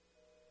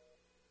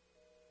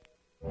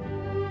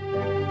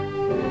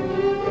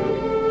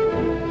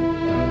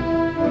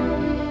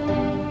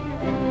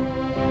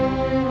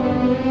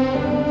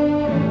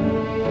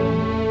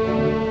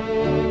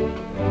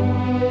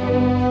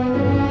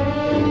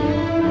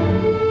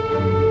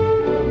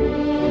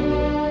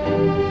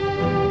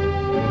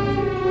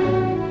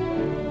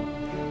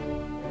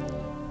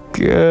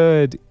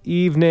Good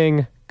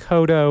evening,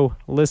 Kodo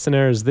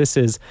listeners. This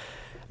is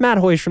Matt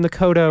Hoysh from the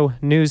Kodo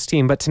News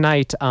Team. But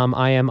tonight,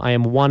 I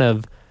am one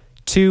of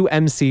two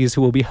MCs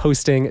who will be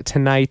hosting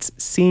tonight's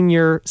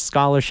Senior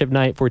Scholarship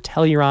Night for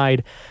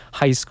Telluride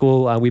High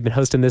School. We've been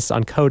hosting this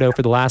on Kodo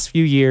for the last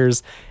few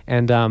years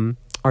and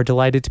are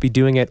delighted to be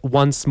doing it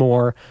once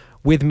more.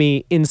 With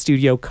me in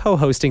studio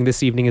co-hosting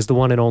this evening is the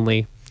one and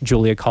only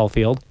Julia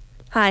Caulfield.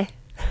 Hi.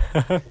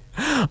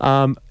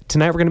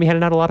 Tonight we're going to be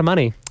handing out a lot of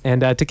money.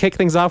 And to kick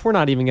things off, we're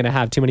not even going to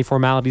have too many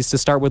formalities to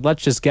start with.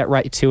 Let's just get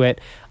right to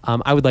it.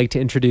 I would like to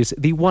introduce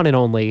the one and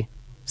only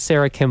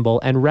Sarah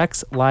Kimball and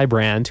Rex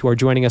Librand, who are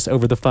joining us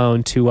over the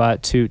phone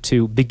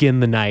to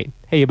begin the night.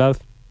 Hey, you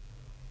both.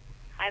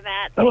 Hi,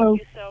 Matt. Hello.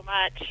 Thank you so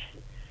much.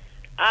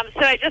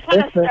 So I just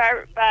want to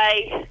start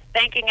by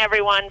thanking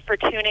everyone for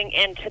tuning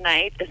in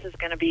tonight. This is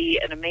going to be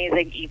an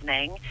amazing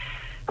evening.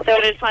 So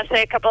I just want to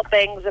say a couple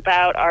things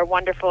about our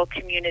wonderful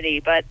community.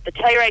 But the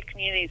Telluride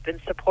community has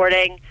been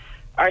supporting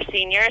our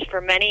seniors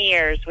for many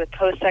years with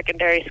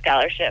post-secondary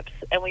scholarships,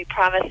 and we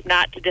promise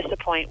not to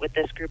disappoint with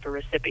this group of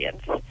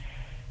recipients.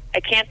 I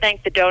can't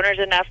thank the donors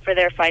enough for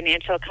their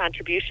financial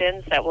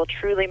contributions that will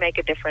truly make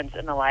a difference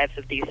in the lives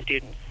of these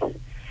students.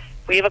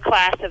 We have a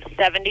class of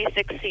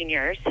 76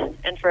 seniors,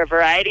 and for a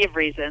variety of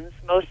reasons,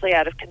 mostly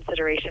out of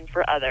consideration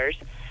for others,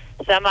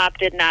 some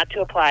opted not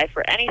to apply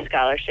for any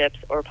scholarships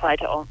or apply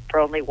for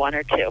only one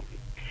or two.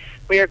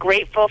 We are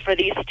grateful for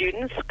these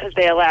students because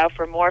they allow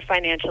for more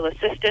financial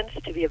assistance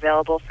to be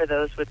available for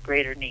those with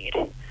greater need.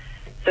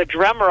 So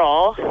drum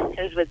roll, it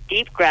is with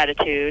deep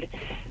gratitude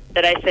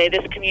that I say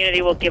this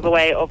community will give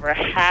away over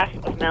 $500,000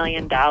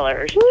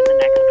 in the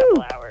next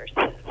couple hours.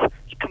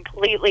 It's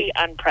completely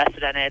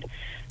unprecedented,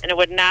 and it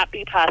would not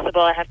be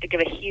possible. I have to give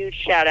a huge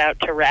shout out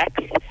to Rex.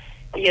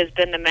 He has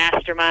been the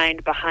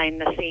mastermind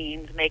behind the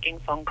scenes, making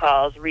phone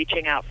calls,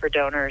 reaching out for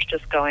donors,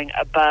 just going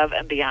above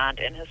and beyond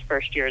in his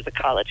first year as a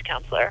college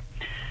counselor.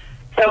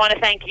 So I want to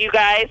thank you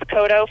guys,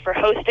 Kodo, for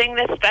hosting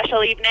this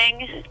special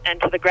evening.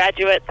 And to the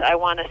graduates, I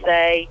want to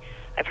say,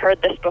 I've heard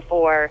this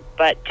before,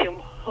 but to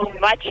whom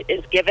much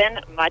is given,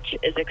 much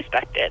is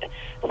expected.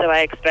 So I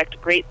expect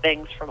great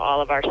things from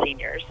all of our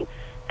seniors.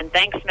 And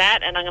thanks,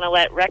 Matt, and I'm going to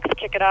let Rex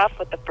kick it off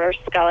with the first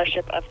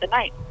scholarship of the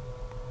night.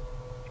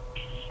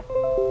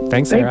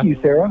 Thanks, Sarah. Thank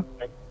you, Sarah.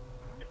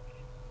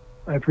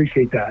 I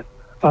appreciate that.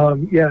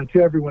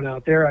 To everyone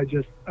out there,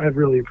 I've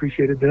really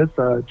appreciated this,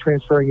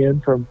 transferring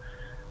in from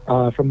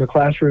the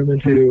classroom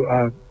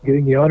into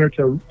getting the honor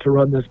to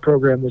run this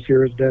program this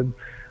year has been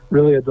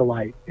really a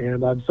delight.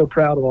 And I'm so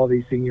proud of all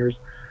these seniors.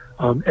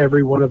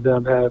 Every one of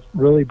them have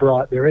really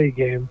brought their A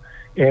game,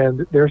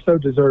 and they're so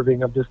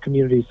deserving of this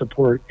community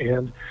support.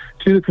 And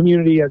to the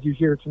community, as you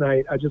hear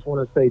tonight, I just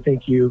want to say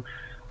thank you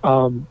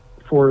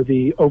for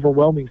the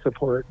overwhelming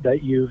support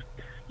that you've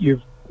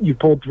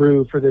pulled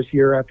through for this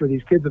year after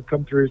these kids have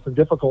come through some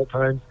difficult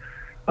times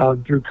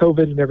through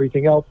COVID and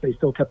everything else. They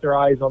still kept their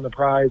eyes on the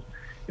prize,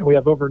 and we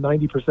have over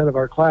 90% of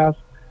our class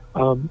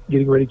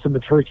getting ready to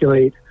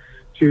matriculate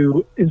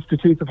to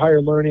institutes of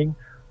higher learning,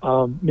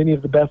 many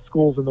of the best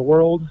schools in the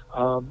world,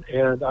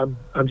 and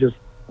I'm just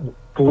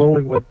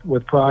glowing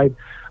with pride.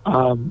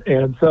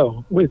 And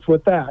so it's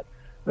with that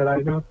I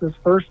announced this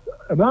first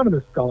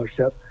anonymous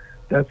scholarship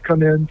that's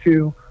come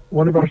into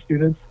one of our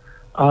students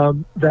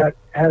that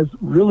has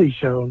really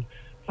shown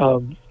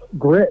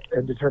grit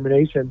and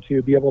determination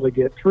to be able to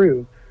get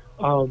through.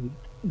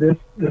 This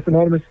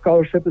anonymous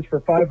scholarship is for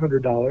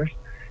 $500,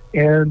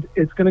 and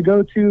it's going to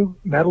go to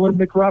Madeline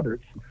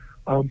McRoberts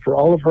for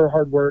all of her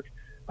hard work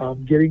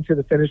getting to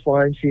the finish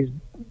line. She's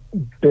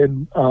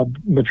been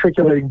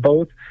matriculating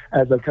both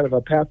as a kind of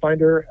a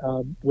pathfinder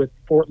with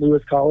Fort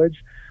Lewis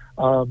College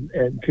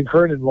and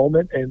concurrent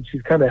enrollment, and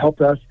she's kind of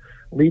helped us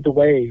lead the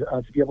way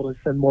to be able to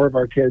send more of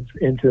our kids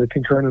into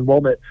concurrent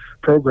enrollment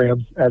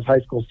programs as high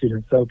school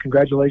students. So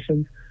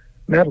congratulations,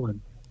 Madeline.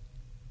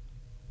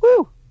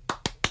 Woo!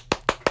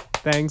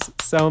 Thanks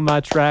so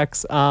much,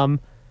 Rex.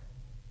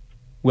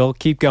 We'll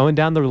keep going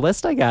down the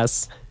list, I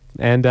guess,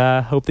 and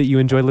hope that you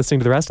enjoy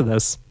listening to the rest of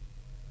this.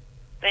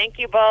 Thank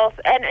you both.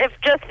 And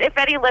if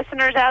any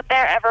listeners out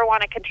there ever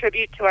want to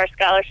contribute to our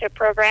scholarship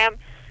program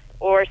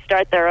or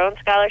start their own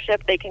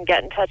scholarship, they can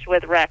get in touch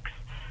with Rex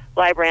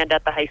Librand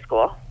at the high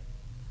school.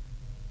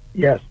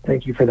 Yes,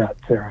 thank you for that,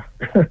 Sarah.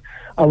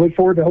 I look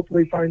forward to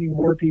hopefully finding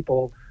more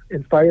people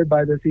inspired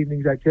by this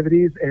evening's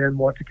activities and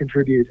want to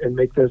contribute and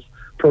make this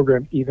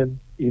program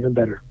even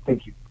better.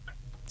 Thank you.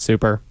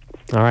 Super.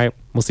 All right.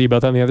 We'll see you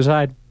both on the other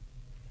side.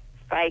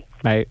 Bye.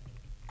 Bye.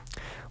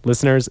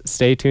 Listeners,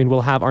 stay tuned.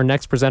 We'll have our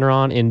next presenter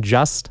on in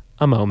just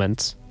a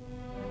moment.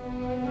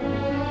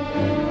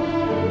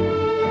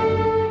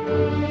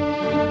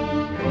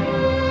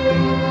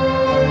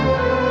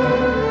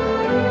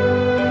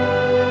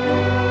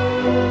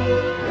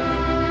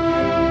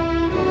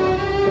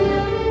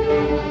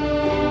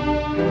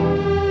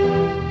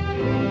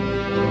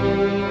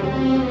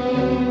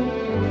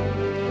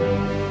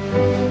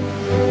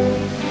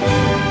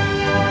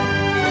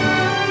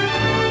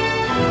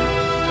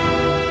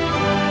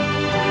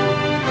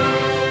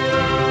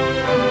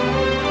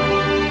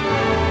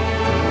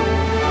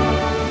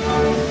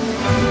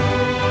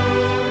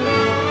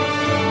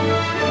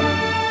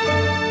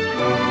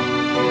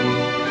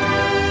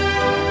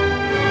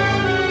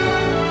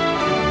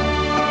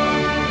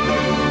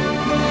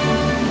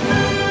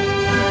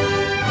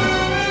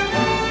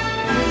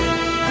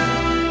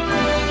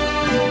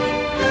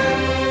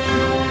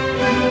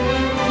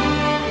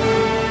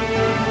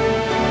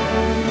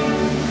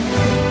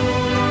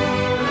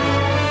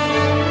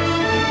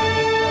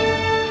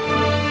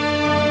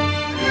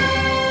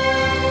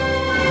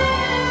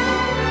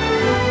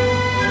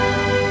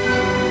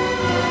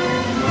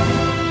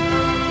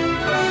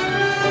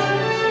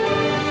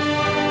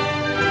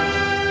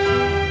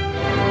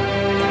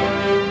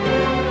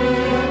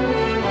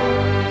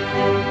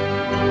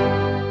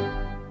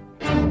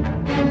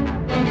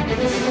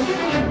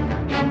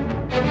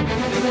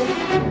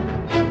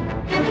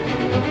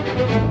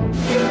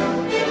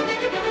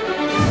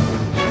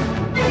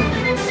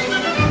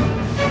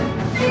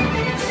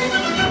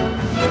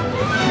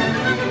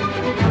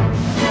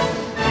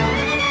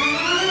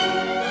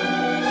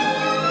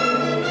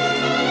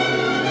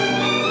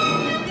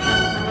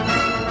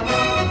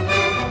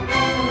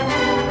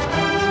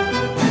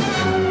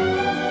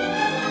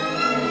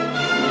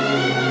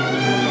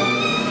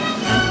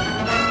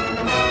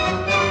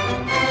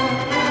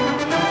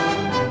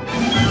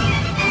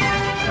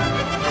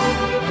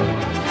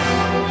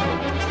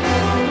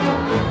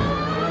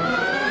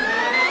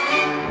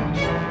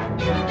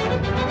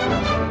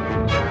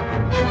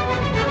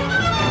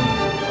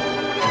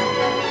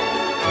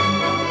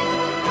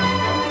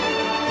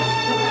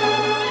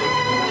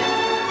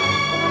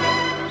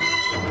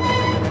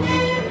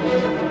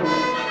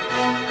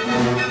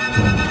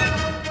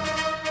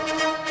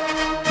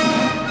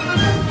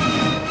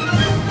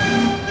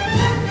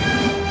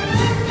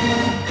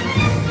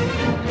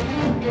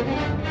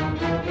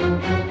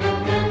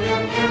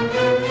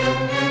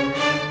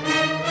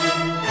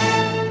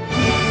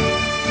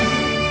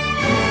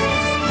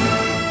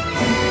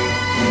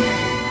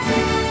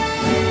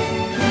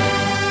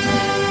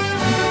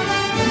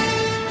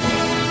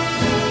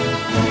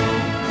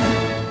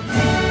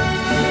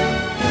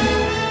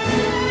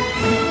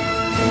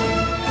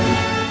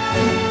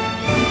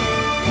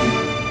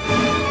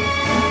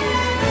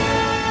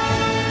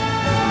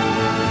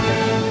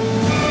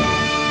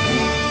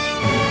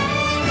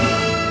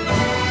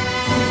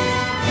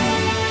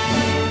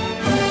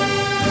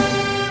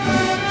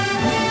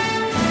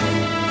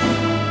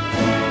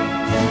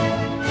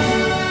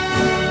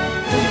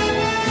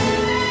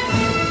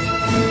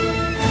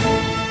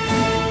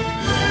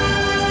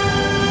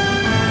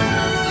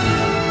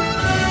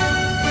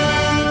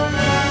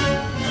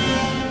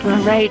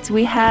 right,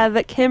 we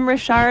have Kim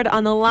Richard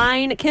on the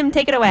line. Kim,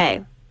 take it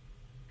away.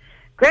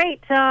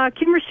 Great.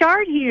 Kim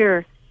Richard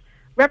here,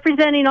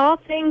 representing all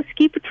things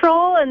Ski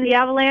Patrol and the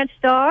Avalanche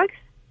Dogs.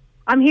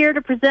 I'm here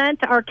to present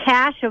our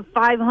cash of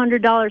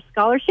 $500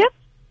 scholarships.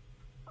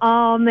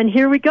 And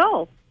here we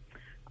go.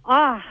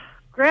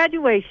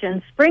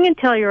 Graduation, spring and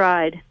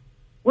Telluride,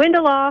 wind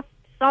aloft,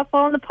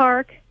 softball in the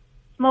park,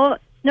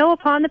 snow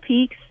upon the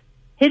peaks,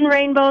 hidden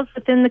rainbows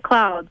within the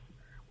clouds.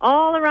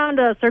 All around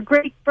us are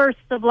great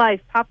bursts of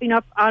life popping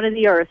up out of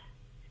the earth.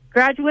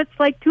 Graduates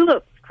like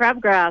tulips,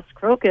 crabgrass,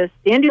 crocus,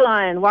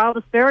 dandelion, wild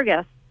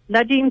asparagus,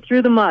 nudging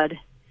through the mud.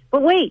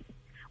 But wait,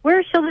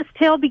 where shall this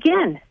tale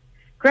begin?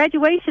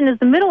 Graduation is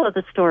the middle of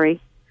the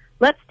story.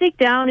 Let's dig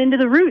down into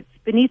the roots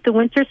beneath the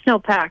winter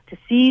snowpack to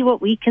see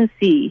what we can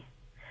see.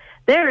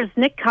 There's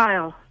Nick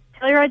Kyle,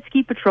 Telluride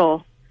Ski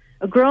Patrol,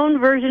 a grown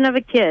version of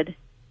a kid,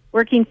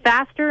 working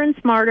faster and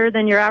smarter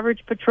than your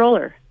average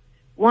patroller,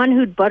 one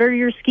who'd butter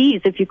your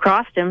skis if you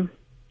crossed him.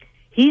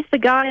 He's the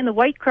guy in the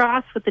white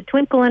cross with the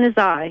twinkle in his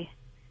eye.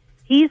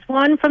 He's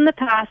one from the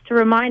past to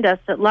remind us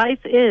that life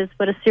is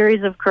but a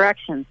series of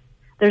corrections.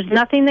 There's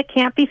nothing that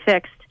can't be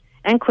fixed,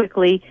 and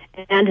quickly,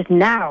 and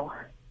now.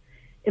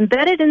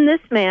 Embedded in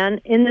this man,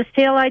 in this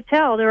tale I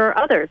tell, there are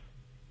others,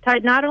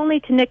 tied not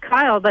only to Nick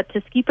Kyle, but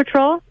to Ski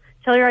Patrol,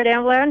 Telluride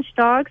Avalanche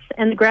Dogs,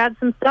 and the grads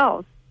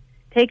themselves.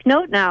 Take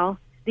note now,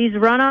 these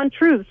run-on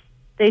truths,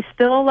 they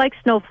spill like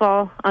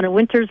snowfall on a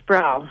winter's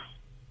brow.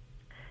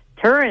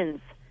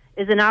 Turin's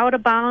is an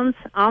out-of-bounds,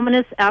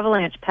 ominous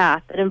avalanche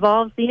path that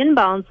involves the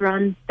inbounds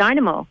run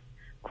Dynamo,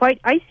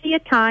 quite icy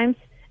at times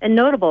and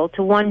notable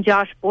to one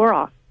Josh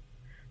Boroff.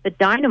 The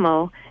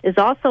Dynamo is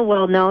also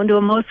well known to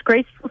a most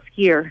graceful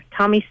skier,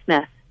 Tommy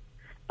Smith.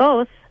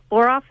 Both,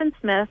 Boroff and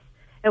Smith,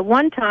 at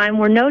one time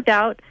were no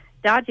doubt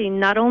dodging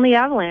not only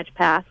avalanche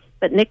paths,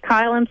 but Nick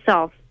Kyle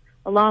himself,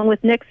 along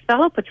with Nick's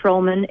fellow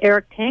patrolman,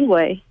 Eric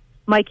Tangway,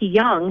 Mikey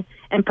Young,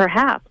 and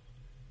perhaps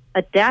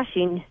a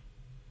dashing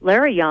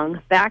Larry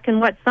Young back in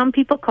what some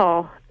people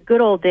call the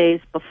good old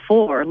days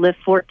before Lift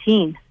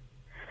 14.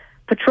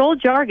 Patrol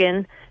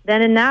jargon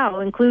then and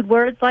now include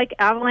words like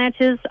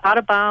avalanches, out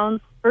of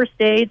bounds, first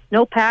aid,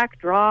 snowpack,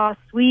 draw,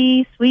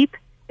 sweep,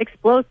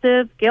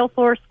 explosive, gale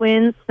force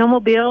winds,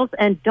 snowmobiles,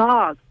 and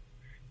dogs.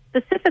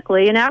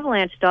 Specifically, an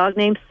avalanche dog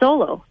named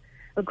Solo,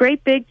 a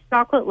great big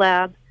chocolate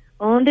lab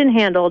owned and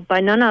handled by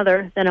none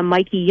other than a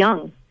Mikey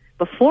Young,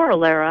 before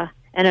Alara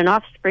and an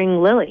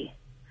offspring Lily.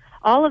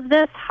 All of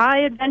this high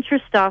adventure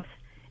stuff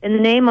in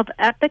the name of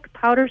epic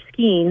powder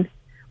skiing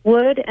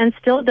would and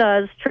still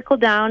does trickle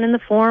down in the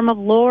form of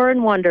lore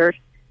and wonder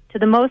to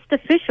the most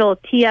official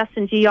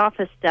TS&G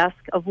office desk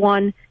of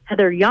one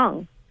Heather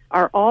Young,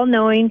 our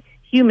all-knowing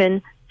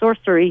human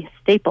sorcery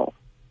staple.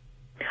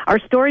 Our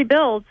story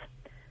builds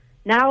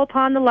now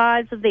upon the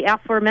lives of the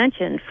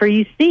aforementioned, for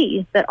you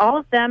see that all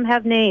of them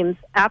have names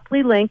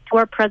aptly linked to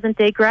our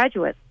present-day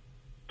graduates.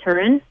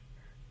 Turin,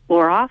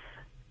 Boroff,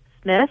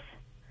 Smith,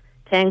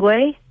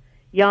 Tangway,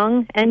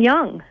 Young, and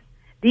Young.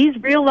 These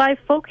real-life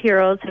folk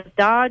heroes have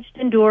dodged,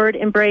 endured,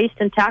 embraced,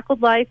 and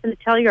tackled life in the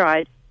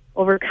Telluride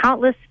over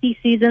countless ski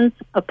seasons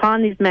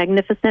upon these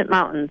magnificent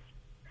mountains.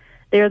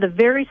 They are the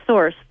very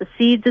source, the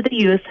seeds of the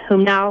youth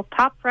whom now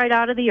pop right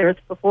out of the earth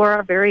before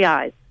our very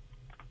eyes.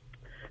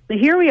 So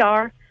here we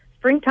are,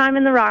 springtime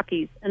in the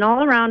Rockies, and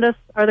all around us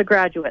are the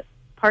graduates,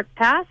 part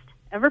past,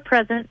 ever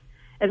present,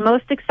 and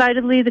most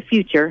excitedly the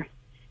future.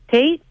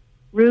 Tate,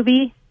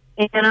 Ruby,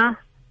 Anna,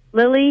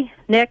 Lily,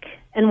 Nick,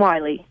 and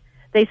Wiley.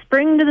 They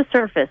spring to the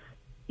surface,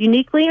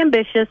 uniquely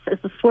ambitious as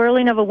the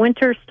swirling of a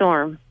winter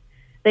storm.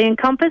 They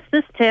encompass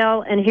this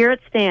tale, and here it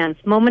stands,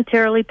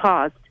 momentarily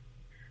paused.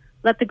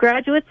 Let the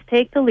graduates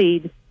take the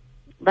lead.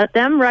 Let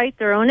them write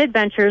their own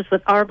adventures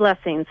with our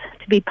blessings,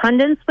 to be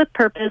pundits with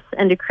purpose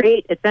and to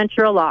create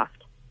adventure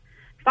aloft.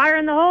 Fire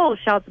in the hole,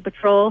 shouts the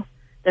patrol.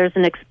 There's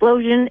an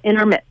explosion in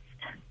our midst.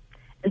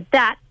 And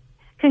that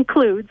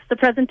concludes the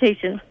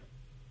presentation.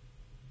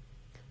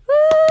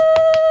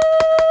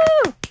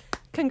 Woo!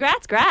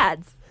 Congrats,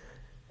 grads.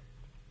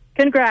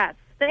 Congrats.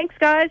 Thanks,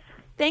 guys.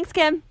 Thanks,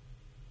 Kim.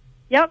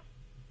 Yep.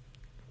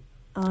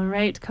 All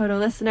right, Kodo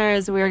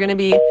listeners, we're going to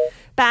be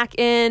back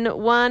in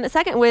 1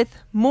 second with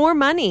more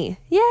money.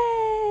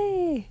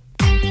 Yay!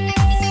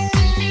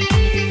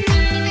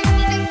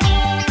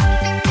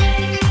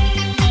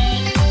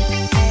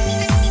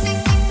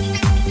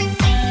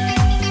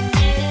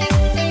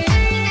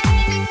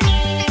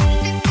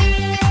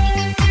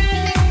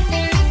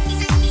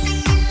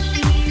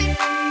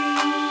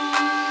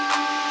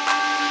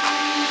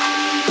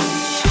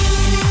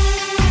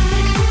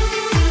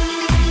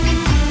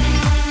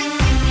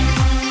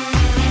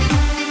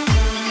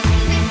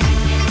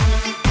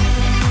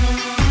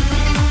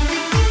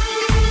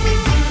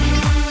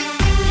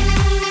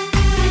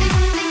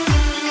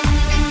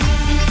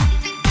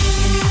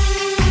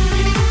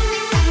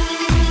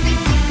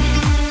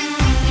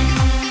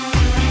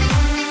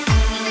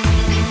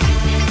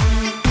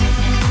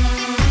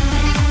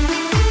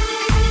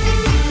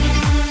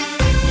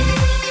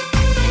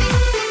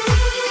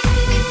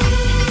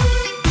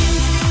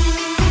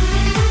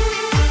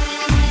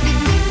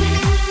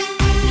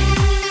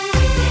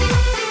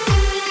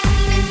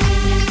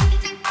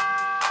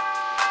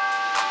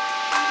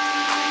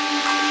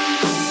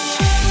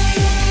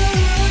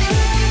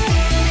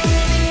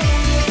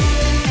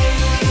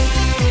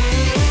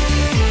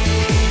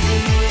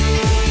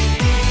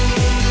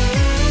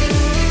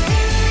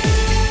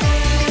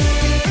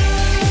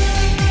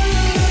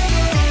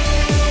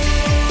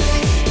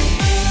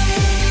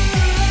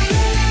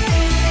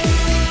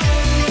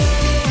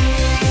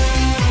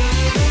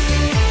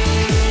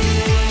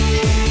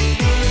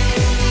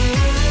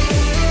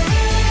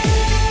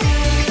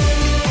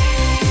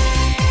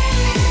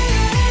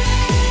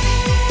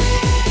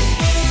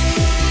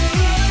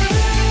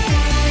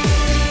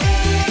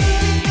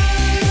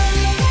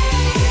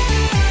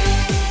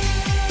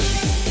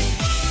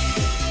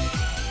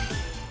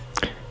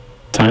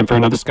 Time for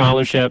another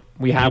scholarship.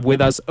 We have with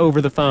us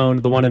over the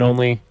phone the one and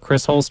only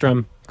Chris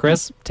Holstrom.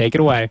 Chris, take it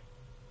away.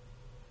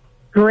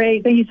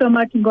 Great. Thank you so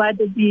much. I'm glad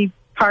to be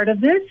part of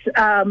this.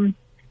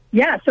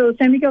 So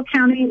San Miguel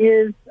County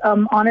is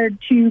honored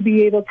to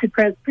be able to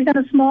present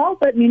a small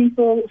but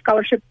meaningful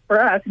scholarship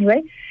for us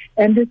anyway.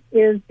 And this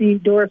is the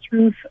Doris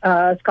Ruth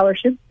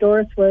Scholarship.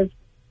 Doris was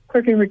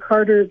clerk and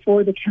recorder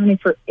for the county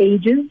for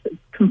ages, a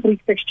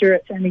complete fixture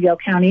at San Miguel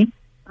County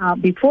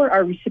before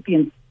our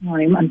recipient's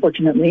time,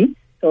 unfortunately.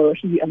 So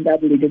he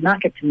undoubtedly did not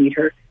get to meet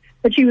her.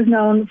 But she was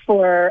known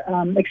for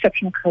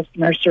exceptional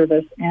customer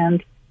service.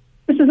 And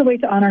this is a way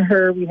to honor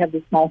her. We have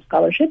this small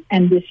scholarship.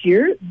 And this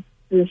year,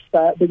 the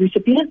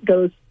recipient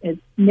is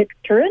Nick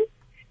Turin.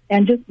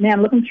 And just,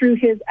 man, looking through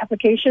his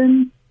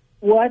application,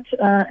 what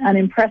an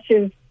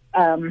impressive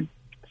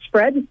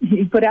spread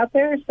he put out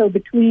there. So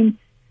between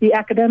the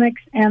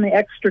academics and the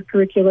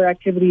extracurricular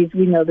activities,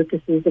 we know that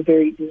this is a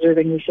very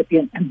deserving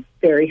recipient. I'm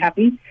very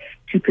happy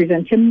to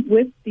present him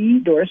with the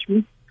Doris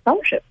Ruth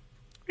Scholarship.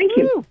 Thank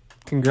you.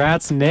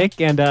 Congrats,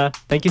 Nick, and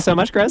thank you so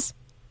much, Chris.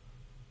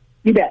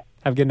 You bet.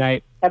 Have a good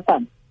night. Have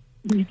fun.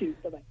 You too.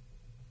 Bye-bye.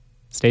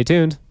 Stay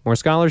tuned. More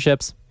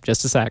scholarships.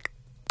 Just a sec.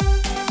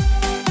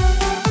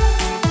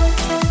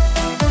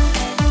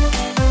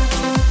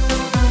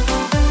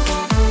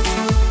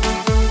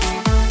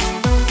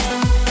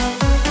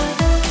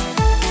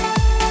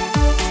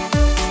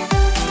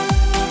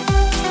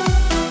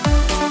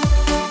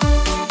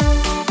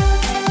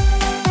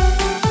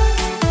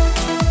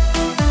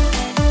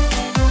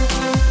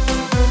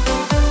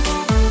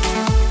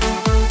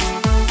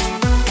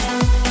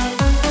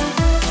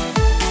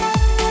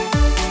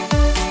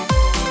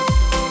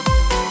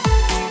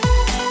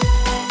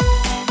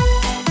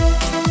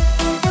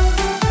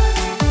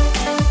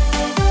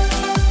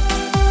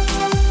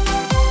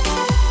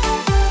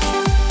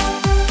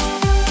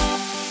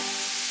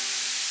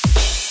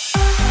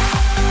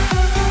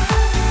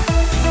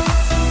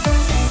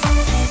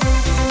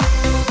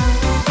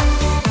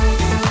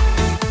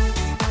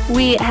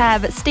 We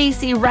have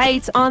Stacy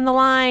Wright on the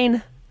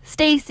line.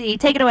 Stacy,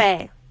 take it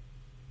away.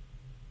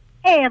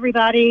 Hey,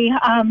 everybody.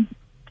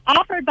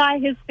 Offered by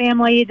his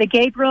family, the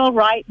Gabriel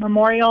Wright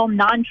Memorial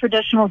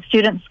Non-Traditional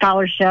Student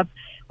Scholarship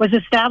was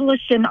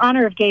established in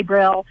honor of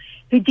Gabriel,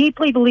 who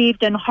deeply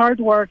believed in hard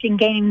work and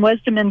gaining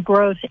wisdom and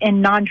growth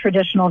in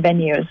non-traditional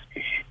venues.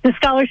 The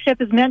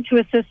scholarship is meant to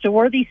assist a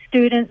worthy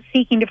student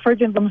seeking to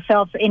further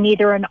themselves in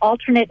either an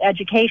alternate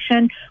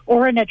education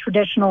or in a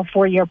traditional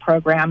four-year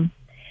program.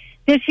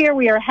 This year,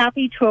 we are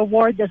happy to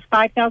award this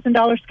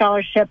 $5,000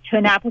 scholarship to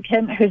an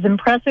applicant whose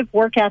impressive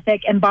work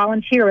ethic and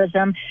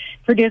volunteerism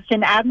produced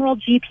an admirable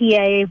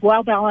GPA,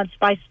 well-balanced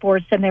by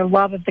sports and their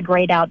love of the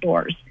great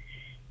outdoors.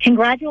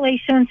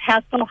 Congratulations,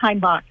 Haskell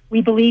Heimbach.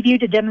 We believe you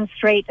to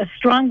demonstrate a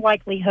strong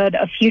likelihood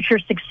of future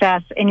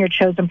success in your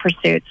chosen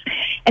pursuits.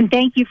 And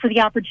thank you for the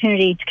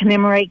opportunity to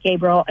commemorate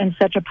Gabriel in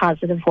such a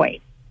positive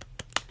way.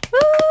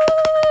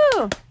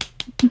 Woo!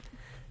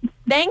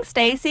 Thanks,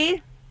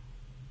 Stacy.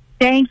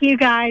 Thank you,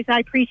 guys. I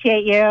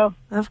appreciate you.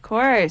 Of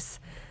course.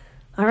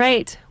 All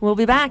right. We'll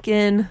be back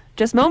in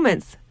just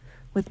moments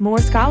with more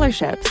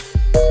scholarships.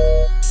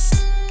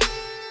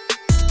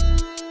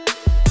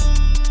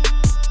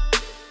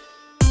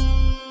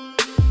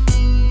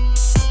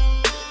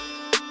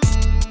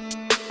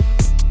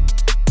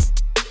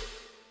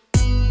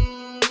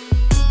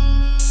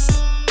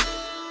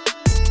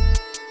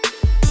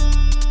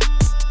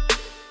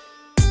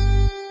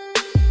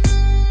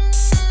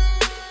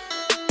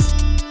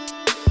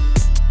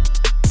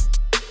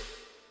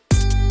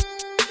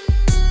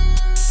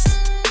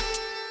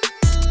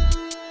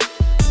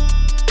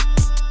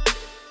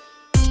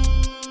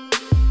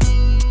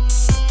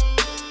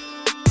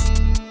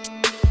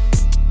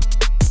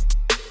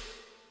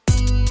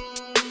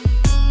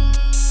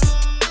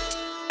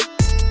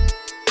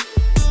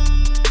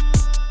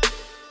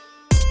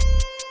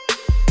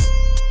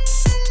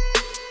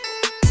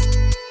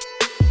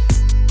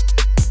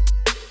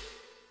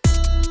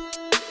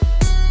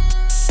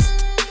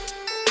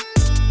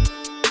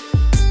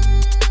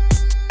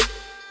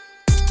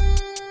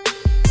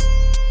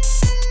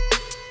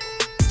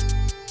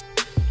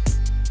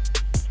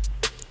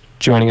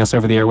 Joining us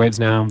over the airwaves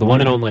now, the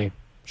one and only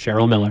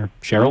Cheryl Miller.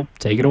 Cheryl,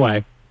 take it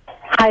away.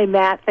 Hi,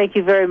 Matt. Thank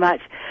you very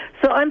much.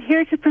 So I'm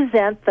here to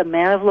present the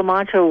Man of La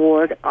Mancha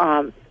Award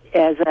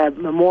as a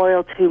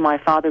memorial to my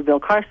father, Bill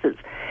Carstens.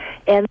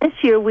 And this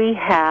year we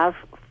have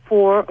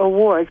 4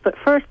 awards. But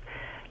first,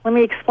 let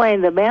me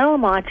explain. The Man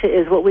of La Mancha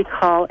is what we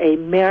call a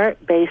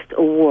merit-based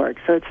award.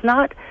 So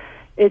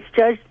it's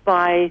judged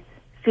by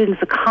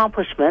students'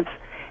 accomplishments.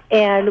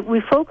 And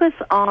we focus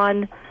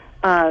on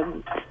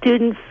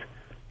students'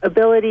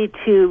 ability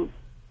to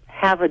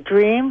have a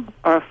dream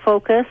or a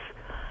focus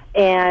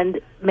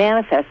and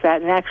manifest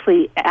that and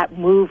actually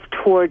move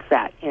towards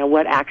that. You know,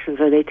 what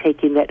actions are they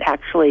taking that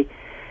actually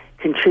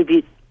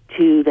contribute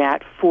to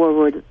that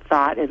forward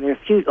thought in their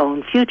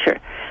own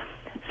future?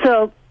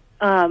 So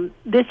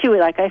this year,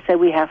 like I said,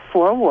 we have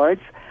 4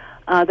 awards.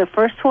 The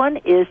first one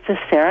is to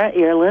Sarah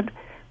Ireland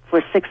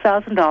for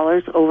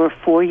 $6,000 over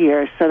 4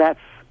 years. So that's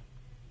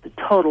the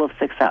total of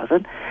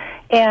 6,000.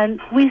 And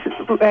we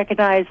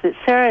recognize that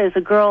Sarah is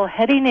a girl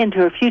heading into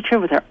her future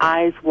with her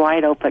eyes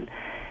wide open.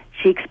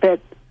 She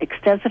spent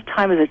extensive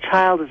time as a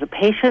child as a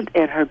patient,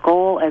 and her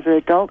goal as an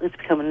adult is to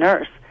become a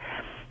nurse.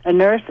 A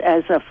nurse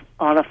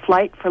on a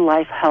flight for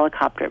life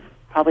helicopter,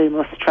 probably the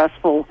most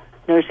stressful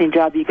nursing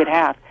job you could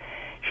have.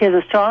 She has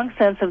a strong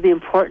sense of the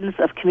importance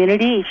of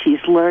community. She's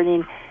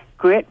learning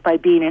grit by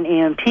being an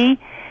EMT,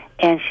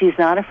 and she's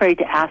not afraid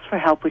to ask for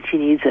help when she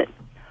needs it.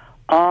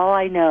 All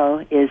I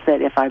know is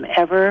that if I'm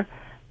ever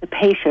the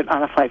patient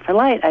on a flight for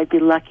light, I'd be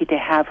lucky to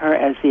have her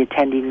as the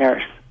attending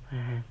nurse.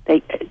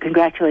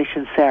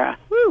 Congratulations, Sarah.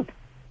 Woo.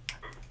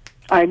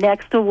 Our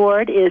next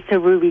award is to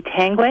Ruby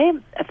Tangway,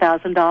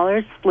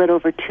 $1,000 split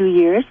over 2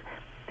 years.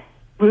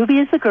 Ruby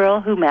is a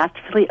girl who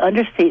masterfully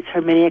understates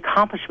her many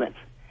accomplishments.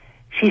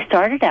 She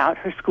started out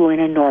her schooling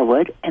in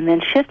Norwood and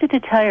then shifted to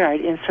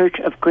Telluride in search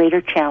of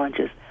greater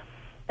challenges.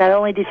 Not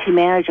only did she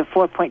manage a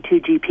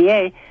 4.2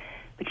 GPA,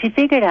 but she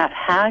figured out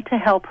how to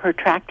help her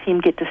track team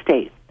get to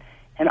state.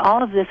 And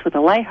all of this with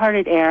a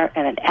lighthearted air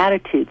and an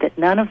attitude that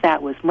none of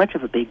that was much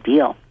of a big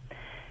deal.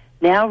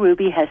 Now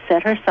Ruby has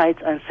set her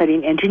sights on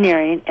studying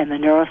engineering and the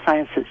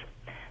neurosciences.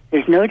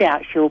 There's no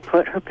doubt she will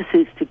put her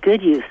pursuits to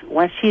good use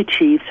once she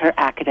achieves her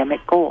academic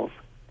goals.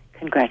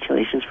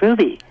 Congratulations,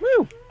 Ruby.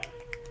 Woo.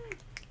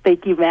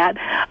 Thank you, Matt.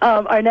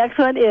 Our next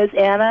one is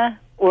Anna,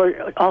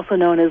 or also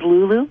known as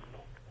Lulu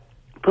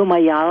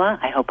Pumayala.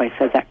 I hope I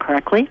said that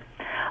correctly.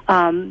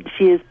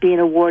 She is being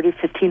awarded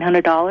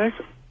 $1,500,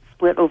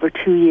 split over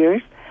 2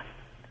 years,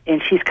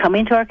 and she's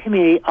coming to our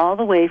community all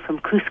the way from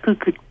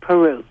Cusco,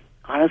 Peru.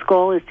 Anna's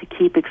goal is to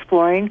keep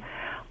exploring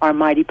our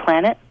mighty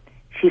planet.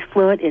 She's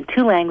fluent in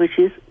 2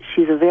 languages.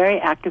 She's a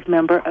very active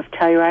member of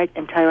Telluride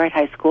and Telluride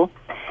High School,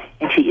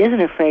 and she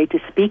isn't afraid to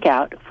speak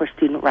out for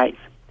student rights.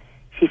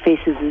 She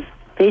faces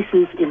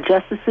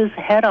injustices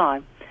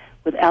head-on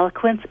with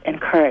eloquence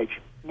and courage.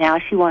 Now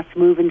she wants to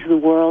move into the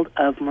world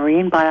of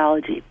marine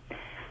biology.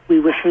 We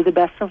wish her the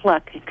best of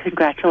luck and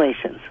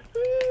congratulations.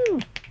 Woo.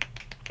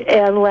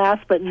 And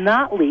last but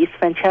not least,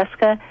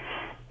 Francesca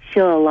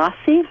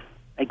Shilalasi.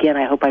 Again,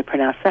 I hope I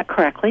pronounced that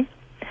correctly.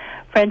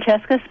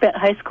 Francesca spent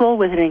high school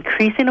with an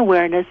increasing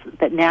awareness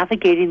that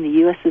navigating the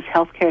U.S.'s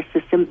healthcare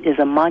system is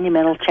a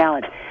monumental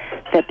challenge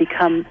that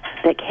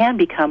can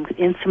become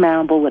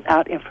insurmountable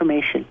without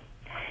information.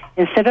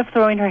 Instead of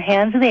throwing her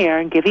hands in the air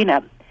and giving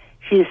up,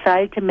 she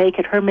decided to make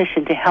it her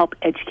mission to help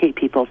educate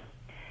people.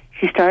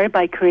 She started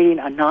by creating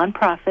a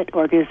nonprofit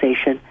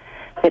organization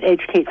that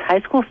educates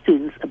high school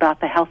students about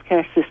the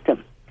healthcare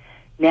system.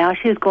 Now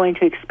she is going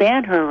to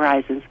expand her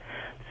horizons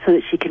so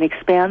that she can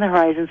expand the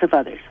horizons of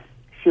others.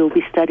 She will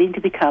be studying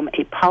to become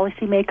a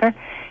policymaker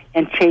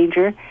and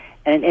changer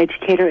and an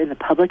educator in the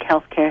public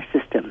healthcare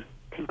system.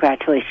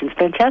 Congratulations,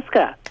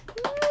 Francesca.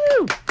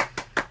 Woo.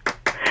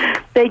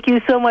 Thank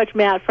you so much,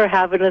 Matt, for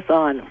having us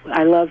on.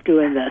 I love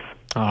doing this.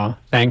 Oh,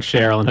 thanks,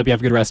 Cheryl, and hope you have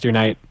a good rest of your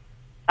night.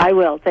 I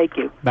will. Thank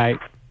you. Bye.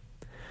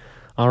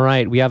 All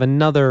right, we have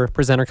another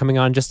presenter coming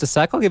on in just a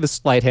sec. I'll give a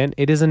slight hint.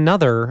 It is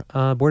another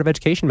Board of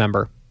Education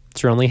member.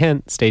 It's your only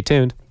hint. Stay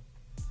tuned.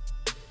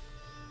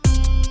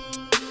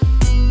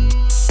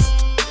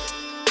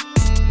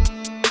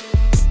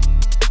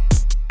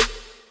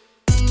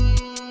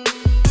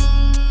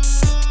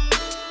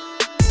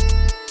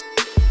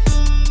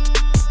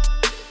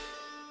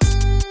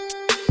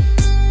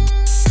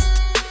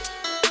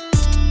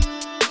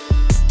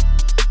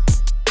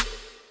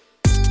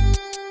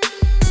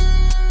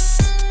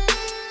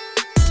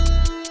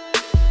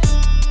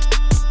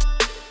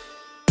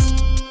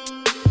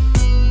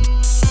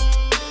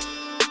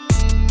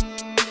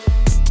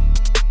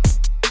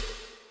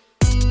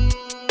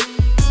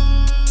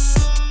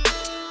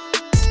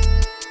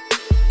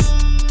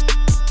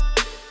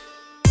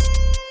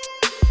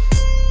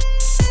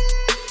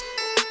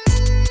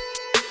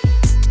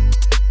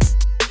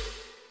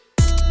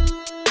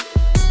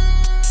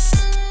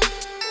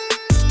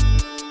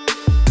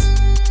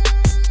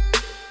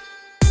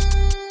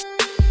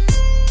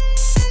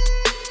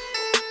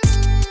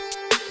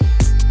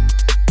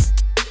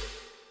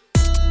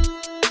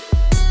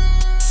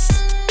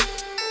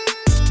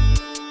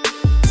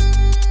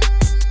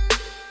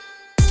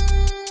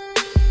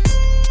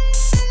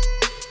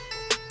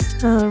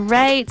 All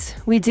right.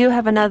 We do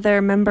have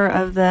another member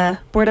of the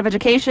Board of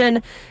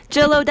Education.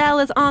 Jill Odell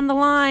is on the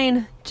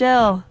line.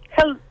 Jill,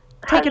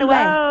 take it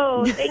away.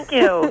 Hello. Thank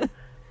you.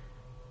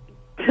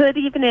 Good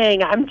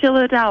evening. I'm Jill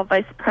Odell,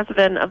 Vice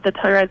President of the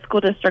Telluride School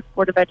District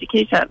Board of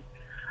Education.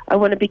 I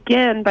want to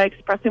begin by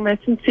expressing my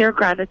sincere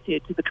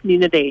gratitude to the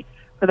community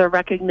for their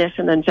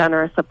recognition and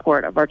generous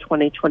support of our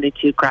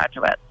 2022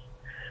 graduates.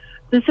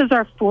 This is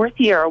our 4th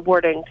year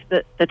awarding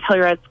the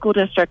Telluride School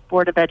District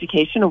Board of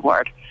Education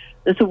Award.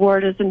 This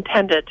award is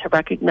intended to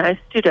recognize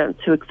students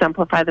who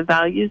exemplify the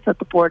values that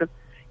the board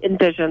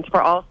envisions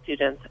for all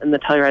students in the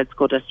Telluride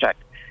School District.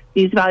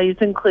 These values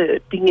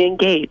include being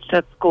engaged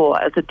at school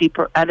at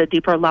a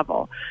deeper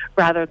level,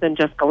 rather than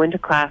just going to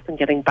class and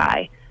getting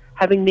by,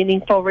 having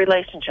meaningful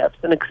relationships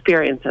and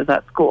experiences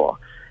at school,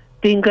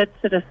 being good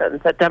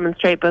citizens that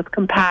demonstrate both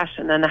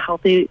compassion and a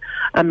healthy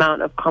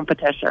amount of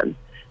competition,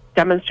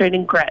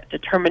 demonstrating grit,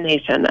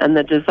 determination, and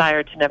the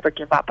desire to never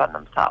give up on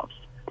themselves.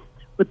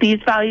 With these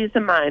values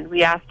in mind,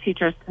 we asked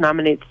teachers to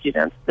nominate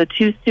students. The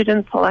 2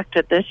 students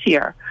selected this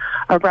year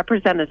are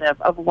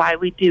representative of why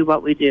we do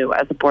what we do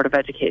as a Board of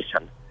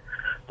Education.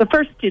 The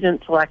first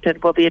student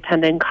selected will be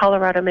attending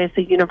Colorado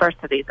Mesa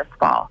University this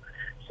fall.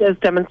 She has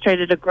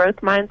demonstrated a growth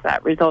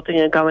mindset, resulting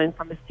in going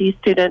from a C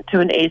student to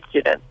an A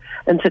student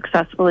and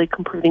successfully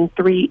completing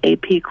 3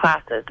 AP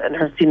classes in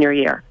her senior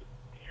year.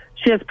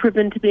 She has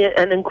proven to be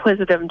an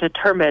inquisitive,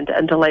 determined,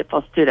 and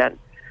delightful student.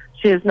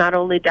 She has not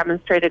only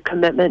demonstrated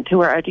commitment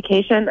to her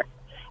education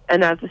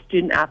and as a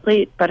student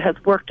athlete, but has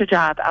worked a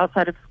job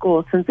outside of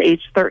school since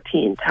age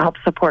 13 to help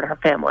support her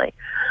family.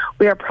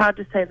 We are proud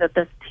to say that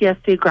this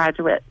TSD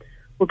graduate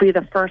will be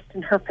the first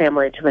in her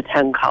family to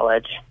attend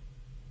college.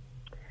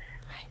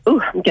 Ooh,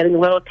 I'm getting a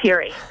little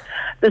teary.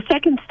 The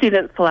second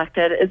student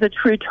selected is a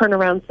true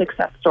turnaround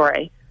success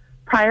story.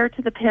 Prior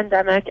to the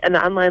pandemic and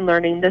online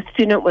learning, this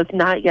student was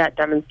not yet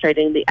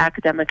demonstrating the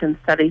academic and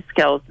study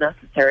skills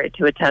necessary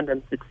to attend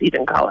and succeed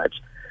in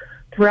college.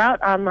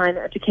 Throughout online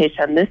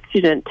education, this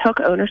student took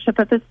ownership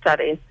of his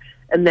studies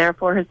and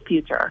therefore his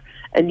future,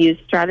 and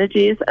used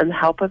strategies and the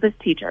help of his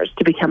teachers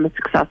to become a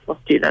successful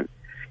student.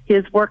 He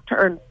has worked to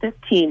earn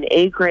 15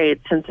 A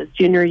grades since his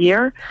junior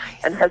year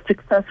and has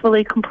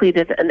successfully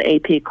completed an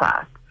AP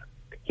class.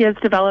 He has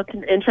developed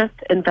an interest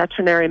in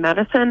veterinary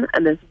medicine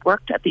and has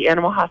worked at the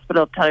Animal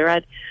Hospital of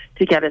Telluride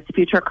to get his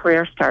future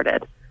career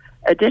started.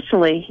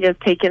 Additionally, he has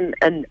taken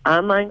an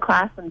online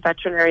class in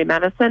veterinary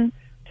medicine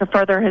to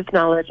further his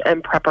knowledge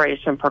and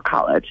preparation for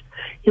college.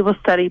 He will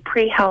study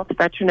pre-health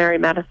veterinary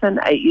medicine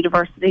at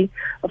University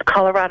of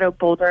Colorado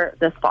Boulder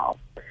this fall.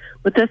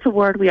 With this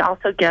award, we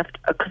also gift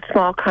a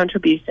small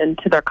contribution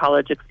to their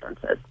college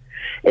expenses.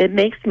 It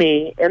makes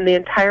me and the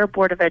entire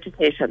Board of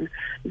Education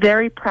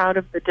very proud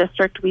of the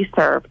district we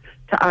serve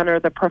to honor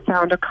the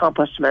profound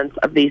accomplishments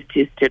of these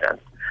 2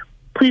 students.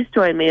 Please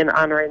join me in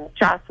honoring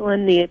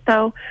Jocelyn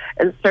Nieto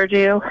and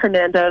Sergio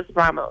Hernandez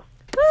Ramos.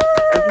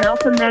 As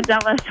Nelson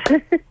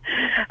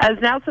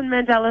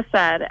Mandela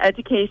said,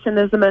 education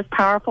is the most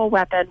powerful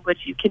weapon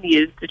which you can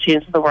use to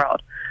change the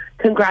world.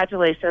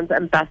 Congratulations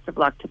and best of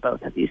luck to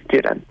both of you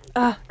students.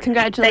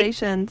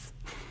 Congratulations.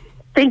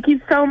 Thank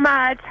you so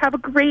much. Have a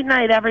great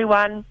night,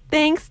 everyone.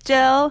 Thanks,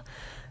 Jill.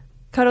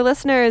 KOTO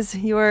listeners,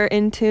 you're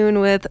in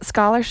tune with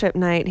Scholarship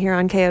Night here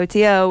on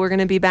KOTO. We're going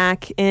to be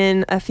back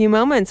in a few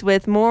moments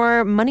with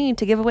more money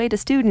to give away to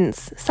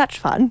students. Such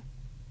fun.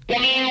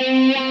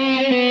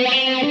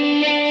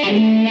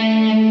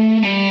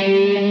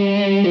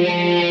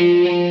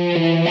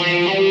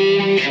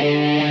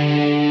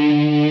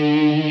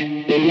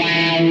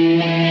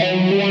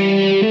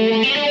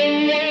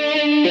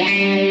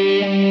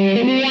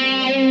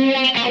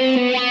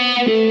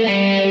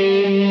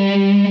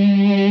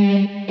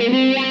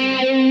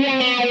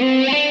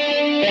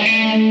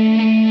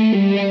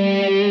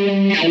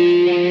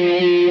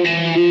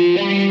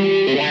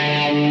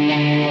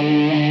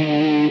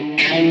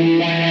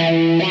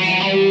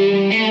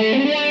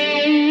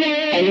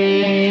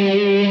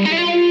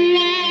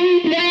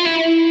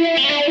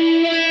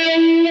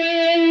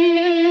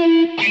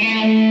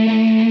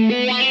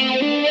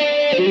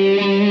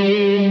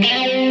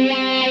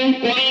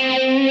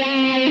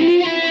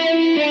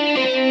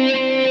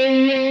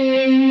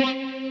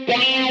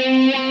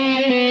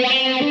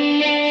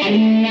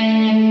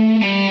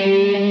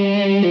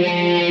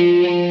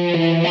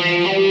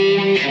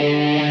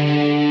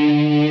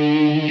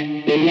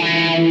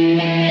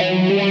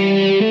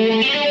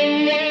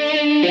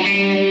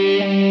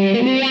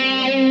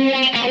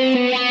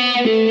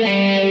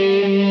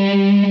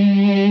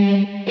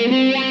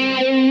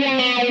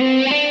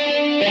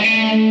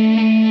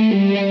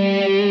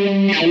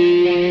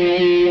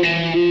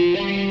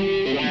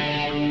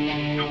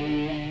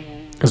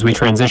 As we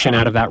transition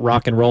out of that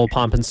rock and roll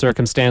pomp and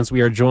circumstance,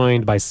 we are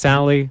joined by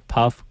Sally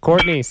Puff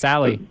Courtney.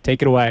 Sally,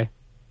 take it away.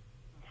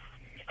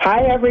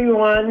 Hi,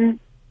 everyone.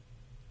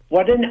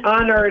 What an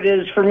honor it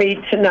is for me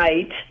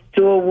tonight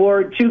to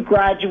award 2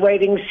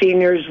 graduating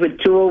seniors with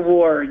 2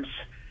 awards.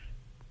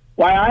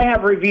 While I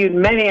have reviewed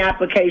many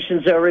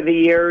applications over the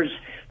years,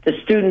 the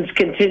students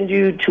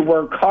continue to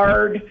work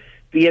hard,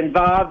 be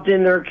involved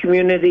in their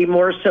community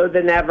more so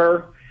than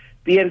ever,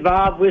 be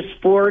involved with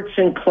sports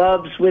and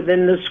clubs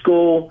within the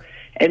school,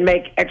 and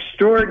make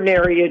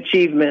extraordinary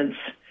achievements.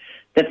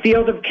 The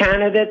field of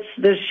candidates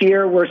this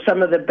year were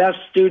some of the best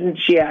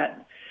students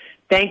yet.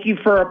 Thank you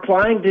for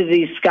applying to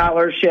these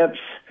scholarships,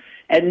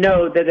 and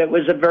know that it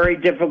was a very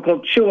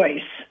difficult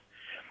choice.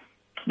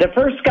 The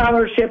first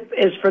scholarship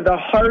is for the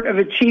Heart of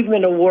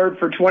Achievement Award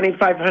for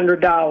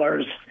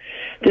 $2,500.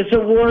 This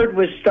award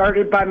was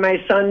started by my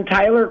son,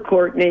 Tyler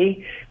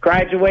Courtney,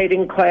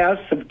 graduating class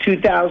of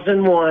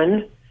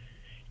 2001,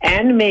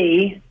 and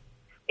me.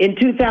 In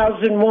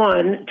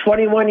 2001,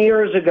 21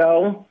 years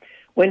ago,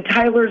 when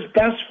Tyler's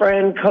best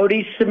friend,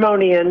 Cody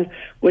Simonian,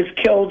 was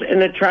killed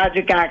in a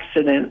tragic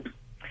accident.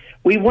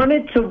 We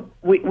wanted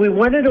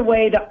a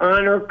way to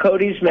honor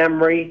Cody's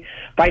memory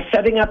by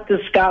setting up the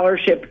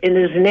scholarship in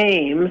his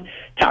name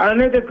to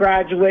honor the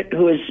graduate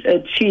who has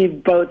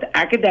achieved both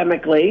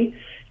academically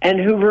and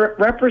who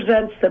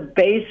represents the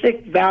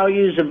basic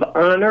values of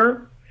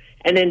honor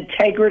and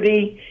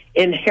integrity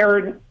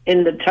inherent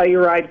in the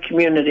Telluride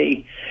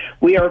community.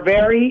 We are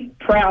very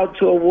proud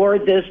to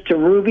award this to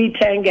Ruby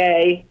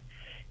Tanguay.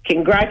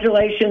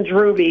 Congratulations,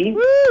 Ruby.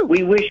 Woo!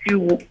 We wish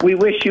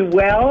you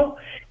well,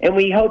 and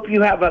we hope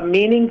you have a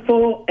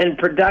meaningful and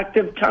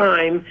productive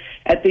time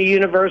at the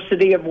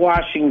University of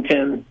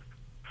Washington.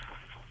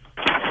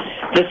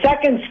 The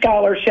second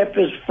scholarship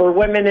is for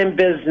women in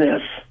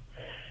business.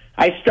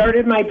 I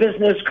started my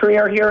business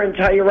career here in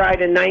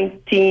Telluride in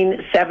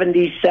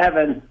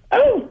 1977.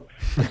 Oh,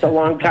 that's a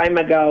long time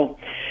ago.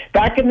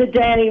 Back in the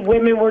day,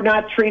 women were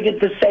not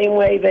treated the same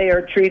way they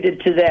are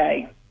treated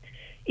today.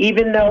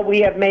 Even though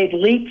we have made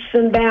leaps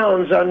and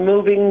bounds on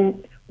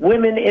moving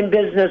women in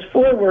business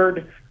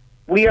forward,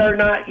 we are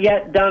not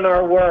yet done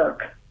our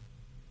work.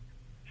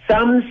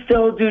 Some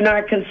still do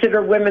not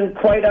consider women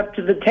quite up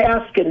to the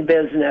task in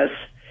business,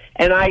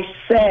 and I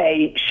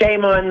say,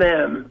 shame on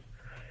them.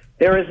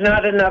 There is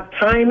not enough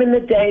time in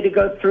the day to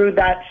go through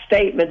that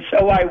statement,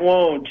 so I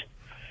won't.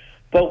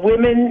 But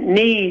women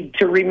need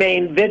to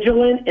remain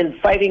vigilant in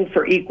fighting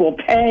for equal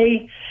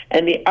pay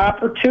and the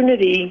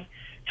opportunity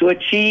to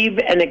achieve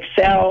and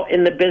excel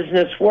in the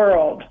business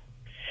world.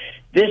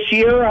 This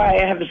year, I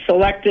have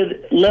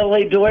selected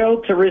Lily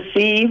Doyle to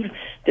receive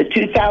the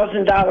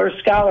 $2,000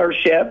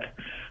 scholarship.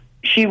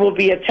 She will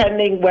be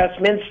attending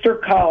Westminster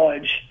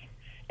College,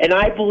 and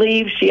I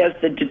believe she has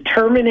the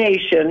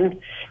determination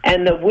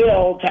and the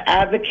will to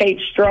advocate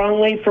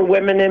strongly for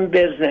women in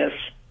business.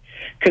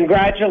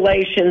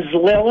 Congratulations,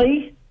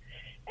 Lily,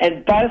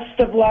 and best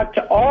of luck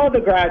to all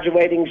the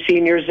graduating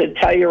seniors at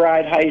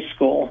Telluride High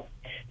School.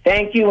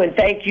 Thank you, and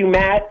thank you,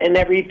 Matt, and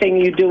everything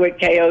you do at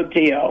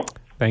KOTO.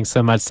 Thanks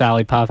so much,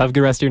 Sally Pop. Have a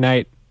good rest of your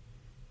night.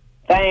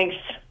 Thanks.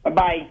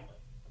 Bye-bye.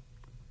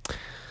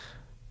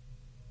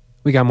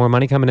 We got more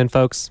money coming in,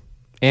 folks,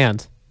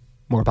 and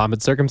more pomp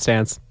and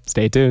circumstance.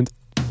 Stay tuned.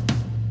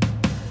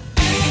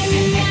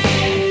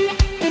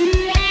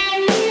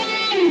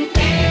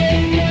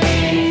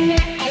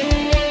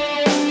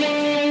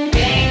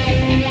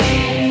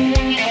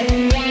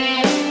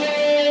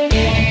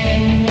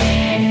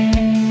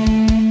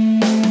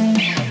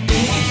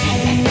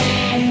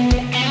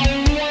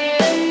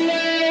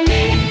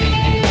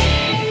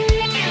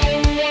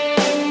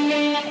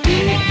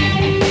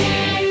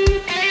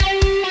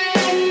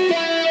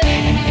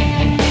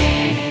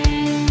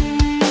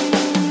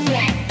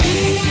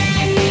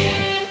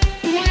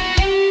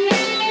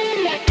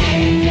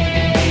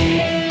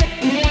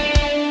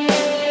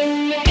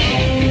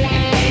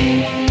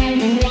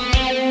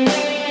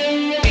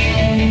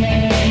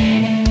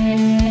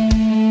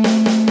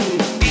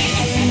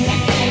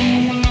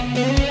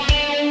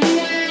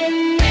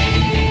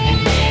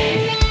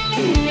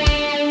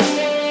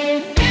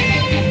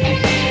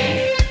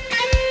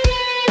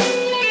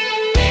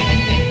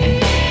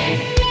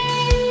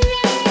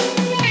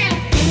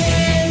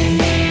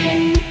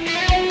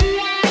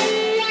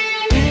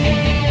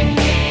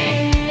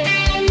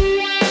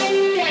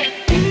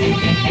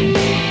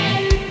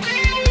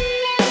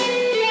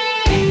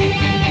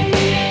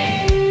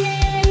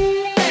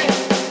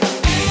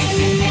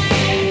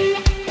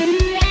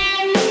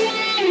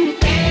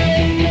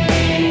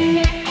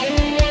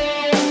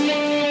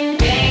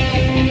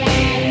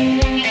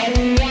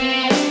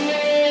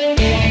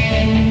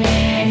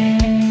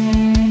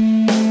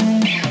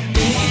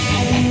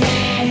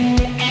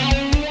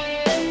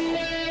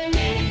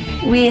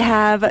 We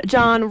have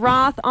John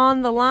Roth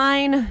on the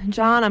line.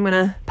 John, I'm going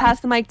to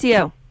pass the mic to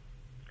you.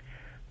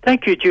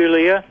 Thank you,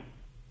 Julia.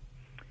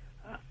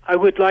 I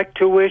would like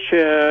to wish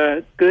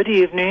a good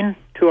evening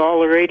to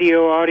all the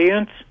radio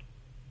audience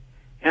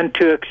and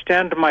to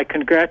extend my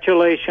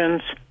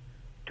congratulations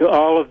to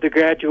all of the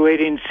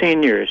graduating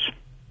seniors.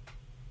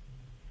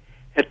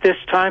 At this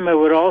time, I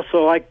would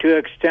also like to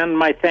extend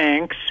my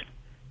thanks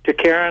to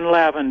Karen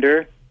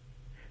Lavender,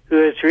 who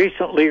has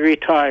recently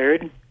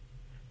retired,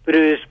 but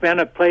it has been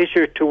a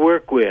pleasure to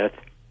work with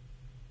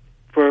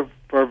for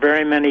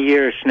very many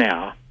years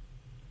now.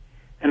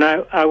 And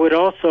I would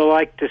also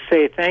like to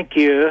say thank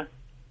you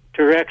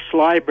to Rex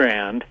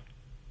Lybrand.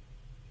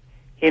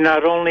 He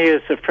not only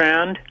is a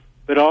friend,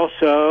 but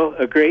also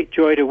a great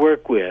joy to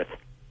work with.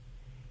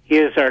 He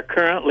is our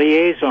current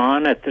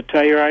liaison at the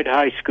Telluride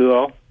High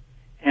School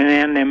and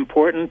an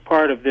important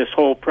part of this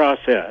whole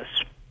process.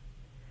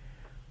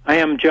 I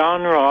am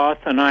John Roth,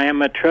 and I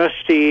am a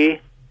trustee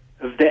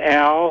of the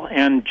Al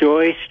and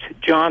Joyce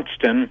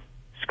Johnston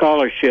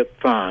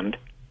Scholarship Fund,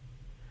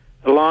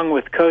 along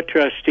with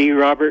co-trustee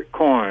Robert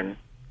Korn.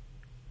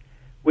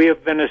 We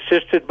have been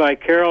assisted by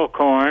Carol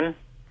Korn,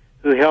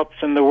 who helps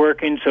in the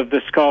workings of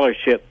the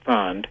Scholarship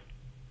Fund.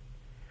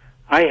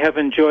 I have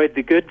enjoyed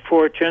the good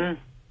fortune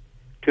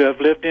to have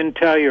lived in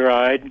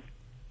Telluride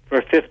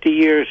for 50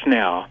 years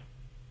now.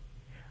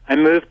 I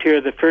moved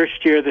here the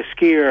first year the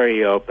ski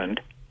area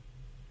opened.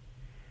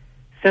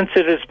 Since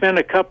it has been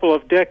a couple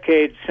of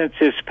decades since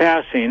his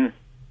passing,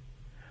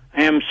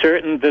 I am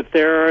certain that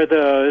there are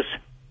those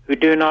who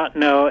do not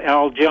know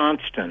Al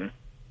Johnston.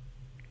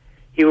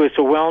 He was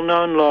a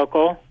well-known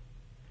local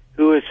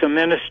who was a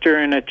minister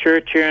in a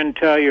church here in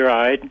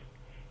Telluride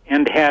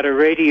and had a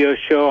radio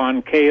show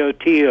on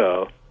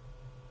KOTO.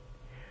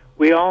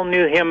 We all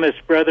knew him as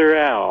Brother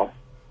Al,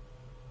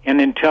 an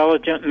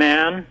intelligent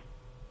man,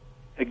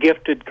 a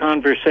gifted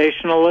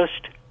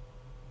conversationalist,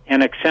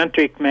 an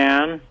eccentric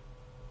man,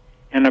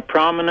 and a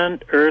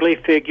prominent early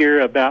figure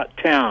about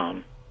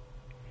town.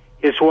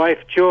 His wife,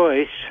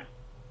 Joyce,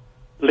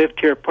 lived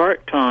here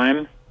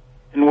part-time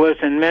and was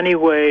in many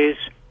ways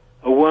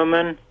a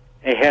woman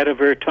ahead of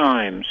her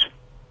times.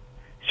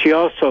 She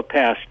also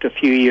passed a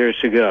few years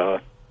ago.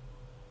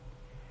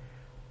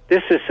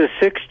 This is the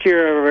 6th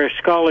year of our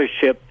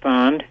scholarship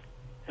fund,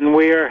 and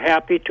we are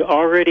happy to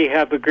already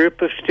have a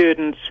group of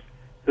students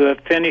who have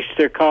finished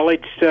their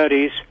college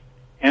studies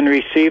and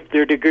received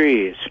their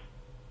degrees.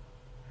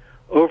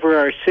 Over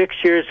our 6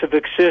 years of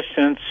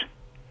existence,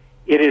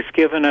 it has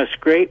given us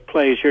great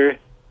pleasure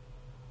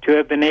to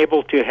have been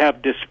able to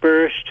have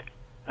dispersed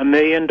 $1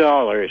 million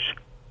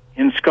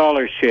in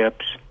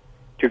scholarships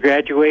to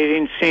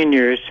graduating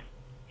seniors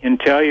in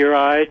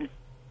Telluride,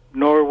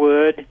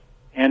 Norwood,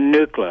 and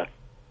Nucla.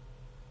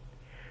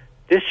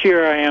 This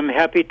year I am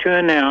happy to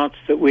announce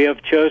that we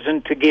have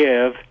chosen to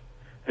give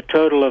a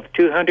total of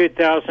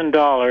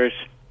 $200,000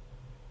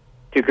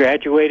 to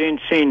graduating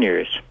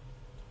seniors.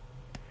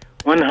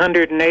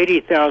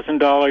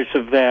 $180,000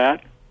 of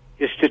that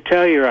is to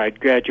Telluride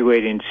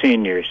graduating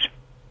seniors.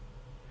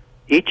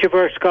 Each of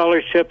our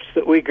scholarships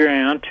that we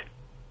grant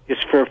is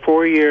for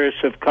 4 years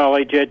of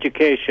college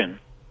education.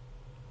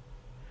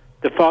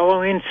 The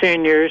following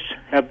seniors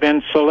have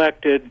been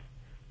selected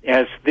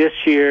as this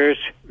year's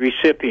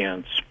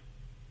recipients.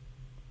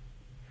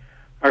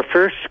 Our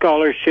first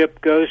scholarship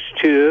goes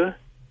to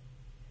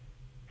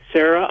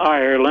Sarah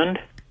Ireland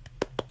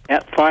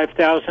at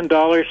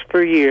 $5,000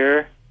 per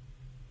year,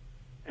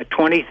 a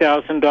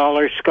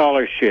 $20,000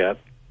 scholarship.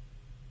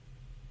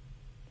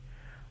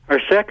 Our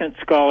second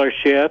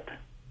scholarship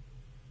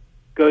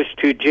goes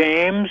to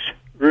James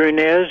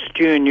Runez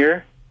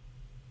Jr.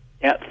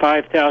 at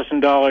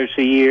 $5,000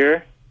 a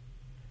year,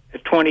 a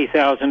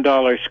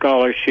 $20,000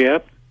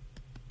 scholarship.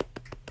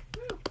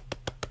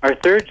 Our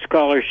third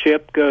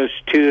scholarship goes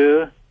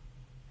to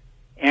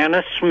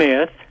Anna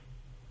Smith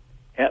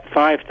at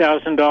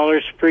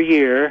 $5,000 per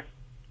year,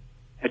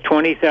 a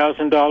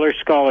 $20,000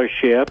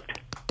 scholarship.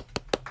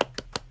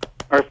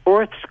 Our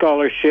fourth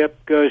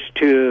scholarship goes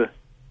to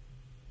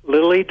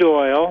Lily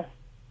Doyle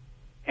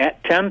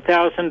at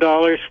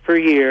 $10,000 per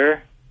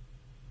year,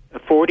 a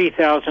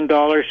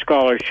 $40,000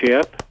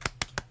 scholarship.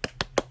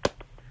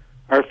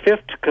 Our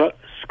fifth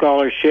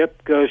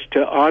scholarship goes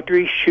to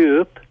Audrey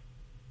Shoup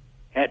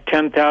at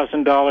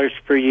 $10,000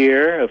 per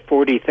year, a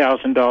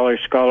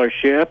 $40,000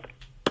 scholarship.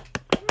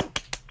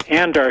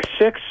 And our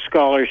sixth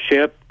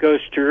scholarship goes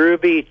to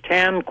Ruby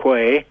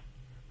Tanquay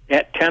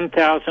at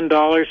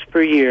 $10,000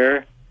 per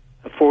year,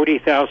 a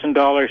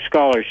 $40,000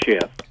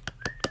 scholarship.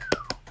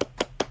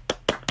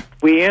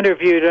 We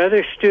interviewed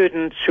other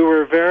students who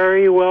were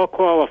very well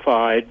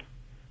qualified,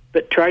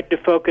 but tried to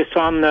focus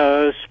on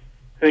those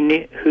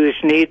whose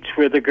needs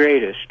were the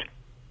greatest.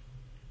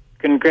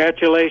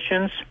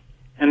 Congratulations,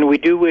 and we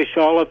do wish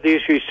all of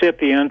these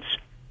recipients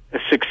a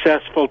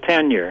successful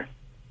tenure.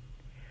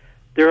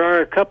 There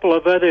are a couple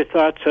of other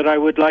thoughts that I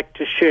would like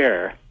to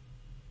share.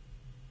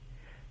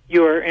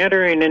 You are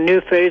entering a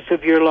new phase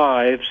of your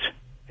lives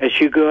as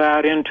you go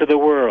out into the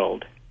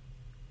world.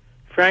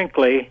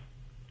 Frankly,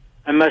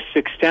 I must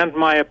extend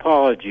my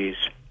apologies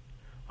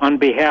on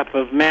behalf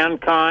of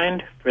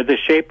mankind for the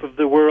shape of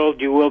the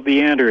world you will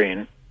be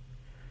entering.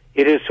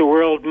 It is a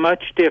world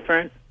much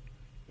different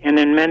and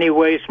in many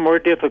ways more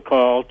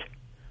difficult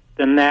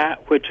than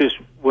that which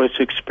was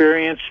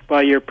experienced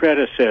by your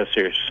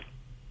predecessors.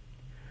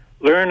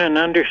 Learn and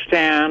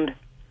understand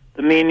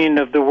the meaning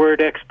of the word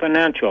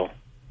exponential.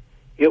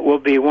 It will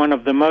be one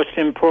of the most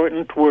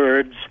important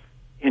words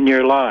in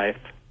your life.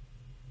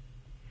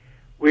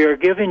 We are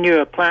giving you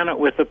a planet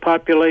with a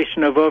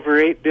population of over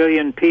 8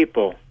 billion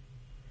people,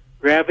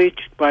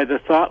 ravaged by the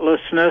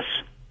thoughtlessness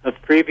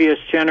of previous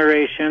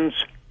generations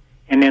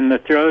and in the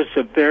throes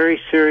of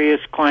very serious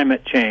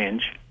climate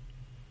change.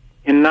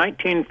 In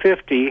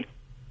 1950,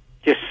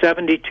 just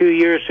 72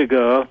 years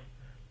ago,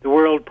 the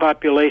world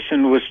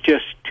population was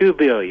just 2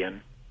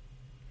 billion.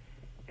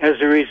 As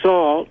a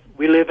result,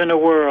 we live in a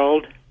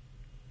world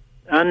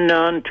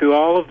unknown to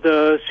all of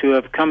those who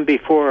have come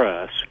before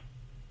us.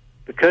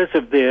 Because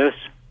of this,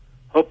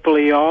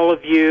 hopefully all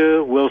of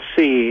you will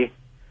see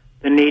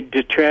the need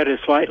to tread as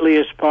lightly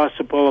as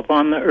possible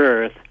upon the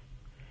earth,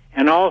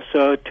 and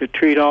also to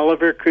treat all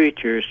of her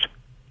creatures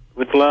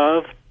with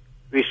love,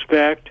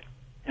 respect,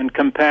 and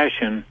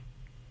compassion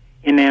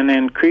in an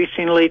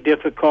increasingly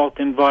difficult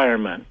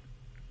environment.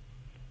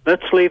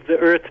 Let's leave the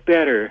earth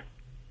better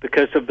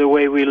because of the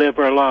way we live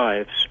our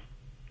lives.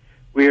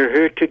 We are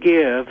here to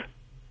give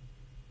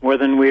more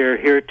than we are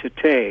here to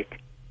take.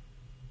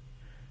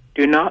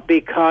 Do not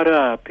be caught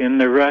up in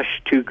the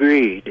rush to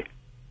greed.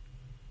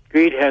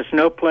 Greed has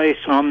no place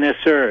on this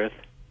earth.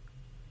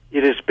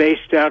 It is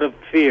based out of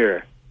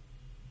fear.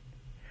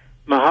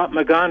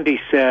 Mahatma Gandhi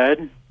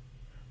said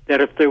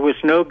that if there was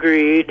no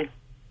greed,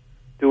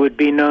 there would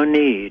be no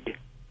need.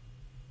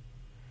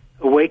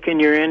 Awaken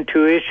your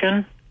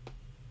intuition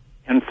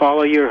and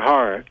follow your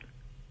heart.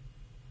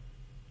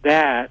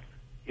 That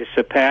is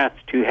the path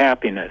to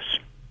happiness.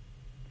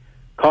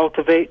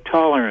 Cultivate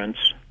tolerance.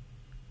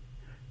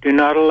 Do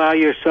not allow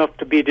yourself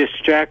to be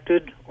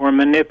distracted or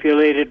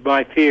manipulated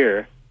by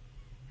fear.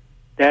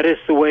 That is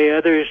the way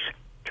others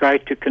try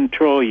to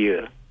control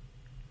you.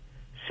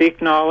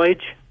 Seek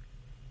knowledge,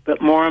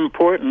 but more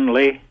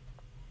importantly,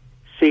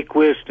 seek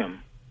wisdom.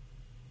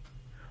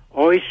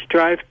 Always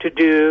strive to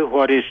do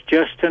what is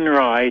just and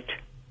right,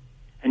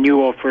 and you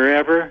will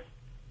forever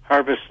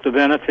harvest the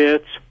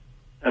benefits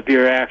of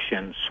your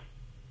actions.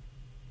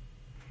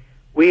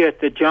 We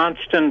at the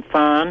Johnston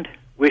Fund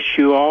wish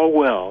you all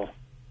well.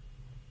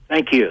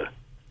 Thank you.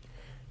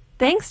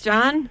 Thanks,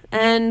 John,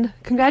 and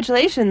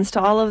congratulations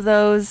to all of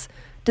those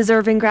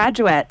deserving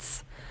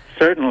graduates.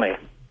 Certainly.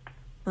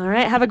 All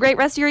right, have a great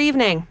rest of your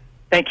evening.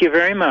 Thank you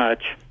very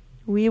much.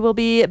 We will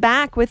be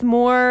back with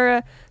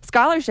more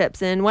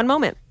scholarships in one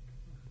moment.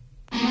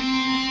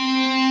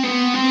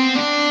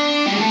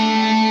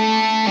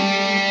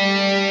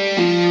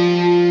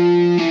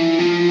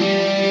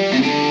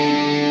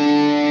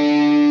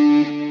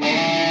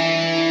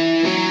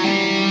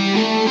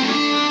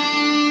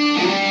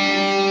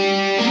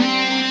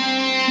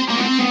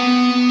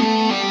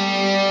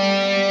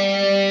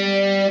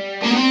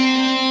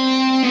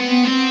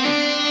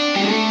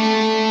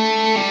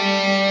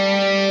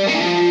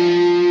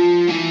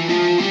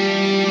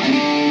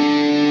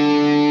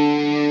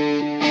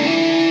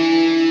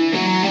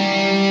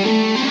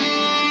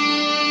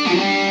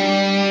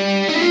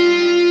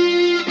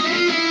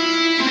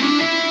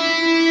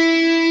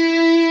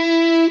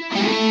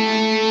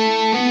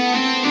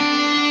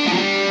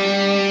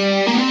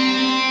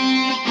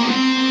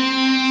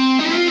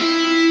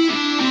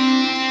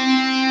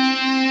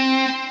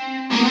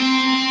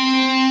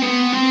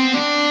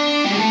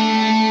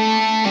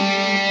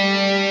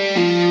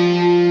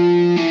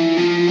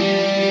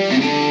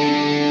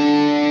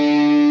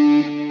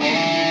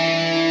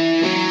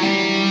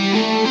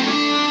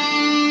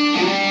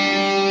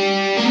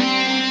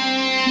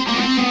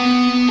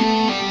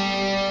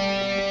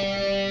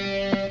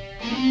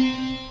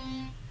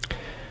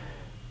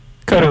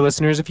 KOTO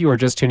listeners, if you are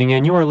just tuning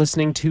in, you are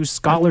listening to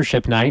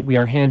Scholarship Night. We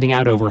are handing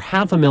out over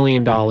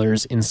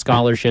 $500,000 in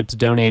scholarships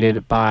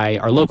donated by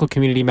our local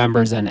community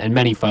members and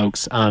many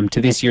folks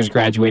to this year's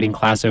graduating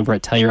class over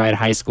at Telluride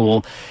High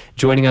School.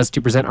 Joining us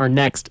to present our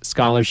next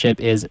scholarship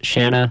is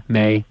Shanna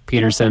Mae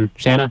Peterson.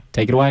 Shanna,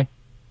 take it away.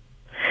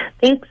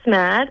 Thanks,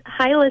 Matt.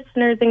 Hi,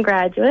 listeners and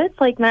graduates.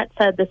 Like Matt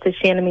said, this is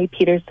Shanna Mae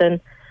Peterson,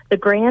 the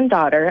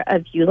granddaughter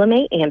of Eula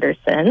Mae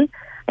Anderson.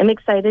 I'm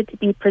excited to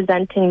be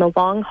presenting the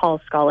Long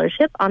Haul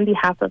Scholarship on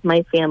behalf of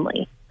my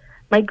family.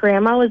 My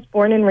grandma was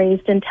born and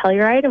raised in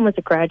Telluride and was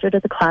a graduate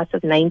of the class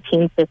of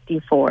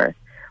 1954.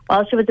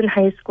 While she was in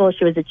high school,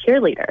 she was a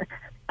cheerleader.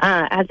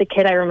 As a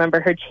kid, I remember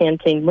her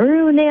chanting,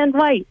 "Maroon and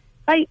white,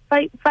 fight,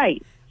 fight,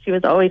 fight." She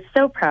was always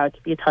so proud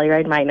to be a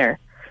Telluride Miner.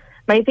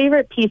 My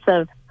favorite piece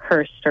of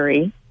her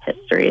story,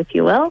 history, if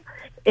you will,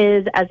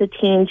 is as a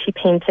teen, she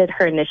painted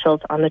her initials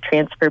on the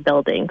transfer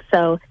building.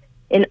 So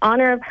in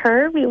honor of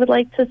her, we would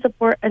like to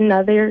support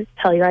another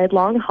Telluride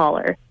long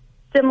hauler.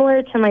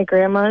 Similar to my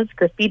grandma's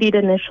graffitied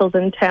initials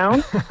in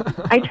town,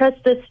 I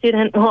trust this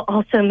student will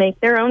also make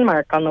their own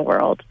mark on the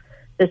world.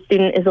 The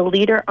student is a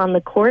leader on the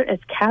court as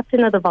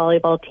captain of the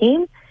volleyball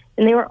team,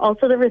 and they were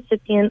also the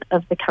recipient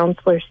of the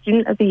Counselor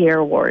Student of the Year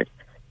Award.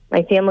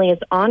 My family is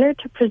honored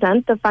to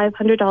present the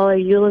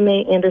 $500 Eula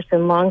Mae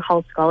Anderson Long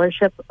Haul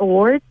Scholarship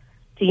Award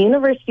to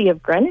University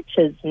of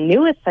Greenwich's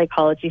newest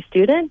psychology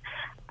student,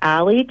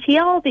 Ali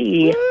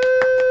Tialdi.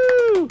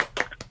 Woo!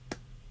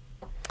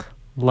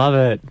 Love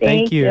it.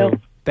 Thank you.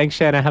 Thanks,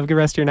 Shanna. Have a good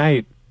rest of your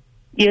night.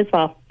 You as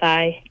well.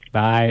 Bye.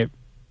 Bye.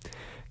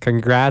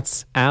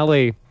 Congrats,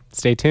 Ali.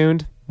 Stay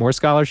tuned. More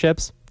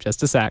scholarships.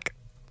 Just a sec.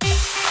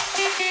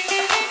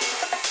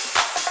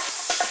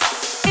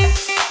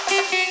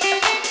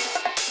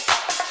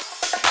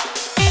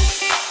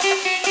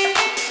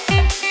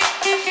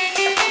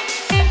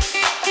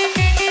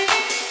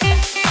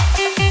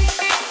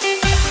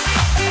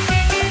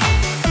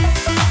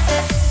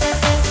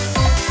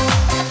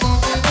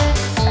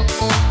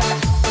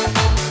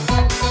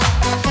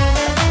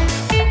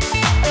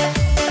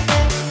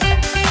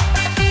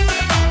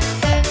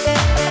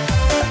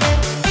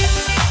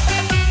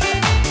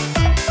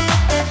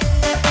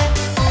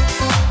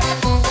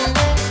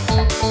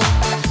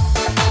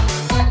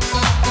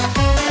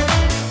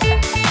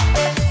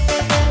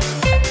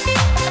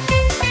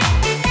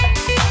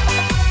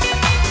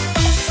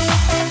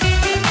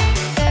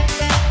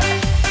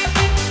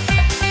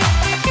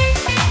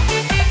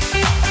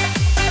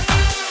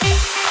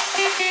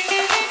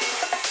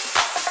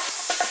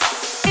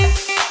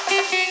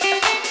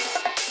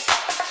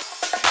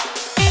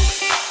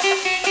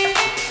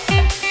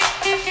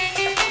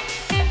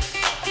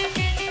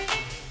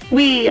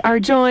 We are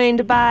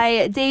joined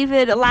by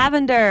David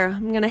Lavender.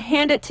 I'm going to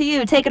hand it to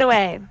you. Take it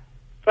away.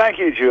 Thank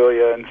you,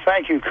 Julia, and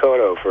thank you,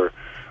 Kodo, for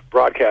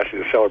broadcasting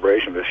the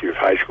celebration of this year's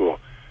high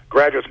school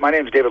graduates. My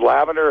name is David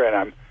Lavender, and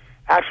I'm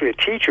actually a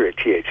teacher at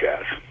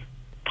THS.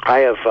 I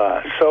have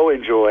so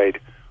enjoyed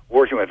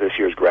working with this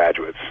year's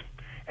graduates,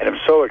 and I'm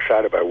so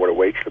excited by what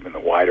awaits them in the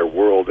wider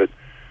world that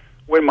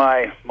when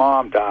my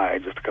mom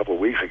died just a couple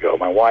of weeks ago,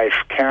 my wife,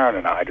 Karen,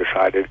 and I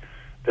decided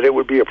that it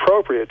would be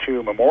appropriate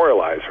to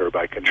memorialize her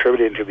by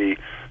contributing to the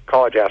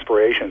college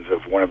aspirations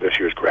of one of this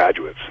year's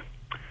graduates.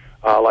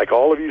 Like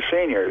all of you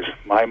seniors,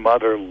 my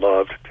mother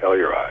loved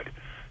Telluride.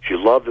 She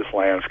loved this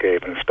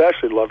landscape and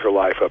especially loved her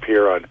life up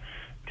here on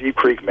Deep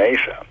Creek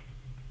Mesa.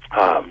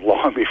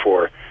 Long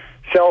before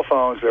cell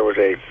phones, there was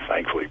a,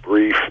 thankfully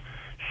brief,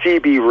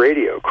 CB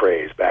radio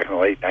craze back in the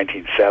late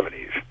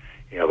 1970s.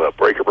 You know, the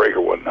breaker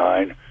 19,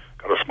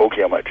 got a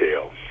smoky on my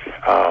tail.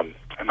 And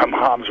my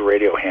mom's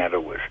radio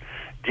handle was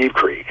Deep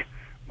Creek.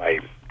 My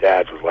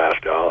dad's was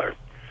Last Dollar.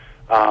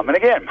 And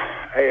again,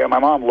 my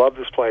mom loved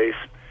this place,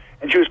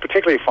 and she was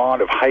particularly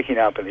fond of hiking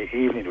up in the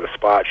evening to a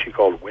spot she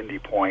called Windy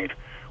Point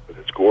with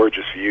its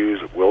gorgeous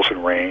views of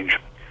Wilson Range.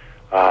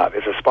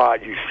 It's a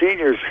spot you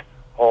seniors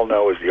all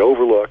know as the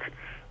Overlook,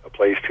 a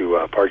place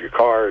to park your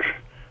cars,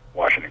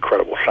 watch an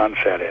incredible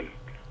sunset, and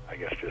I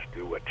guess just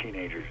do what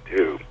teenagers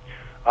do.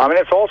 And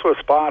it's also a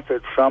spot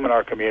that some in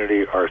our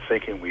community are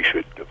thinking we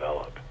should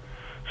develop.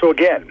 So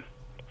again,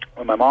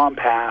 when my mom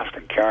passed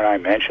and Karen and I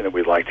mentioned that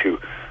we'd like to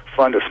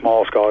fund a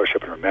small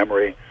scholarship in her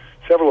memory,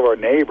 several of our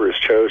neighbors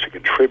chose to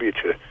contribute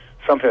to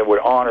something that would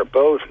honor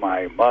both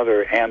my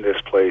mother and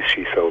this place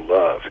she so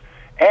loved.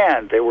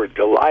 And they were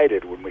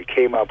delighted when we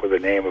came up with the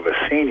name of a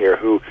senior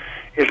who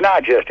is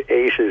not just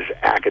aces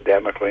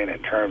academically and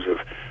in terms of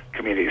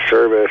community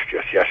service.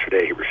 Just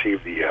yesterday he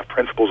received the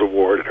Principal's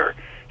Award at our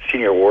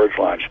Senior Awards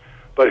Lunch,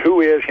 but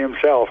who is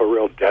himself a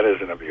real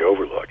denizen of the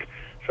Overlook,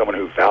 someone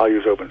who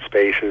values open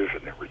spaces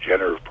and the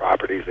regenerative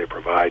properties they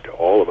provide to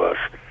all of us,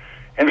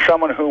 and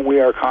someone whom we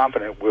are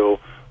confident will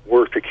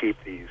work to keep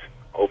these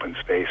open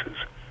spaces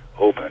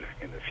open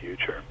in the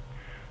future.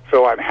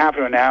 So I'm happy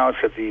to announce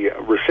that the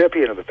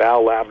recipient of the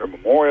Val Lavender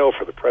Memorial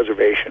for the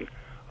Preservation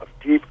of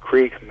Deep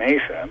Creek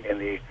Mesa in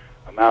the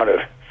amount of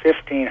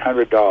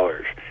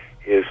 $1,500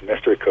 is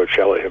Mr.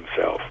 Coachella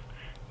himself,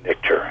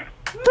 Nick Turin.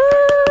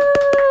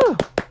 Woo!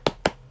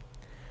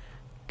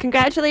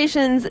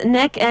 Congratulations,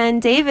 Nick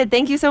and David.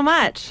 Thank you so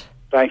much.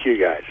 Thank you,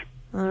 guys.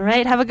 All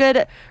right. Have a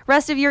good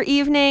rest of your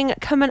evening.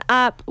 Coming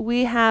up,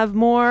 we have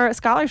more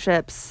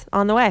scholarships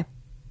on the way.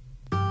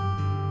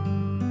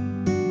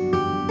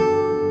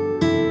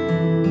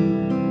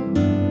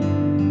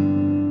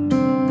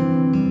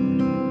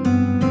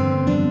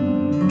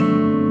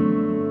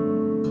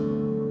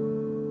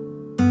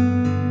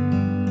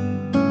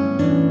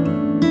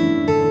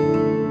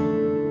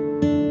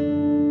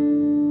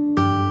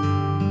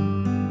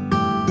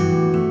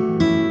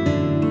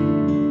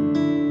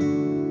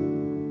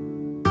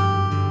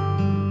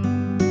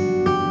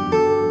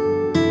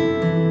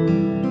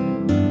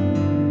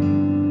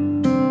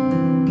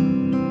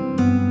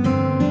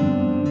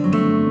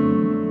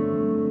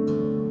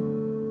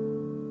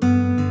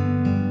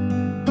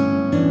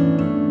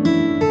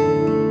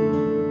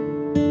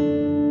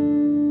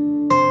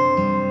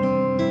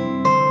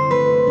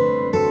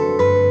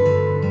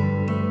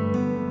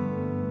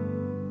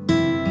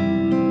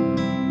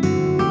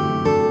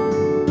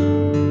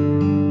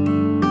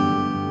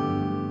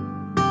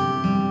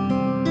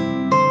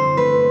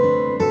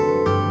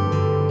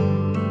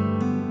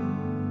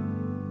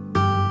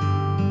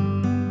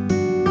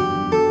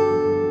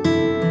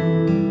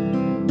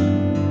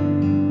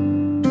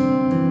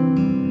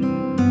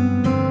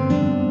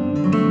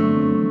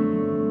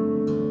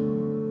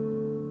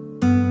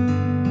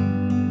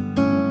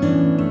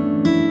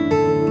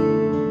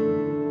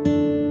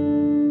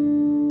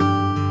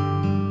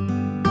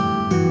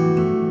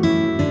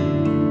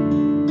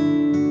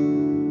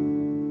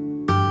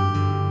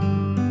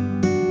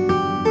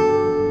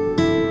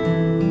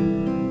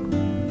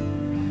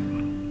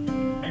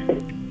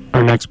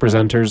 Our next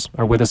presenters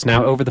are with us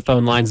now over the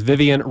phone lines.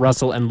 Vivian,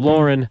 Russell, and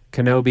Lauren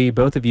Kenobi.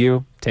 Both of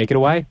you, take it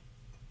away.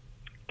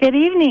 Good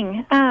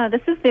evening.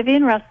 This is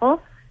Vivian Russell.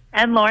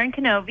 And Lauren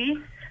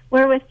Kenobi.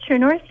 We're with True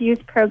North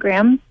Youth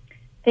Program.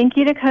 Thank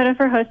you to Coda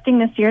for hosting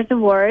this year's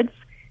awards.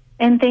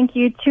 And thank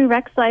you to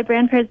Rex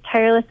Lybrand for his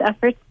tireless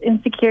efforts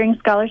in securing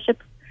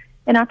scholarships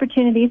and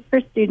opportunities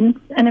for students.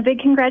 And a big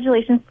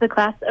congratulations to the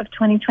class of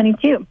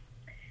 2022.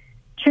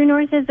 True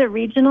North is a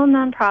regional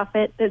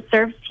nonprofit that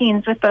serves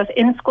teens with both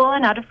in-school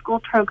and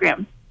out-of-school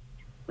programs.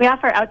 We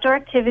offer outdoor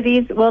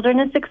activities,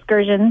 wilderness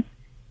excursions,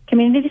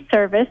 community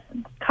service,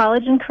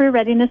 college and career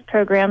readiness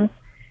programs,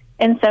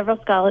 and several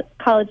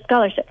college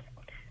scholarships.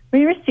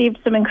 We received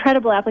some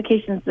incredible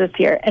applications this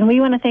year, and we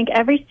want to thank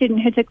every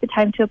student who took the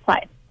time to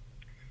apply.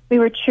 We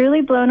were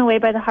truly blown away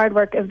by the hard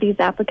work of these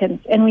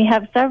applicants, and we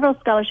have several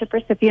scholarship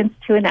recipients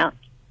to announce.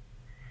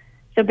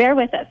 So bear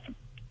with us.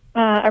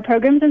 Our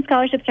programs and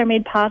scholarships are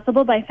made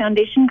possible by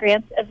foundation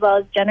grants as well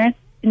as generous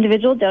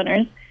individual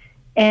donors,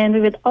 And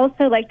we would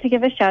also like to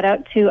give a shout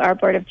out to our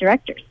board of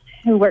directors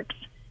who works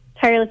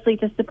tirelessly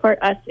to support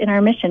us in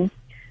our mission.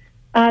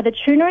 The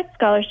True North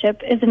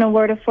Scholarship is an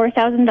award of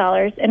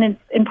 $4,000, and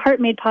it's in part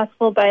made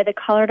possible by the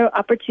Colorado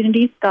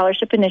Opportunity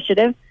Scholarship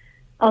Initiative,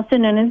 also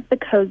known as the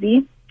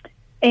COSI,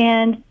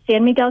 and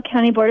San Miguel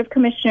County Board of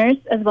Commissioners,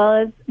 as well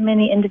as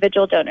many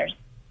individual donors.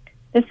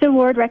 This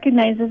award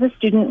recognizes a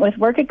student with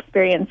work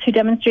experience who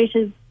demonstrates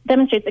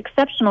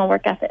exceptional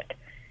work ethic.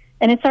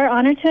 And it's our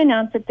honor to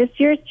announce that this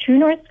year's True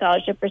North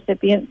Scholarship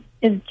recipient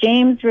is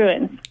James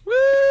Ruins.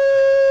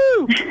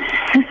 Woo!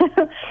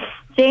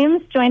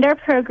 James joined our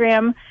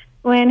program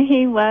when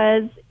he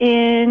was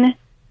in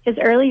his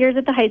early years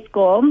at the high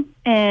school,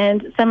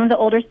 and some of the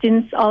older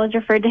students always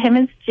referred to him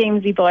as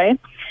Jamesy Boy.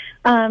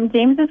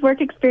 James's work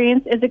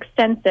experience is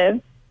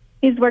extensive.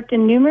 He's worked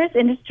in numerous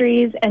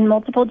industries and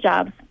multiple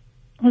jobs.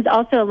 He's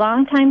also a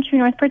longtime True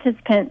North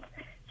participant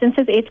since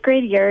his 8th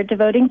grade year,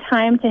 devoting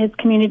time to his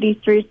community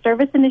through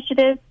service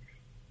initiatives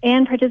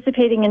and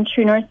participating in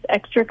True North's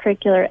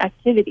extracurricular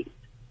activities.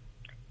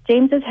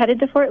 James is headed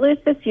to Fort Lewis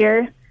this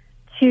year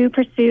to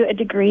pursue a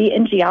degree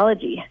in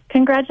geology.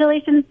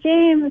 Congratulations,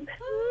 James!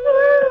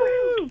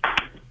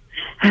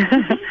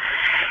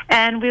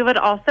 And we would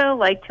also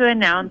like to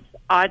announce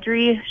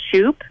Audrey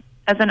Shoup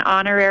as an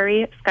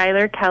honorary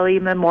Schuyler Kelly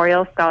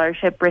Memorial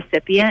Scholarship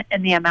recipient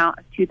in the amount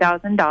of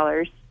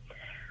 $2,000.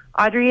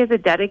 Audrey is a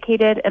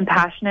dedicated and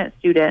passionate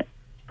student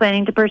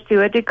planning to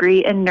pursue a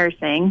degree in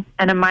nursing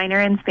and a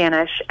minor in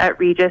Spanish at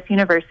Regis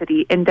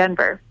University in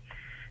Denver.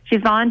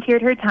 She's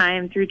volunteered her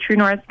time through True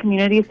North's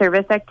community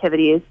service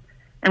activities,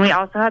 and we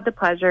also had the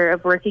pleasure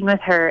of working with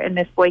her in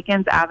Miss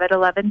Boykin's Avid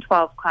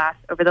 11-12 class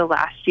over the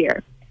last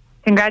year.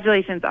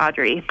 Congratulations,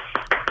 Audrey.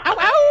 Ow,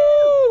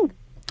 ow!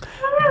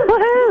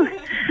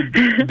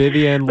 Woohoo!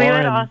 Vivian,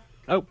 Lauren.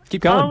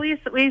 Keep going. We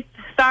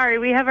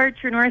have our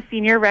True North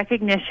Senior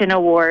Recognition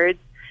Awards.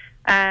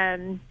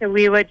 So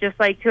we would just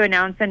like to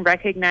announce and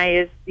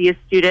recognize these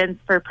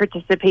students for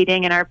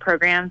participating in our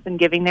programs and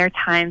giving their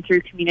time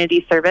through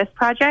community service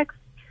projects.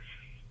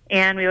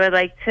 And we would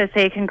like to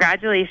say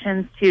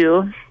congratulations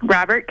to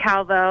Robert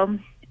Calvo,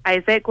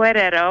 Isaac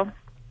Guerrero,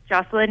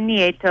 Jocelyn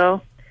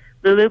Nieto,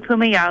 Lulu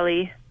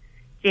Pumayali,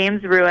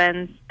 James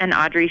Ruins, and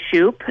Audrey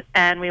Shoup.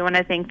 And we want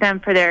to thank them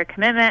for their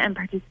commitment and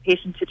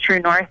participation to True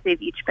North.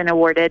 They've each been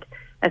awarded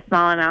a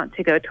small amount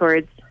to go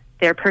towards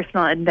their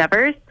personal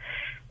endeavors.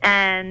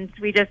 And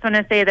we just want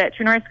to say that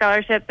True North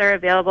scholarships are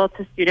available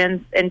to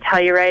students in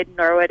Telluride,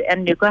 Norwood,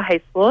 and Nucla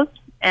high schools.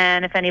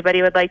 And if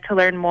anybody would like to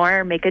learn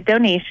more or make a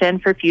donation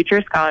for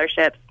future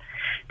scholarships,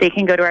 they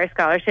can go to our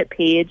scholarship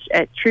page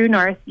at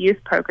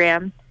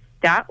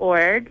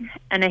truenorthyouthprogram.org.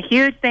 And a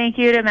huge thank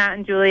you to Matt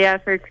and Julia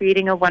for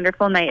creating a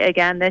wonderful night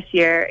again this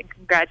year. And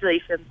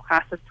congratulations,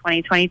 class of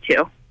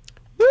 2022.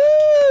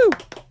 Woo!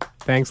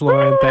 Thanks,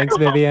 Lauren. Woo! Thanks,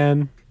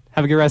 Vivian.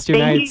 Have a good rest of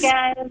your nights.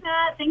 Thank you,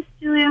 guys. Thanks,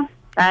 Julia.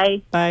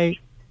 Bye. Bye.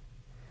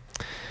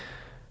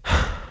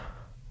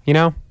 You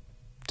know,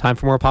 time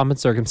for more Pomp and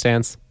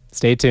Circumstance.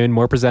 Stay tuned.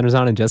 More presenters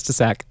on in just a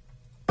sec.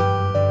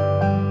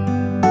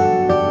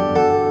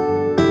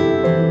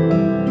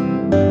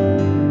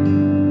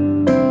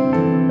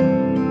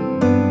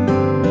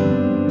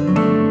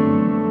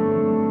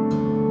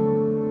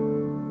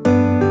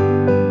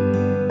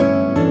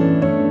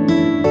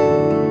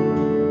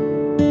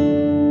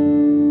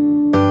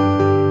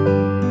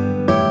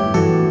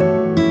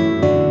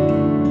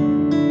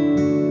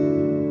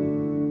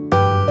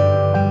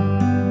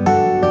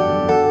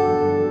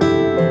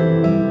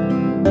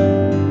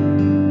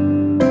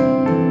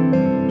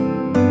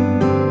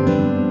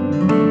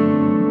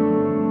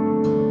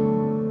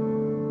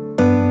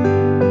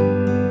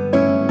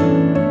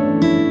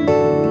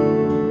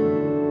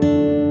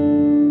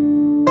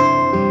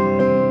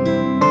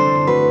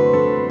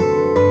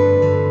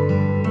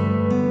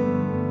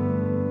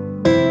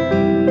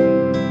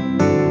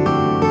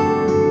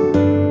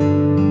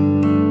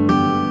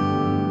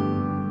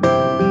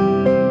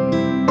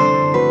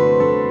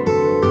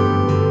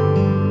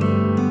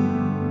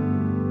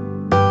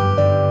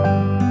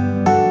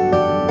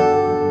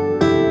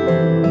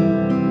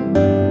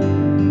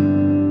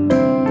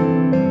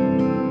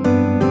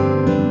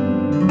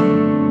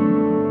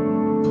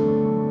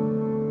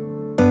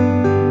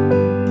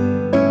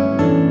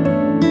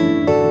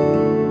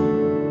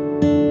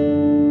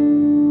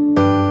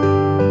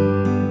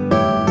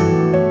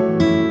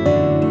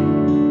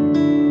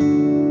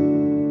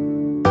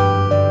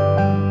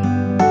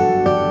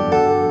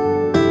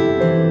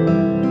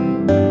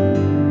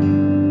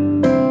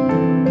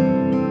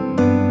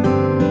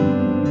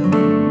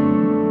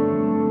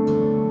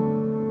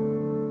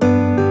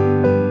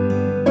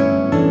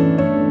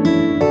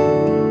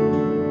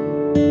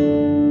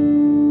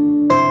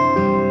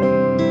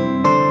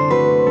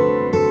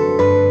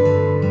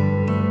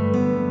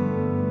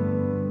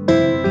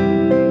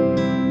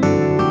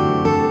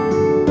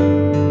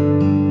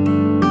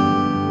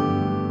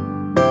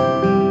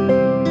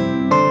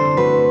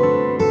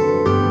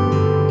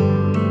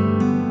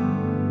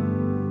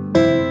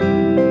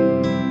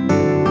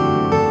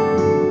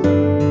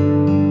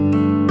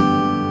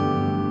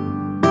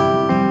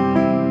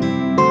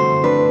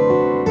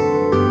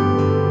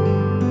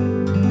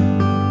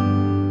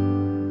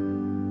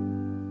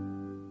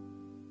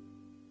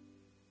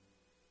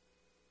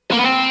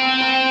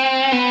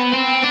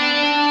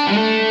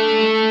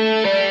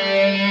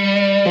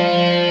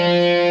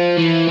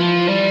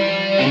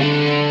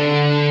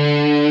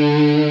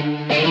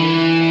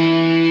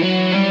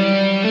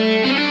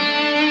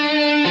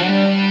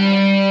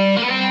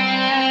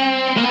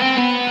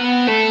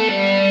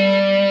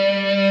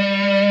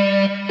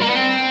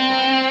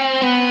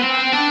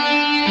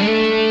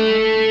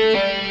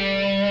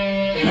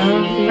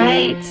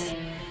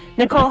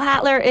 Nicole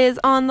Hattler is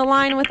on the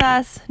line with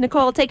us.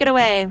 Nicole, take it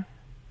away.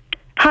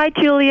 Hi,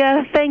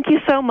 Julia. Thank you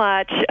so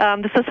much.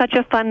 This is such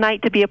a fun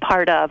night to be a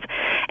part of.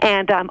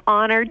 And I'm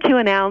honored to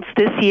announce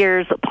this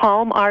year's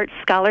Palm Arts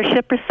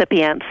Scholarship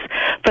recipients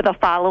for the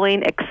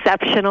following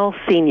exceptional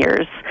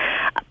seniors.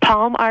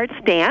 Palm Arts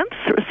Dance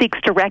seeks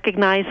to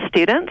recognize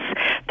students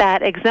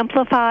that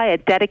exemplify a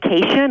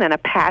dedication and a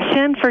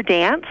passion for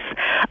dance,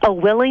 a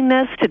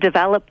willingness to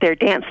develop their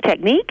dance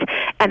technique,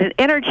 and an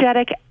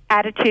energetic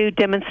attitude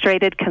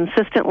demonstrated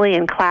consistently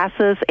in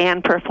classes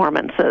and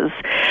performances.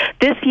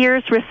 This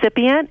year's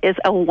recipient is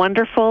a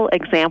wonderful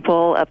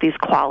example of these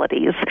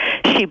qualities.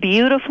 She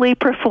beautifully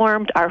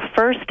performed our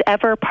first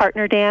ever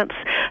partner dance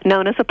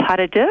known as a pas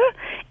de deux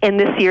in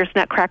this year's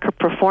Nutcracker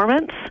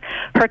performance.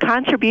 Her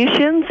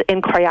contributions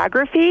in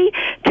choreography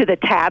to the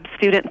TAB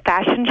Student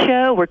Fashion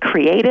Show were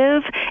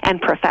creative and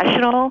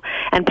professional,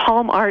 and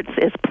Palm Arts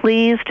is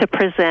pleased to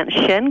present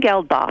Shen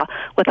Geldbaugh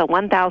with a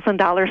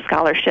 $1,000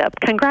 scholarship.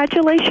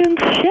 Congratulations,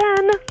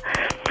 Shen.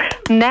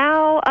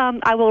 Now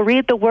I will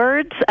read the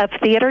words of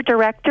theater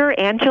director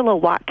Angela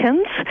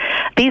Watkins.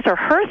 These are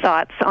her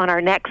thoughts on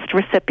our next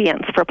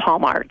recipients for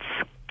Palm Arts.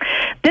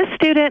 This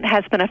student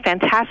has been a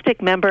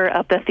fantastic member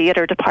of the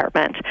theater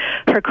department.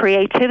 Her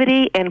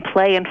creativity in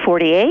Play in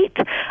 48,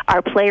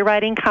 our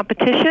playwriting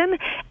competition,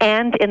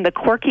 and in the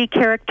quirky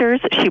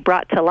characters she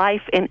brought to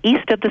life in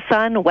East of the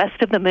Sun,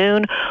 West of the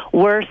Moon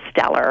were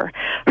stellar.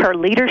 Her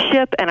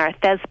leadership in our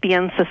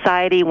Thespian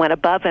Society went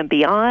above and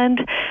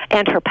beyond,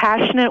 and her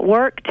passionate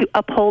work to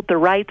uphold the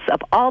rights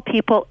of all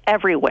people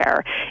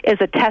everywhere is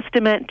a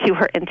testament to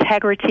her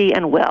integrity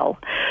and will.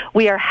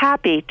 We are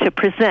happy to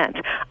present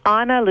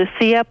Ana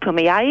Lucia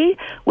Pumiai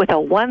with a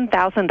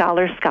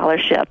 $1,000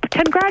 scholarship.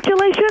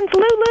 Congratulations,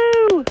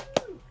 Lulu!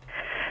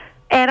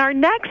 And our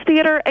next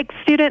theater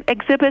student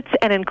exhibits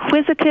an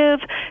inquisitive,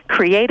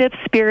 creative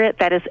spirit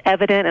that is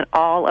evident in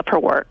all of her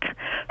work.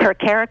 Her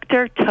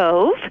character,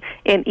 Tove,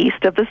 in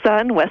East of the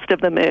Sun, West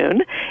of the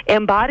Moon,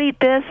 embodied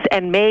this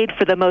and made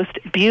for the most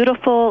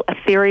beautiful,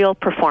 ethereal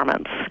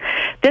performance.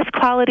 This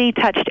quality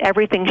touched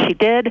everything she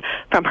did,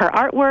 from her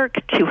artwork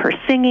to her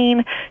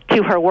singing,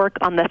 to her work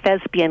on the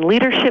Thespian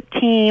leadership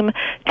team,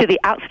 to the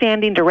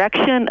outstanding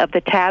direction of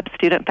the TAB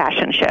Student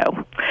Fashion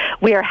Show.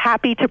 We are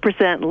happy to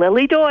present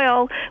Lily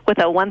Doyle with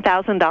a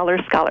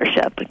 $1,000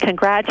 scholarship.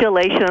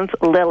 Congratulations,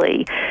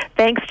 Lily.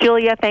 Thanks,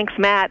 Julia. Thanks,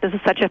 Matt. This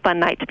is such a fun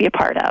night to be a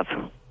part of.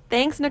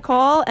 Thanks,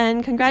 Nicole,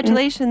 and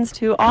congratulations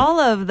to all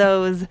of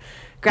those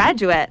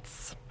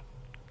graduates.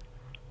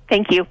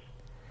 Thank you.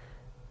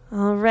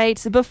 All right.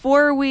 So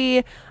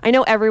I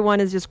know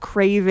everyone is just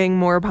craving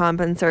more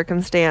pomp and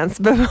circumstance,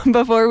 but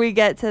before we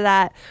get to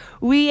that,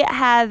 we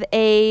have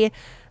a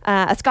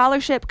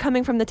scholarship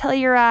coming from the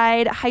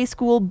Telluride High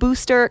School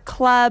Booster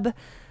Club.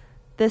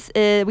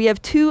 We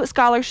have 2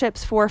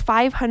 scholarships for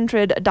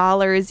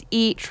 $500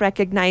 each,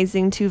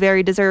 recognizing 2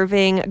 very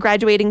deserving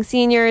graduating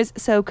seniors.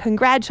 So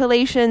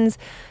congratulations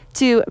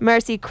to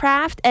Mercy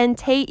Kraft and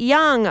Tate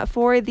Young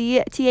for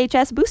the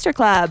THS Booster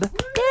Club.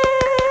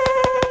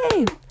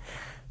 Yay!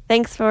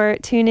 Thanks for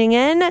tuning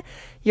in.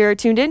 You're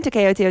tuned in to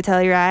KOTO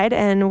Telluride,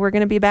 and we're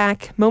going to be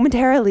back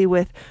momentarily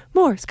with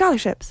more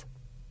scholarships.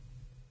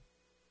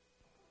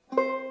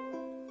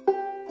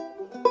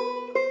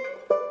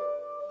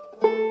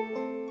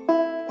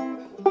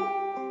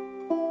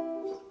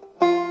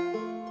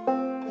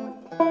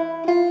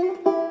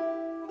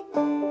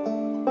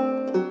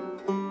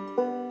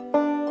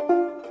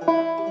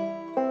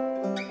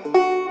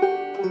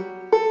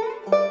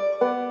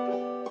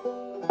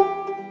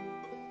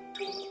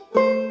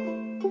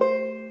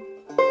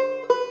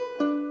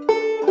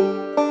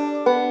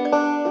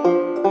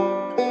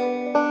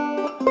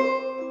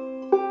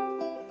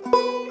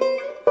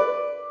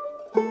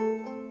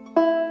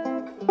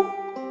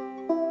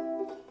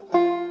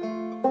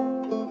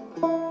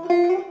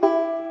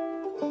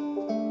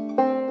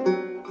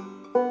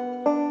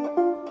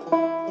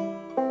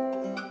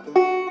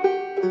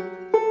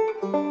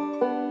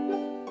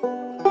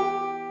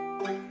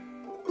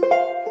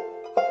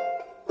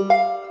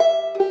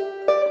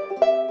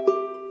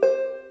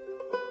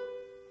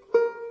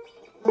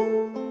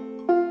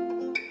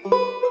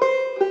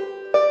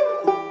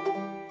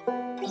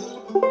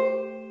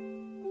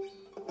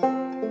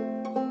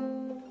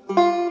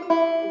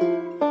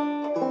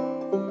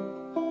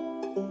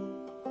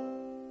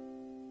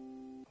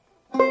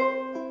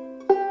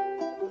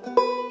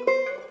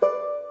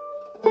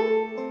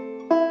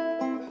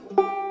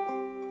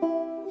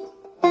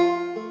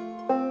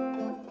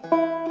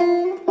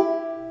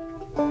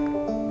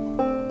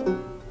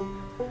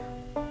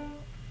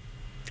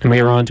 And we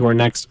are on to our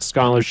next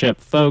scholarship.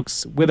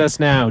 Folks, with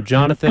us now,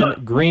 Jonathan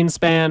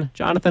Greenspan.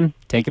 Jonathan,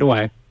 take it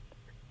away.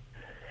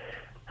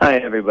 Hi,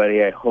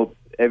 everybody. I hope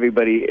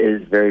everybody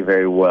is very,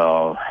 very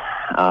well.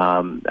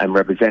 I'm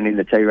representing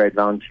the Telluride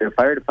Volunteer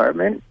Fire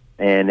Department,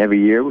 and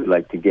every year we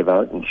like to give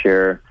out and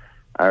share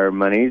our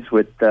monies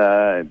with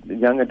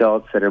young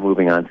adults that are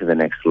moving on to the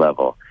next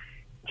level.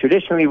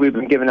 Traditionally, we've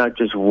been giving out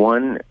just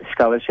one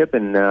scholarship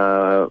and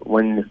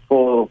one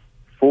full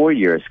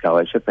 4-year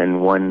scholarship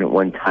and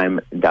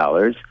one-time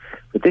dollars.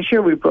 But this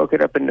year we broke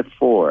it up into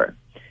 4.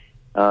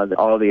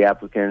 All the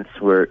applicants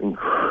were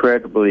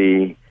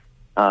incredibly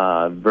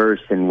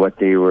versed in what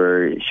they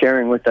were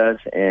sharing with us,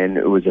 and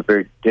it was a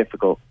very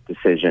difficult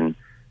decision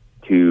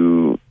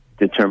to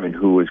determine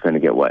who was going to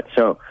get what.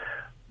 So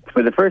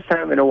for the first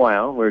time in a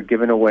while, we're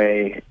giving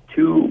away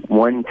 2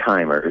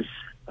 one-timers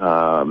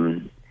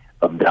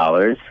of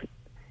dollars,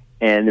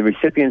 and the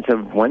recipients of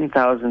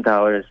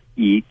 $1,000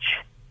 each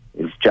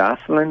is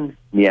Jocelyn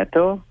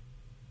Nieto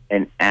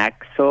and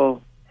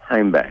Axel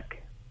Heimbeck.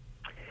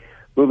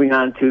 Moving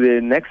on to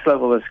the next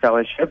level of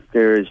scholarship,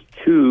 there's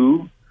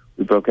 2.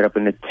 We broke it up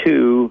into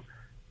 2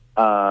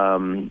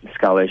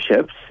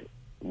 scholarships.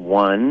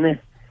 One,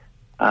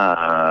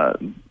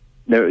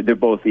 they're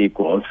both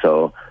equal,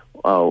 so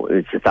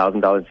it's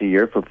 $1,000 a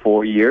year for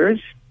 4 years,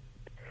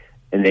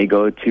 and they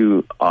go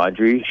to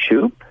Audrey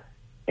Shoup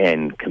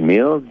and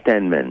Camille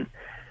Denman.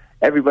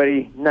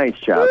 Everybody, nice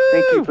job. Woo!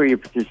 Thank you for your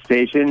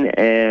participation,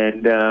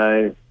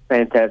 and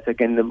fantastic.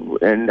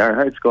 And our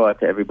hearts go out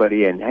to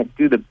everybody, and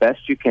do the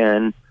best you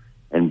can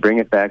and bring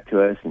it back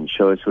to us and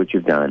show us what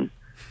you've done.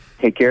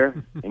 Take care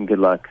and good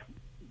luck.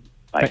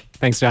 Bye.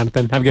 Thanks,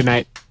 Jonathan. Have a good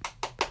night.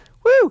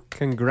 Woo!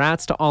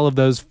 Congrats to all of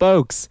those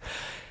folks.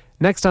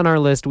 Next on our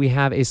list, we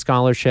have a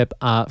scholarship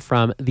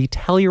from the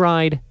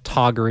Telluride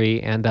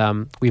Toggery,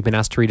 and we've been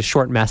asked to read a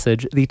short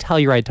message. The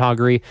Telluride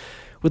Toggery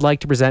would like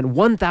to present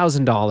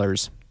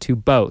 $1,000 to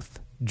both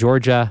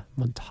Georgia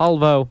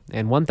Montalvo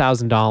and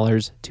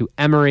 $1,000 to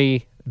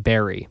Emery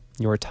Berry.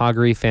 Your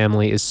Toggery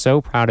family is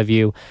so proud of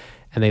you,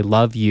 and they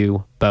love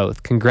you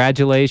both.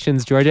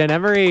 Congratulations, Georgia and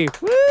Emery.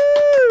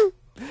 Woo!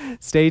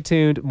 Stay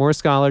tuned. More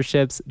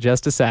scholarships,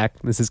 just a sec.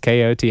 This is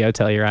KOTO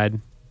Telluride.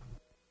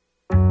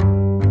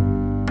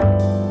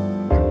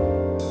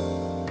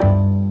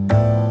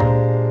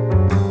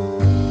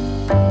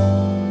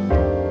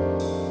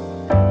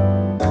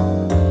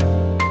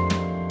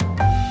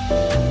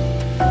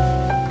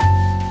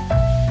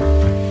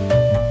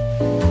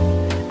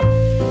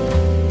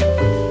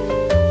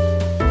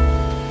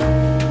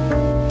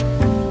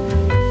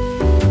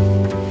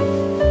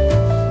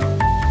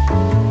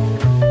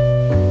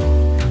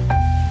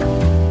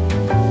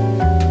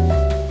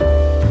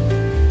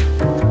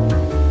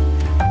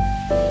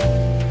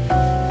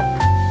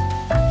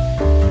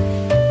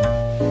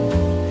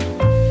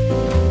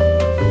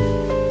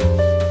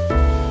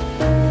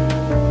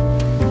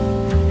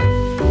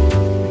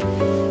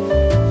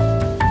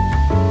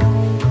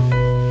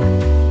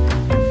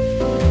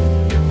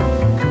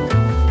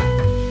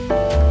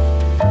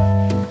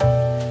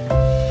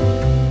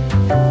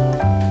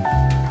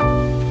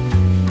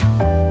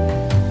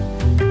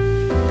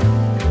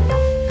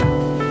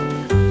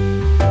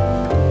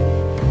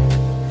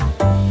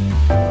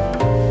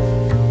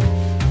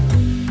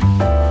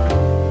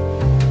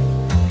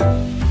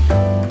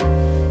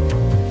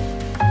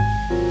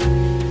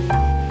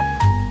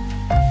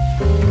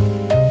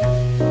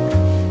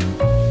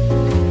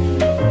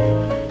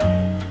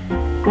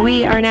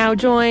 We are now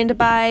joined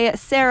by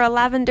Sarah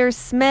Lavender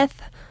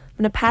Smith. I'm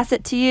going to pass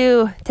it to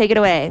you. Take it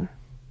away.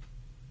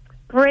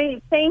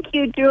 Great. Thank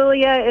you,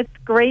 Julia. It's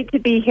great to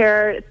be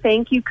here.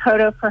 Thank you,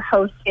 KOTO, for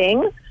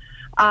hosting.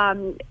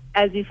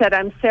 As you said,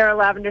 I'm Sarah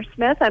Lavender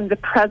Smith. I'm the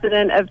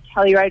president of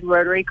Telluride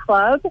Rotary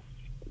Club.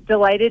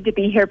 Delighted to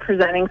be here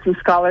presenting some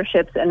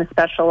scholarships and a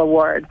special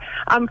award.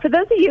 For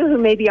those of you who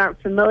maybe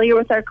aren't familiar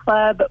with our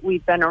club,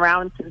 we've been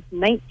around since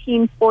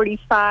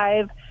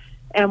 1945.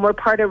 And we're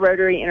part of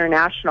Rotary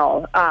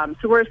International.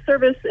 So we're a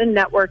service and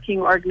networking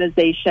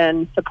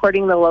organization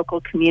supporting the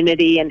local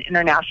community and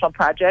international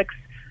projects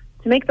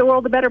to make the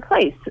world a better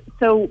place.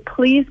 So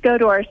please go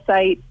to our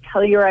site,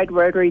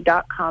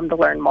 TellurideRotary.com, to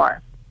learn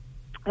more.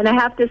 And I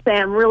have to say,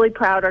 I'm really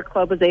proud our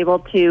club was able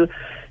to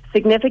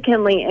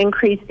significantly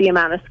increase the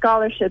amount of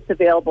scholarships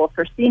available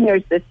for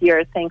seniors this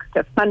year, thanks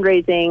to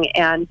fundraising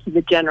and to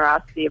the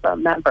generosity of our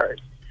members.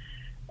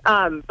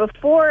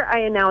 Before I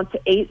announce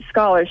 8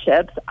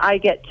 scholarships, I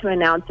get to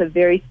announce a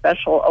very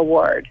special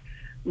award.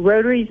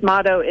 Rotary's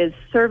motto is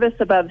Service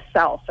Above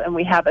Self, and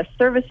we have a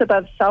Service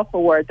Above Self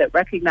award that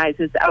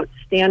recognizes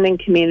outstanding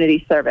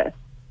community service.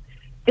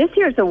 This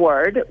year's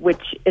award,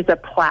 which is a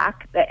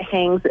plaque that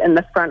hangs in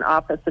the front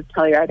office of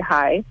Telluride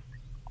High,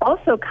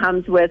 also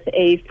comes with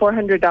a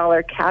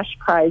 $400 cash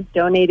prize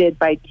donated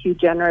by 2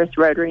 generous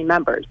Rotary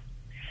members.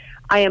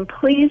 I am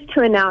pleased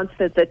to announce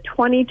that the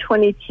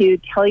 2022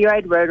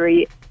 Telluride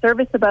Rotary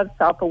Service Above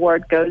Self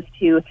Award goes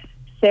to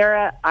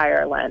Sarah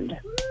Ireland.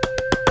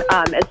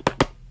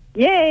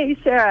 Yay,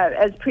 Sarah.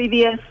 As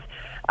previous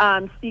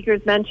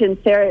speakers mentioned,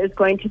 Sarah is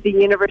going to the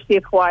University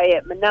of Hawaii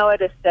at Manoa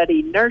to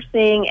study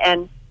nursing,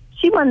 and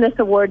she won this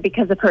award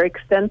because of her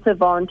extensive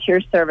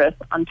volunteer service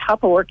on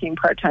top of working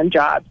part-time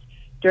jobs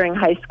during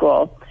high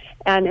school.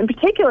 And in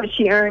particular,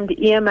 she earned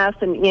EMS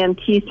and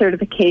EMT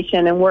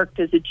certification and worked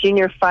as a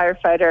junior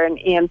firefighter and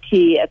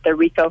EMT at the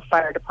Rico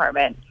Fire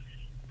Department.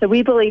 So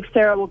we believe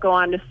Sarah will go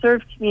on to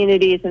serve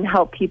communities and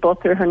help people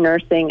through her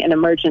nursing and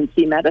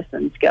emergency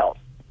medicine skills.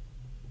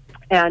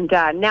 And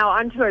now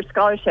on to our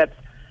scholarships.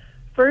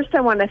 First,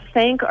 I want to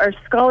thank our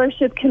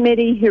scholarship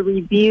committee who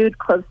reviewed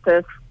close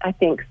to, I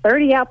think,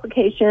 30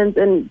 applications,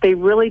 and they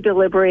really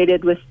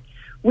deliberated with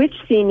which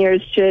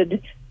seniors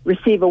should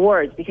receive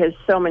awards because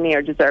so many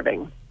are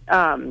deserving.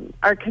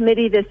 Our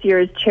committee this year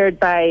is chaired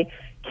by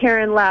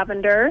Karen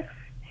Lavender,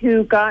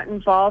 who got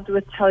involved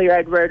with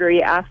Telluride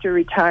Rotary after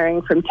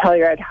retiring from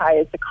Telluride High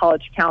as a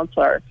college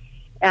counselor.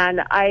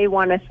 And I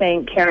want to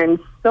thank Karen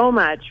so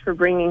much for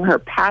bringing her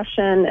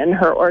passion and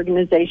her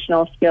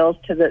organizational skills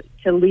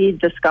to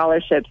lead the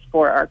scholarships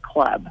for our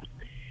club.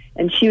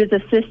 And she was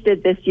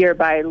assisted this year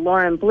by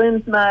Lauren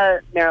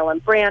Bloomsma, Marilyn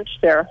Branch,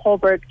 Sarah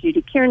Holbrook,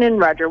 Judy Kiernan,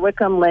 Roger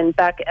Wickham, Lynn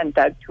Beck, and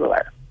Doug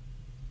Tueller.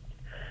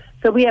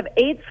 So we have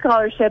 8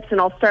 scholarships, and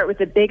I'll start with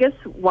the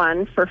biggest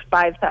one for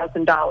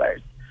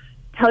 $5,000.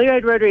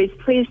 Telluride Rotary is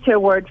pleased to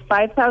award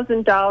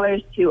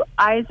 $5,000 to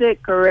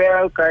Isaac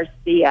Guerrero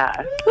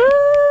Garcia. Woo!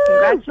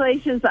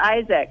 Congratulations,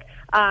 Isaac.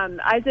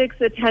 Isaac's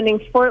attending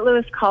Fort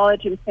Lewis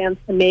College and plans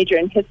to major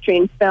in history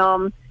and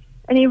film,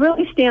 and he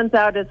really stands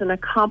out as an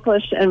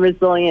accomplished and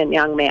resilient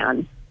young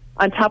man.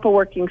 On top of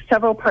working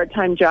several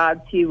part-time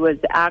jobs, he was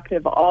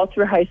active all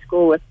through high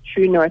school with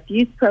True North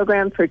Youth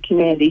Program for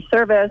community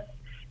service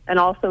and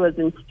also was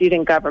in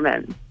student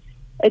government.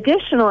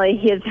 Additionally,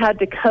 he has had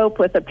to cope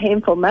with a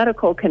painful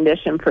medical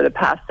condition for the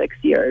past 6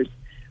 years.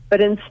 But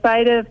in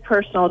spite of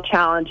personal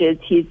challenges,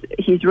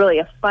 he's really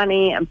a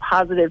funny and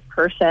positive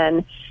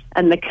person,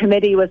 and the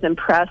committee was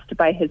impressed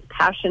by his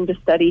passion to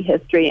study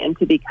history and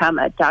to become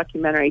a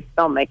documentary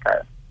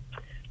filmmaker.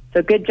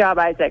 So good job,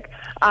 Isaac.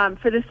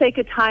 For the sake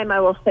of time, I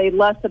will say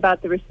less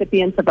about the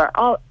recipients of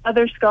our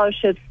other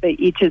scholarships, but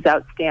each is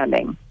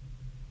outstanding.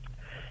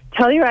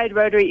 Telluride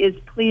Rotary is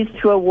pleased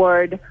to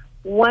award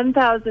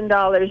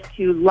 $1,000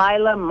 to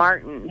Lila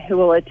Martin, who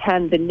will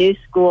attend the New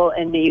School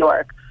in New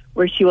York,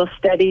 where she will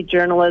study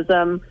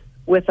journalism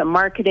with a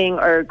marketing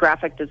or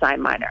graphic design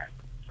minor.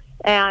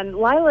 And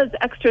Lila is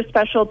extra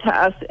special to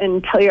us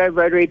in Telluride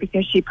Rotary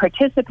because she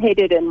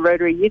participated in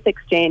Rotary Youth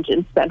Exchange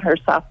and spent her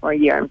sophomore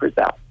year in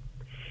Brazil.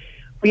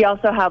 We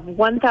also have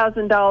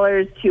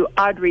 $1,000 to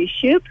Audrey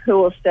Shoup, who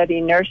will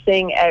study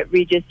nursing at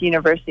Regis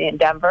University in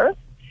Denver.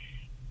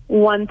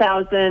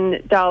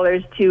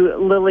 $1,000 to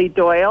Lily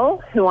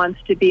Doyle, who wants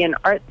to be an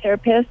art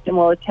therapist and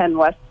will attend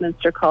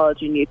Westminster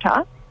College in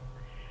Utah.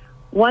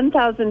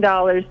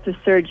 $1,000 to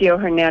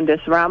Sergio Hernandez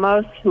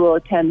Ramos, who will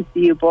attend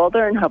CU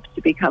Boulder and hopes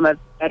to become a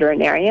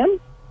veterinarian.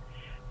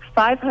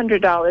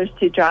 $500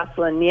 to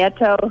Jocelyn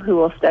Nieto, who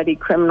will study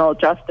criminal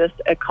justice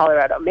at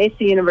Colorado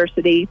Mesa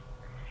University.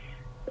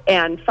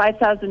 And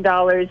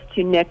 $5,000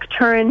 to Nick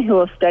Turin, who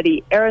will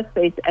study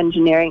aerospace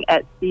engineering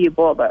at CU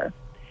Boulder.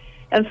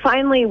 And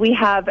finally, we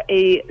have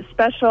a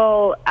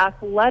special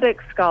athletic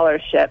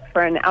scholarship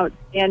for an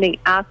outstanding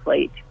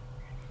athlete.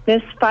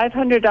 This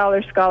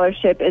 $500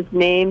 scholarship is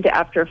named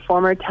after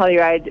former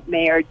Telluride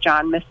Mayor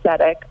John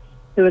Misetic,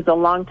 who is a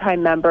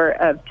longtime member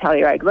of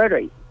Telluride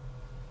Rotary.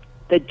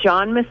 The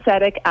John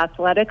Misetic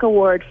Athletic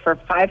Award for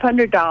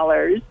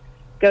 $500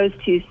 goes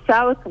to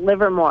South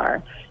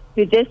Livermore,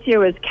 who this year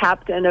was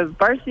captain of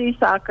varsity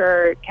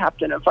soccer,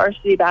 captain of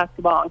varsity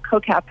basketball, and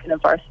co-captain of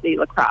varsity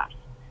lacrosse.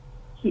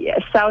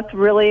 South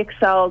really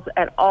excels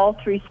at all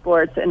 3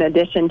 sports in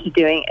addition to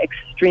doing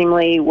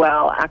extremely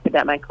well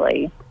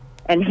academically.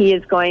 And he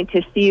is going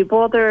to CU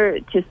Boulder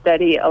to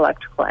study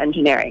electrical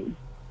engineering.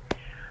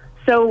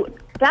 So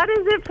that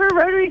is it for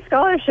Rotary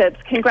Scholarships.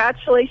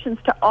 Congratulations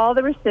to all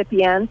the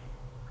recipients.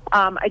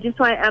 I just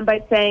want to end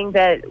by saying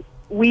that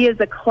we as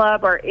a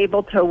club are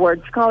able to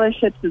award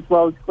scholarships as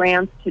well as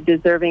grants to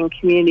deserving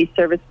community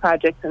service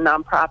projects and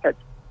nonprofits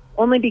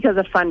only because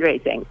of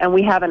fundraising. And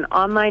we have an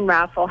online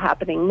raffle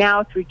happening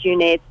now through June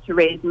 8th to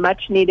raise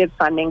much-needed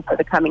funding for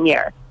the coming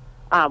year.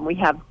 We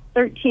have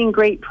 13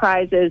 great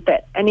prizes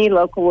that any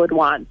local would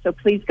want. So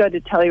please go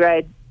to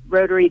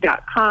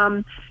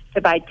TellurideRotary.com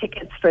to buy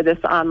tickets for this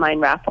online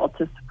raffle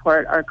to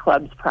support our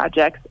club's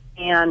projects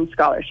and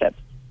scholarships.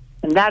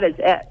 And that is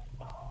it.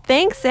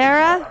 Thanks,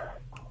 Sarah.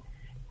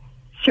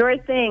 Sure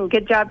thing.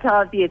 Good job to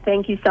all of you.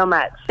 Thank you so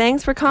much.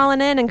 Thanks for calling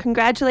in, and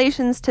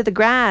congratulations to the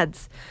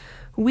grads.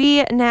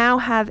 We now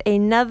have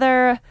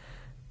another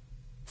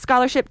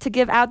scholarship to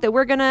give out that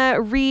we're going to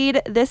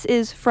read. This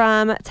is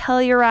from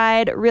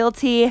Telluride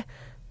Realty.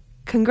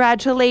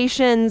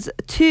 Congratulations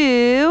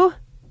to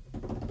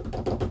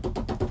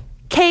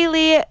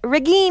Kaylee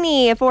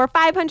Regini for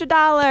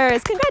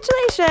 $500.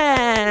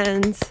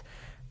 Congratulations.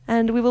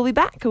 And we will be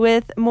back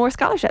with more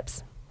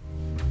scholarships.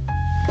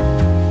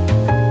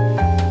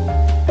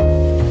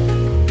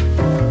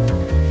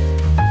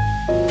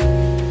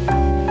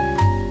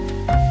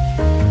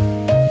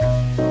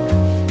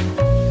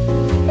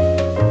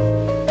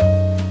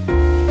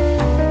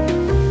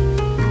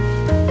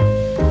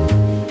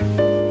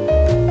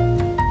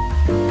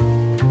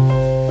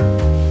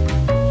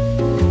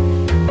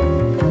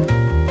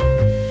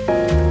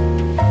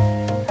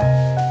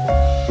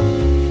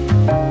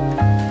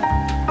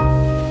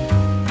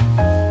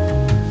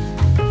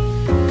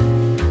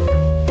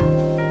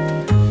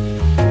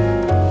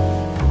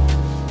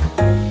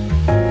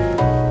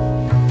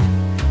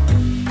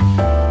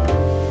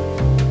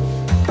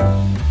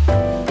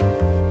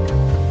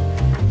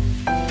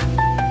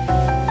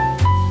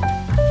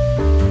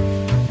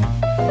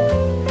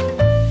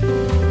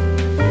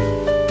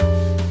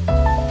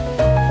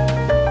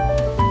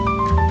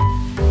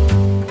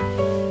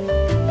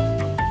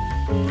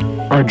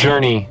 Our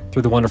journey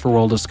through the wonderful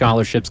world of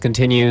scholarships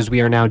continues. We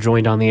are now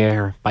joined on the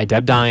air by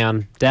Deb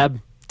Dion. Deb,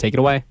 take it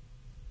away.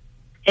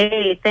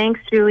 Hey,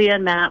 thanks, Julia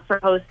and Matt, for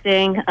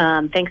hosting.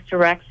 Thanks to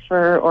Rex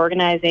for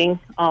organizing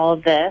all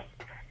of this.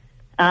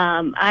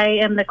 I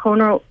am the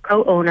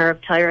co-owner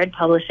of Telluride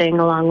Publishing,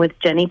 along with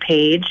Jenny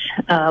Page.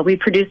 We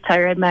produce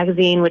Telluride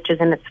Magazine, which is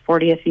in its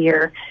 40th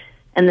year,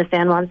 and the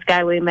San Juan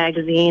Skyway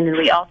Magazine, and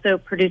we also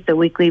produce a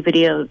weekly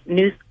video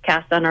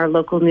newscast on our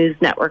local news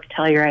network,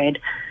 Telluride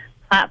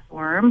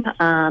platform.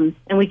 And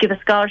we give a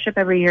scholarship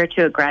every year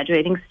to a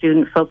graduating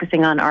student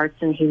focusing on arts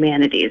and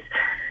humanities.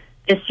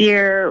 This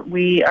year,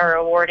 we are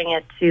awarding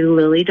it to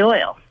Lily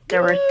Doyle.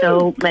 There were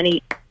so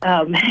many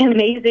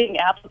amazing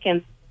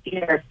applicants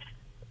here.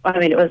 I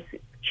mean, it was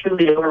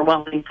truly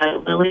overwhelming,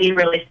 but Lily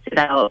really stood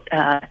out.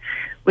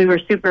 We were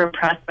super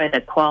impressed by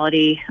the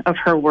quality of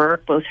her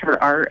work, both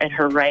her art and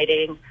her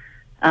writing,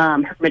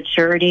 her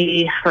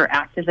maturity, her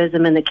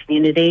activism in the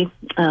community.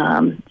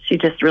 She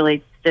just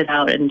really stood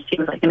out and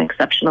seemed like an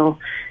exceptional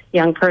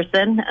young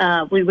person.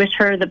 We wish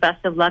her the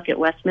best of luck at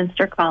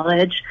Westminster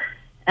College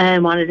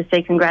and wanted to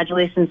say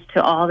congratulations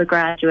to all the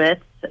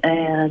graduates.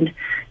 And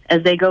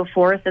as they go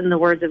forth, in the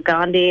words of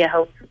Gandhi, I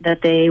hope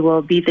that they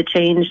will be the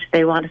change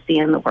they want to see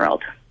in the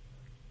world.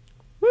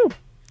 Woo.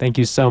 Thank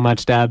you so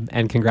much, Deb,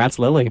 and congrats,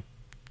 Lily.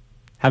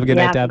 Have a good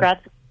night, Deb.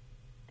 Congrats.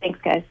 Thanks,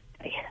 guys.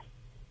 Bye.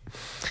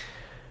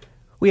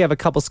 We have a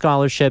couple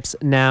scholarships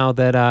now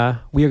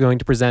that we are going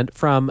to present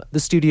from the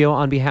studio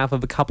on behalf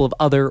of a couple of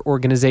other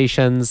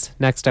organizations.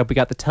 Next up, we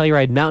got the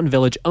Telluride Mountain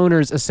Village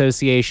Owners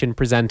Association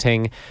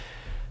presenting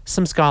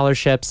some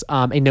scholarships.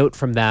 A note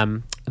from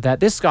them that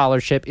this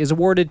scholarship is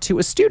awarded to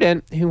a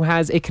student who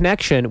has a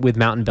connection with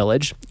Mountain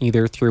Village,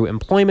 either through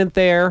employment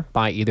there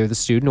by either the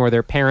student or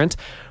their parent,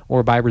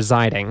 or by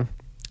residing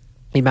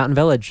in Mountain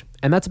Village.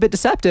 And that's a bit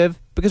deceptive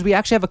because we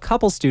actually have a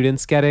couple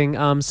students getting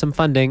some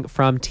funding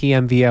from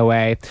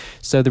TMVOA.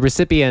 So the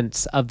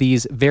recipients of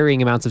these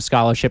varying amounts of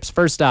scholarships,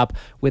 first up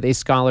with a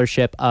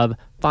scholarship of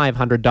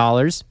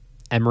 $500,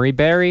 Emery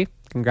Berry.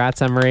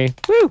 Congrats, Emery.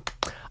 Woo!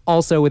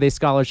 Also with a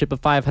scholarship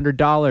of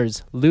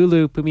 $500,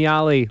 Lulu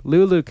Pumiali.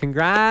 Lulu,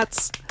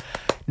 congrats.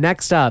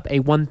 Next up,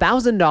 a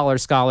 $1,000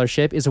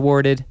 scholarship is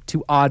awarded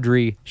to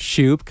Audrey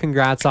Shoup.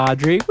 Congrats,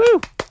 Audrey. Woo!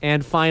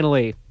 And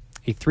finally,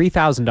 a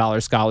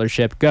 $3,000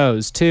 scholarship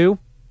goes to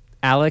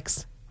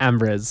Alex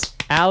Embres.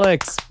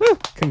 Alex, woo!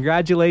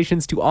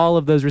 Congratulations to all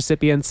of those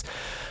recipients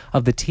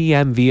of the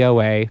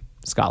TMVOA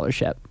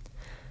scholarship.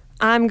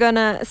 I'm going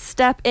to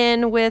step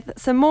in with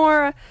some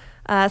more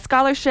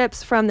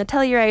scholarships from the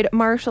Telluride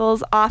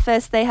Marshal's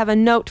office. They have a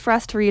note for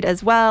us to read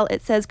as well.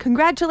 It says,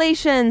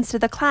 congratulations to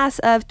the class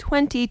of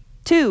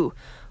 22.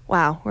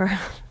 Wow, we're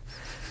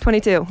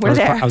 22. We're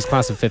there. I was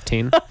class of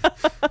 15.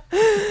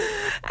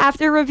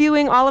 After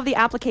reviewing all of the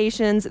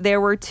applications,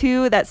 there were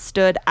two that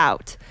stood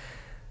out.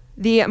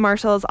 The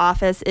Marshal's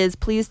office is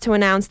pleased to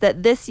announce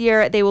that this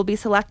year they will be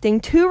selecting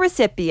two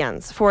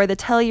recipients for the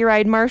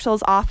Telluride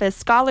Marshal's office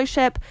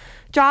scholarship,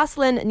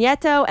 Jocelyn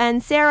Nieto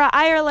and Sarah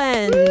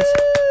Ireland.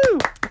 Woo!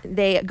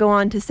 They go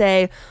on to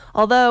say,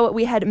 although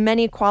we had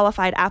many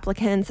qualified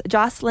applicants,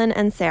 Jocelyn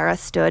and Sarah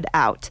stood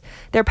out.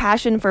 Their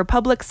passion for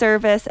public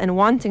service and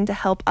wanting to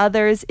help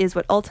others is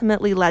what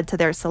ultimately led to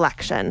their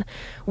selection.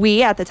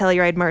 We at the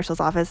Telluride Marshal's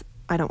office,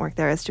 I don't work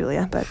there as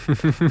Julia, but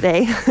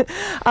they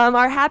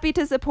are happy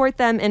to support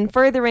them in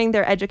furthering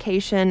their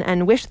education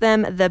and wish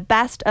them the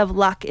best of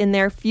luck in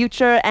their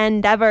future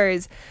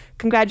endeavors.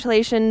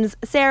 Congratulations,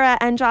 Sarah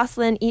and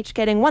Jocelyn, each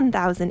getting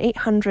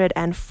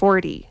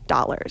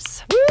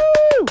 $1,840.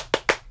 Woo!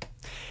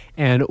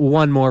 And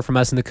one more from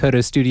us in the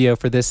Kodo studio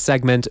for this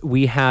segment.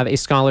 We have a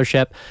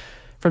scholarship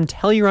from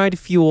Telluride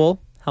Fuel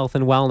Health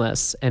and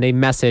Wellness and a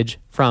message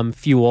from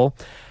Fuel.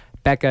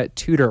 Becca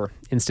Tudor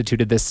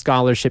instituted this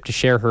scholarship to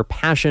share her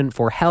passion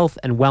for health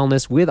and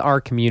wellness with our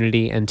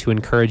community and to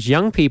encourage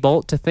young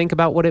people to think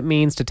about what it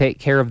means to take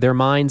care of their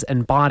minds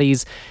and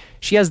bodies.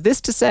 She has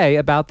this to say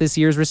about this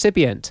year's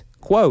recipient,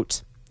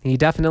 quote, "He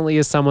definitely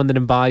is someone that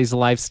embodies a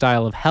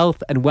lifestyle of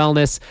health and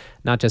wellness,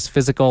 not just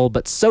physical,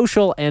 but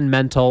social and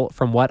mental,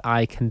 from what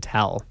I can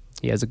tell.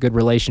 He has a good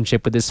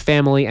relationship with his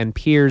family and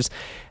peers,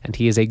 and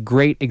he is a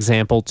great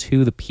example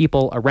to the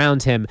people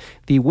around him."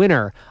 The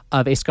winner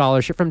of a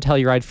scholarship from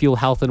Telluride Fuel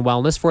Health and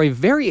Wellness for a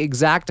very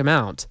exact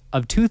amount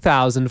of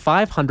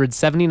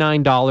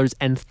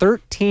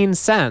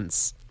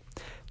 $2,579.13,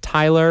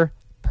 Tyler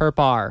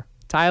Perpar.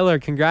 Tyler,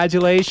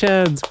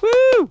 congratulations.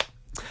 Woo!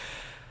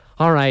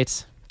 All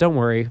right. Don't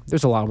worry.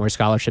 There's a lot more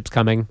scholarships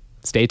coming.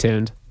 Stay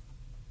tuned.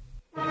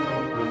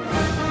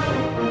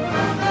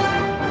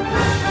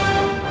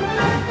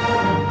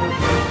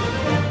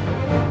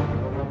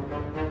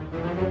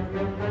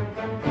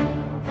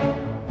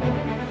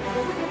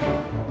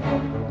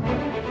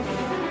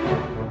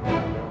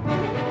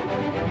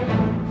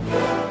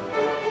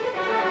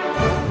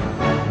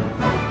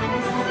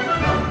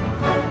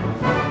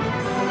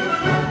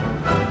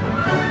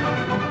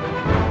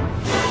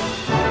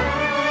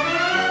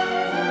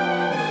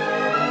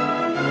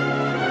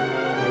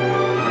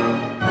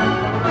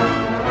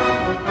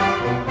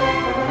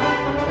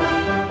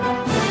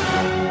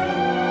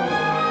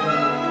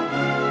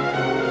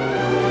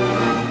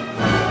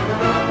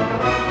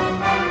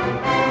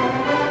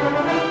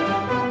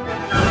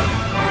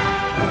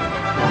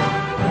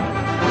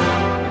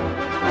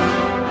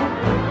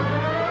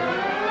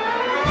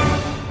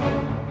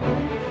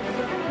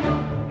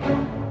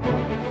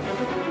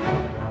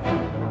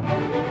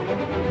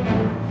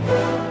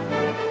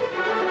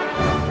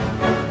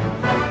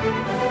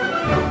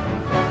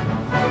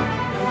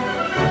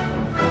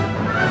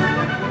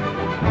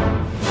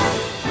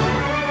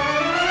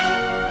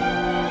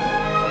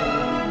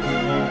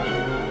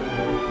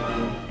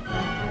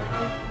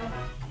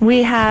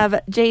 We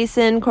have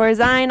Jason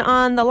Corzine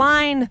on the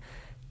line.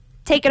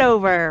 Take it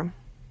over.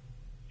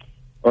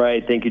 All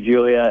right, thank you,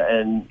 Julia,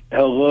 and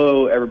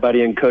hello,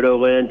 everybody in Kodo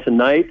Land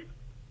tonight.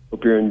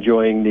 Hope you're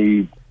enjoying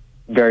the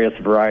various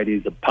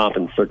varieties of pomp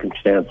and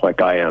circumstance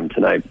like I am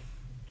tonight.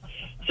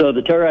 So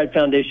the Telluride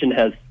Foundation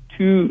has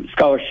 2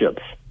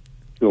 scholarships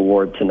to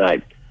award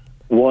tonight.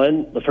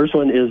 The first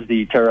one is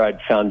the Telluride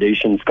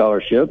Foundation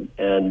Scholarship,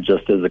 and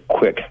just as a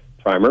quick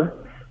primer,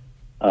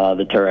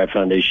 the Telluride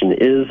Foundation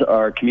is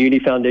our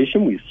community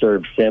foundation. We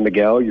serve San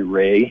Miguel,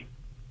 Ouray,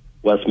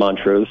 West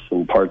Montrose,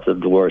 and parts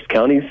of Dolores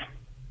counties.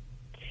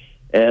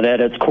 And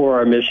at its core,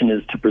 our mission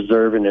is to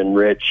preserve and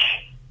enrich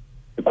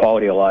the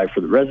quality of life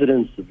for the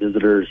residents, the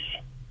visitors,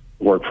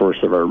 the workforce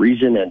of our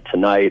region. And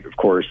tonight, of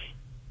course,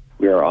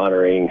 we are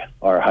honoring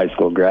our high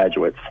school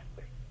graduates.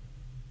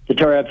 The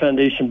Telluride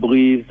Foundation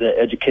believes that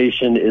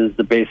education is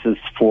the basis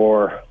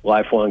for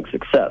lifelong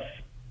success.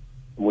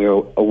 We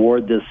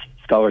award this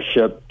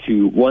scholarship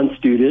to 1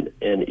 student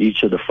in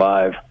each of the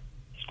 5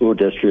 school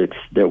districts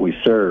that we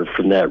serve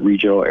from that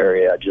regional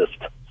area I just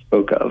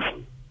spoke of.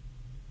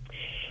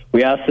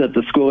 We ask that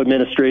the school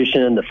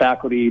administration, the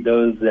faculty,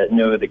 those that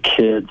know the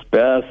kids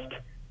best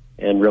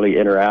and really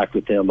interact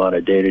with them on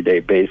a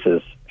day-to-day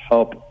basis,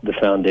 help the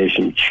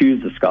foundation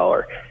choose a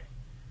scholar.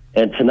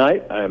 And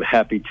tonight, I am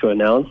happy to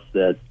announce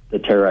that the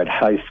Telluride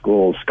High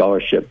School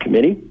Scholarship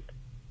Committee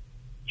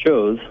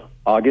chose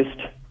August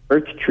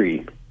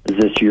Earthtree as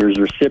this year's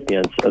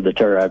recipients of the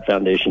Telluride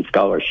Foundation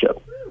Scholarship.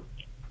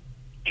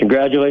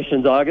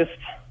 Congratulations, August.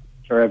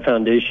 Telluride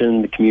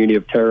Foundation, the community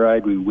of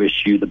Telluride, we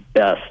wish you the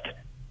best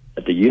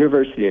at the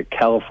University of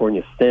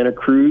California, Santa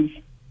Cruz,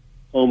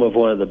 home of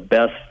one of the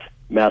best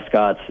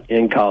mascots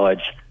in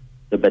college,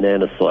 the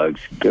Banana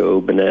Slugs. Go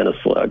Banana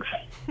Slugs.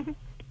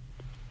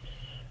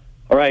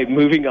 All right,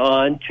 moving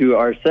on to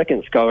our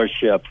second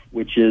scholarship,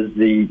 which is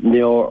the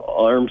Neil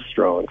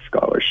Armstrong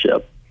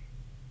Scholarship.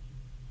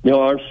 Neil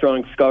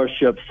Armstrong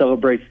Scholarship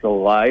celebrates the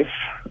life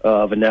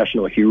of a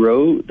national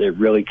hero that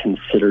really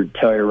considered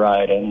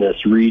Telluride and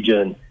this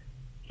region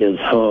his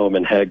home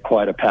and had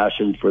quite a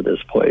passion for this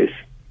place.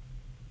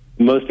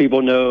 Most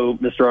people know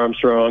Mr.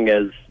 Armstrong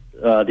as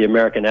the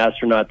American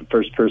astronaut, the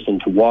first person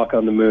to walk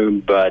on the moon,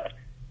 but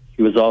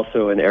he was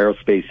also an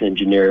aerospace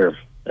engineer,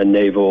 a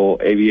naval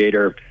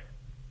aviator,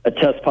 a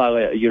test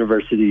pilot, a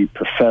university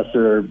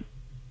professor,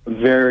 a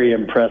very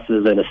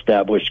impressive and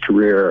established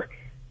career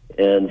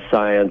in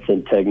science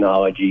and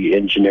technology,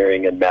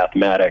 engineering and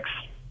mathematics.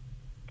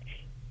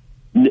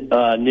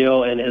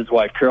 Neil and his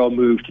wife Carol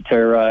moved to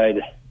Telluride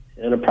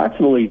in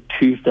approximately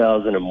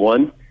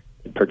 2001.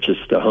 They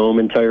purchased a home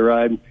in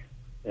Telluride,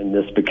 and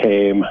this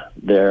became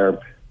their,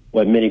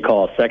 what many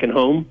call second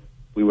home,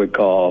 we would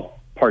call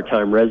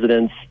part-time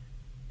residence,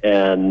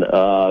 and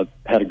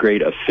had a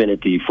great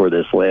affinity for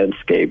this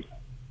landscape.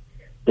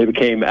 They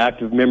became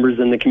active members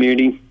in the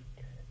community.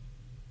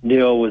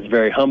 Neil was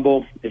very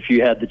humble. If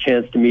you had the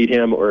chance to meet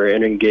him or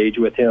engage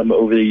with him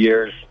over the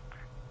years,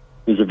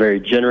 he was a very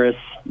generous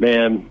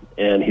man,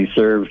 and he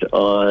served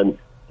on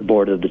the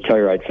board of the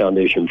Telluride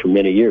Foundation for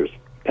many years.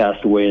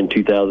 Passed away in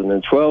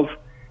 2012.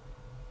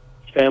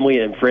 His family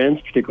and friends,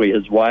 particularly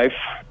his wife,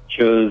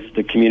 chose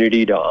the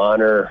community to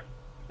honor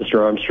Mr.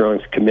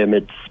 Armstrong's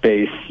commitment to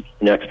space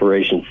and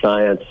exploration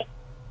science,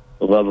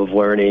 the love of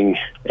learning,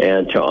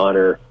 and to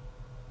honor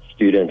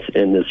students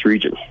in this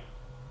region.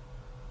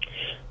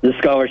 This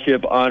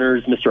scholarship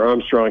honors Mr.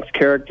 Armstrong's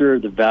character,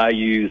 the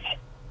values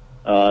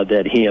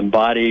that he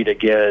embodied,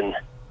 again,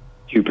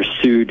 to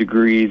pursue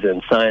degrees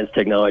in science,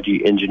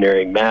 technology,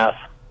 engineering, math.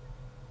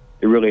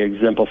 It really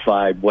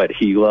exemplified what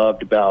he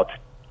loved about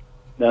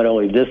not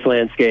only this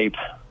landscape,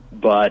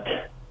 but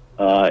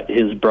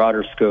his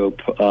broader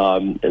scope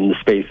in the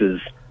spaces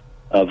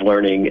of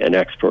learning and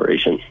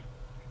exploration.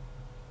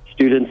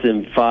 Students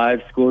in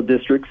 5 school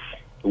districts,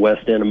 the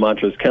west end of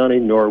Montrose County,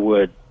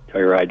 Norwood,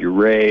 Telluride,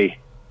 Ouray,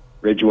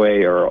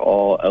 Ridgeway, are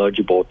all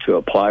eligible to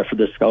apply for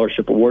this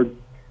scholarship award.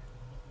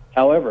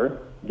 However,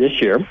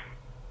 this year,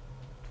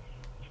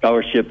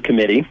 scholarship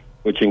committee,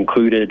 which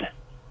included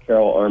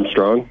Carol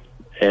Armstrong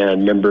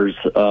and members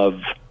of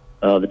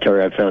the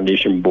Telluride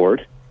Foundation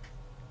board,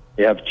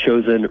 they have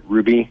chosen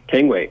Ruby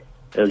Tangway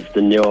as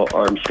the Neil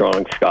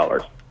Armstrong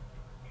Scholar.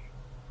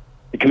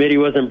 The committee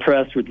was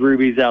impressed with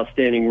Ruby's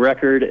outstanding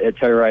record at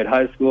Telluride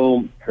High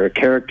School, her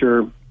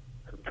character,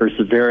 her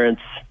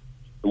perseverance,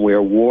 and we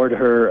award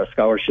her a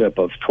scholarship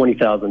of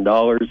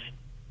 $20,000 to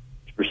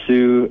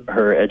pursue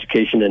her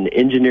education in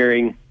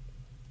engineering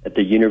at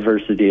the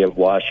University of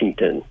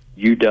Washington,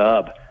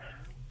 UW.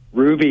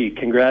 Ruby,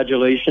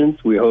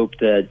 congratulations. We hope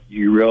that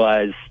you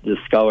realize this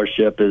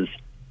scholarship is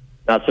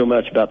not so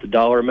much about the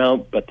dollar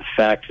amount, but the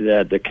fact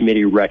that the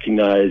committee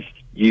recognized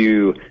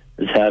you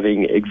as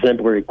having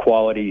exemplary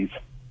qualities.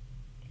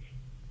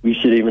 We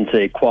should even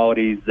say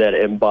qualities that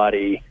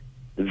embody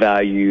the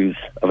values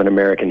of an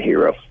American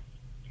hero.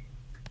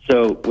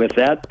 So with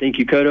that, thank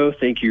you, Kodo.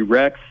 Thank you,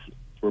 Rex,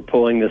 for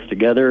pulling this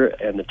together,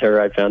 and the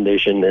Telluride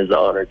Foundation is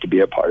honored to be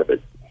a part of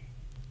it.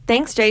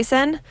 Thanks,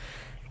 Jason.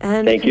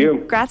 And thank you.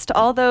 Congrats to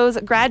all those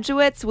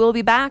graduates. We'll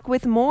be back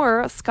with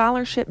more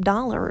scholarship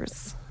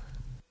dollars.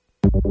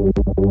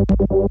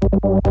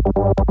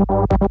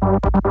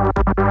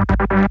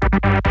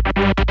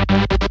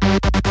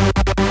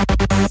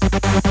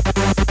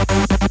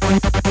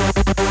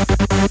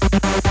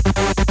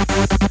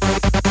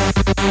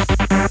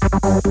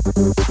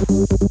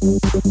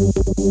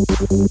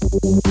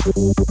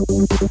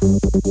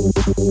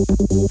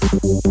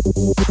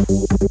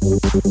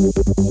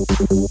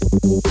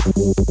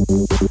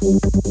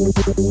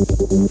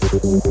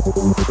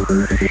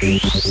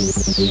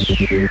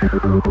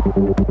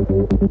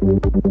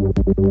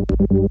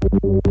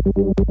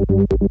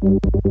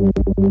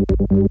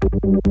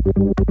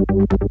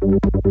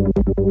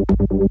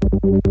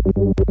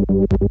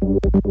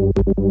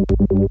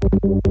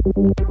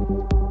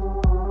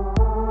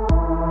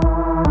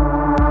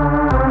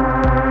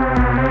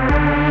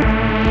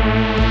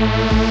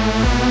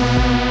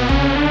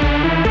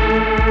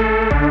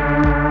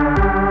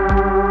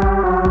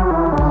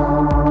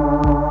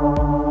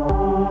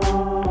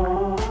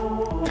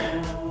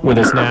 With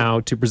us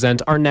now to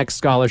present our next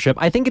scholarship.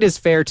 I think it is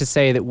fair to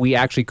say that we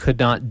actually could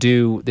not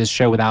do this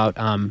show without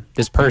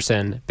this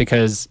person,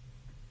 because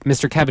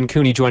Mr. Kevin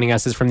Cooney joining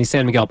us is from the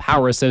San Miguel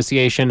Power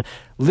Association,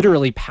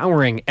 literally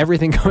powering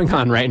everything going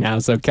on right now.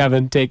 So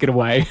Kevin, take it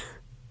away.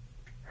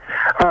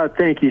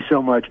 Thank you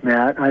so much,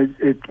 Matt.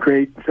 It's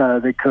great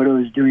that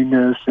KOTO is doing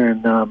this,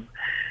 and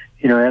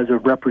as a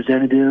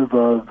representative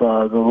of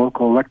the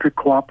local electric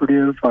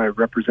cooperative, I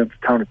represent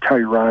the town of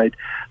Telluride.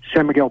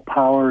 San Miguel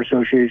Power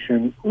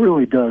Association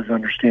really does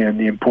understand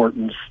the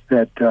importance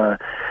that the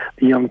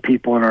young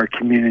people in our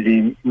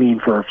community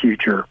mean for our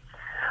future.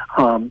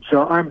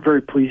 So I'm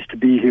very pleased to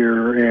be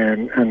here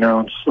and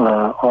announce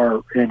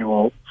our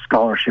annual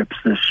scholarships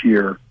this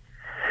year.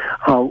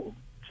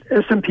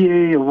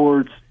 SMPA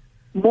awards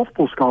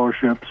multiple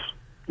scholarships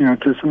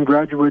to some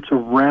graduates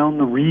around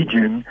the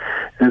region,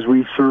 as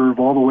we serve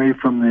all the way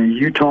from the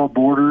Utah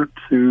border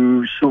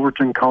to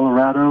Silverton,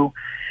 Colorado,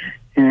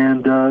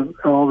 and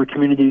all the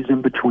communities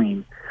in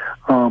between.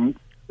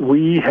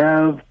 We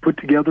have put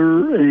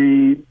together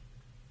a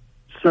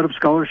set of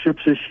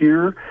scholarships this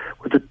year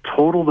with a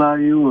total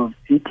value of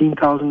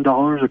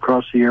 $18,000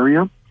 across the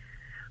area.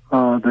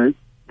 The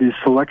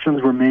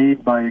selections were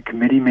made by a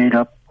committee made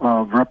up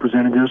of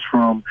representatives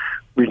from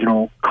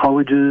regional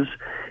colleges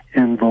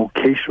and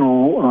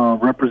vocational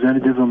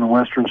representatives on the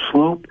Western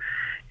Slope.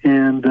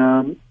 And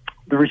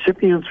the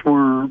recipients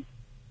were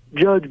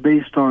judged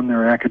based on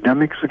their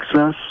academic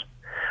success,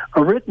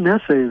 a written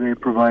essay they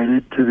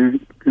provided to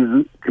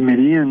the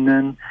committee, and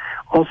then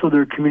also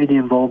their community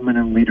involvement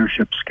and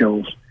leadership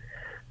skills.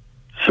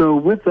 So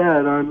with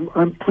that,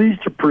 I'm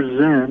pleased to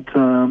present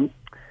to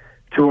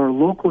our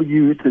local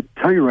youth at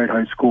Telluride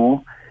High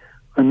School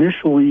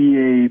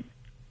initially a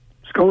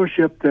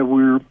scholarship that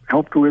we're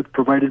helped with,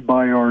 provided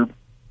by our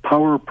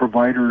power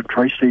provider,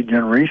 Tri-State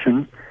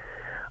Generation,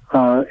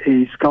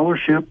 a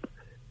scholarship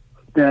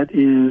that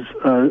is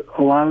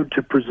allowed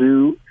to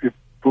pursue a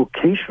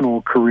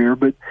vocational career,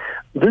 but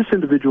this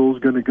individual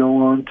is going to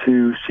go on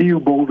to CU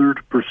Boulder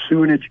to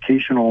pursue an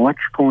education in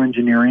electrical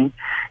engineering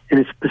and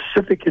a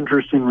specific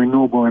interest in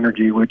renewable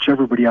energy, which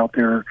everybody out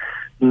there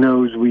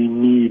knows we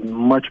need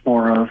much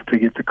more of to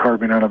get the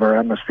carbon out of our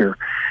atmosphere.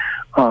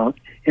 In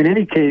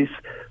any case,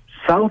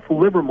 South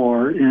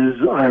Livermore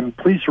I'm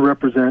pleased to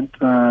represent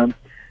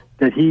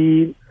that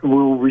he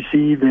will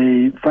receive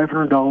a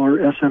 $500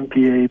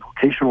 SMPA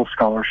vocational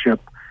scholarship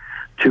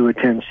to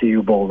attend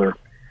CU Boulder.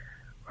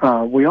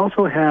 We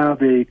also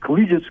have a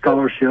collegiate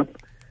scholarship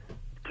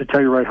to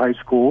Telluride High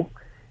School,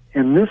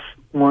 and this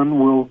one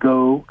will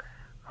go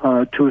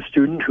to a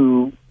student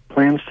who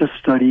plans to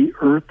study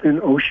Earth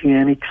and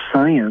Oceanic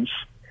Science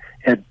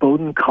at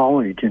Bowdoin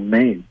College in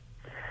Maine.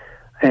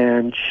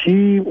 And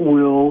she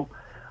will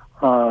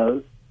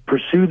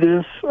pursue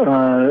this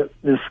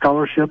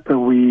scholarship,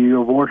 and we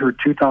award her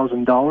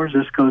 $2,000.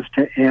 This goes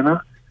to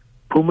Anna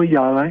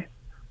Pumayai.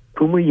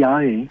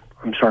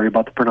 I'm sorry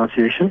about the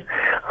pronunciation.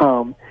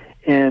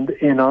 And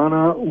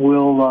Anna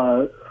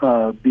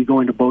will be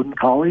going to Bowdoin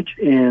College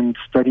and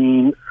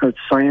studying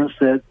science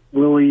that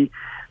really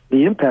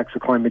the impacts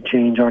of climate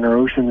change on our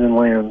oceans and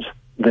lands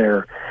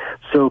there.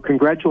 So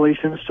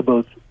congratulations to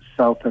both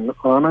South and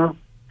Anna,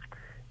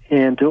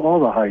 and to all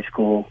the high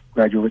school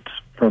graduates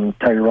from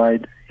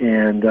Telluride.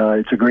 And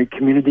it's a great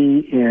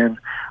community, and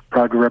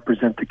proud to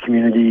represent the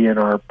community and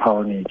our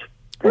power needs.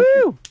 Thank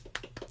you.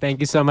 Thank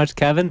you so much,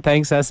 Kevin.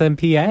 Thanks,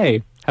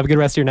 SMPA. Have a good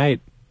rest of your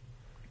night.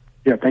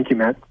 Yeah, thank you,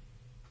 Matt.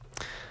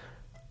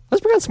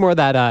 Let's bring on some more of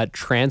that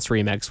trance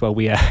remix while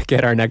we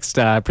get our next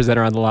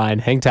presenter on the line.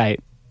 Hang tight.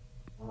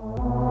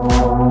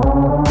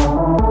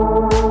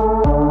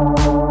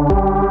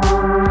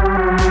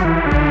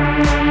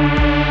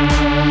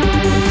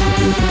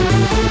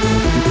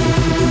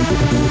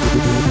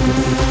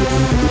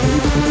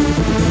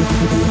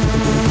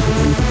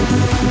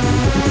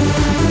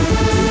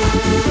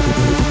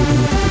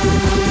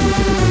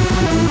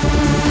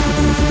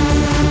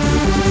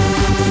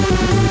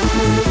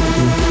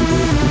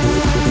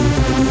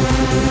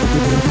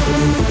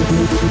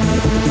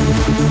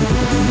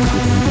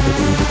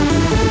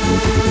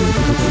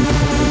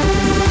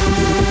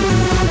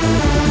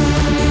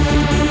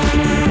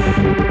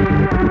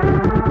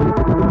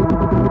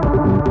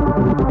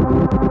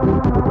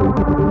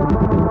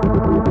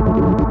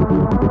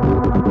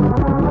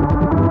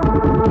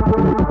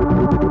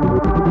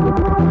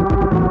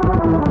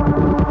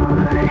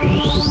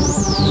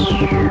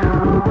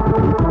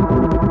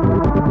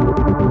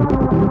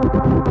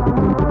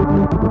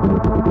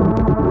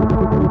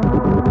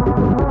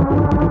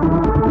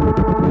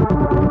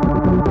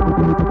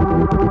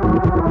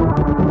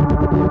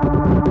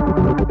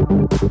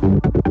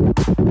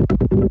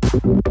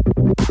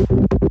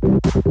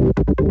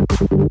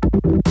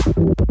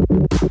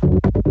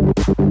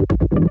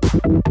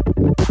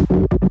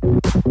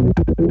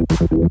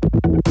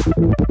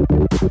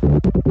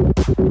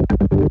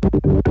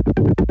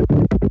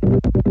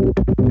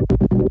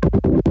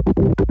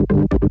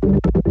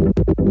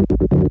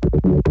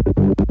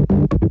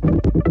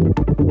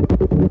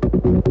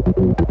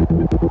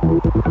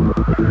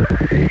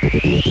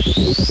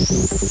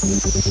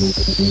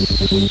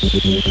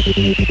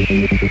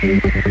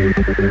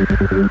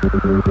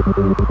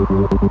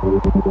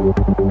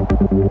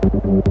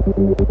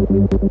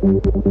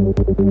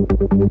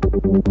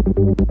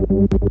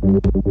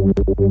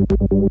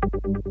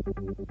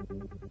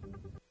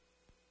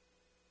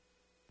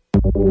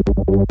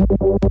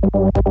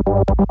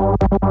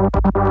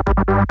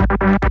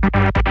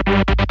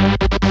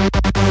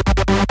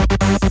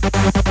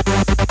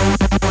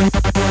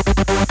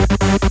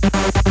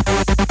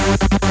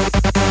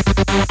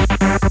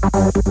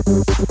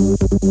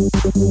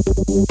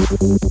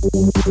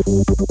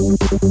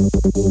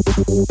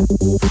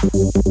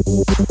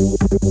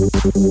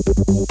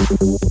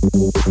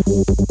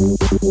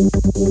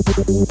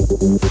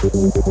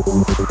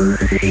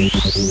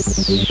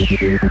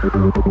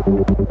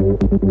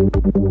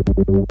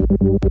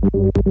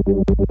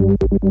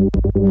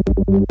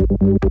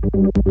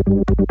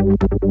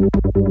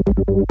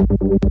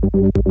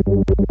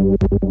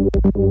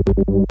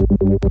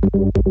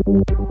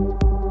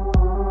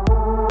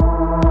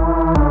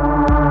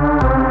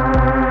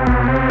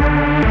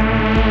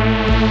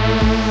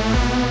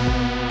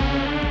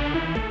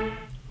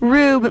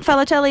 Rube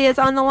Felicelli is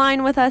on the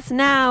line with us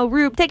now.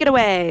 Rube, take it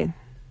away.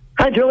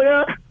 Hi,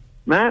 Julia.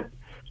 Matt.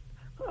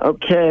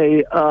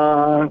 Okay.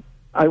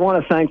 I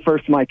want to thank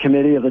first my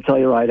committee of the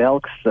Telluride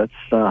Elks. That's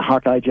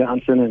Hawkeye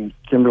Johnson and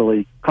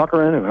Kimberly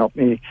Cochran, who helped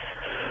me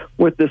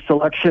with this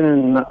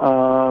selection.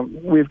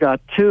 And we've got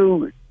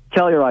 2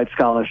 Telluride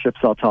scholarships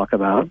I'll talk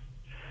about.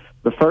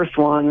 The first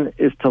one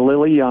is to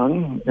Lily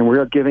Young, and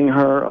we're giving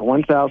her a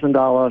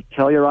 $1,000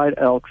 Telluride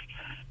Elks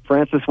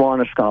Francis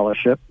Warner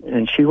Scholarship,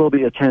 and she will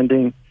be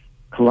attending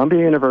Columbia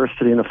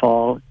University in the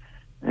fall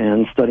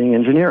and studying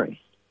engineering.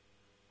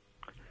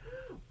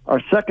 Our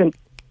second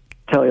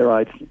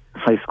Telluride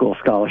High School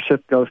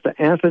scholarship goes to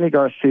Anthony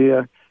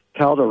Garcia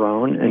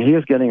Calderon, and he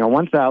is getting a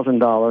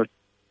 $1,000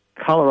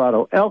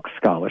 Colorado Elks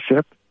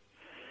Scholarship,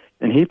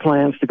 and he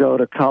plans to go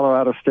to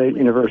Colorado State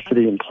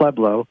University in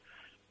Pueblo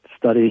to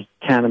study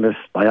cannabis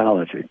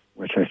biology,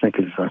 which I think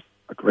is a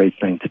great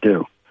thing to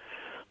do.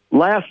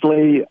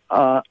 Lastly,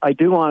 I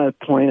do want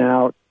to point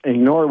out a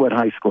Norwood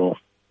High School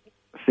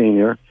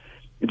senior,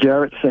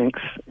 Jarrett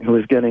Sinks, who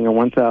is getting a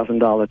 $1,000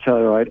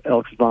 Telluride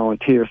Elks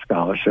Volunteer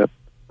Scholarship,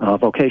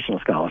 vocational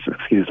scholarship,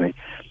 excuse me.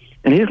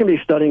 And he's going to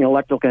be studying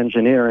electrical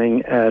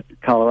engineering at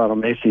Colorado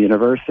Mesa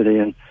University.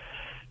 And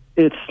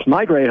it's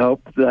my great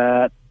hope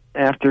that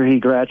after he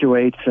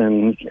graduates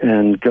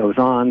and goes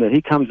on, that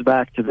he comes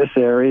back to this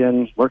area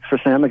and works for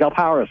San Miguel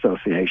Power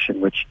Association,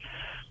 which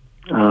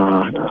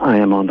I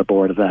am on the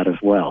board of that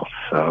as well.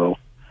 So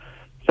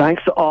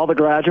thanks to all the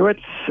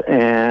graduates,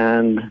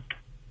 and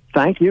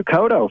thank you,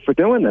 Kodo, for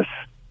doing this.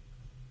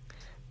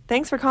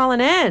 Thanks for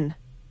calling in.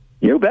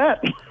 You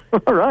bet.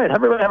 All right.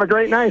 Everybody have a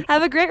great night.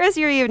 Have a great rest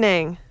of your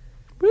evening.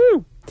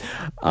 Woo!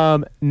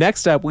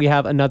 Next up, we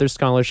have another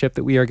scholarship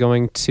that we are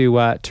going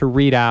to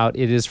read out.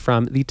 It is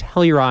from the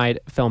Telluride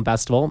Film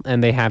Festival,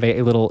 and they have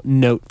a little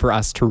note for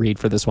us to read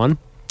for this one.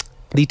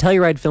 The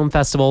Telluride Film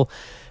Festival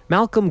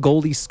Malcolm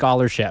Goldie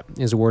Scholarship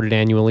is awarded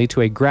annually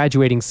to a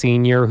graduating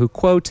senior who,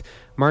 quote,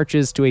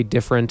 marches to a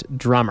different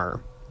drummer,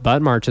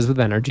 but marches with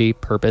energy,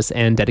 purpose,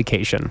 and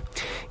dedication.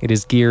 It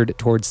is geared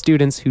towards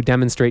students who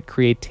demonstrate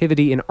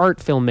creativity in art,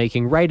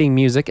 filmmaking, writing,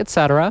 music,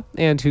 etc.,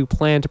 and who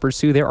plan to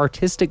pursue their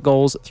artistic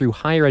goals through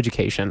higher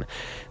education.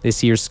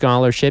 This year's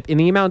scholarship, in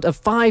the amount of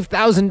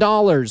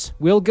 $5,000,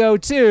 will go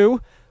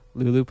to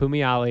Lulu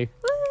Pumiali.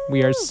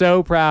 We are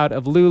so proud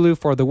of Lulu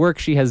for the work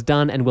she has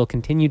done and will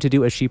continue to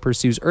do as she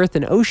pursues earth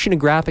and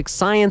oceanographic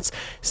science,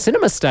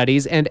 cinema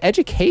studies, and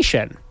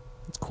education.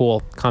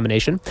 Cool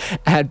combination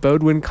at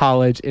Bowdoin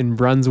College in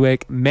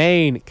Brunswick,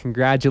 Maine.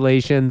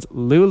 Congratulations,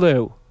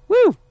 Lulu.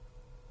 Woo!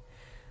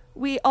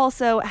 We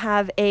also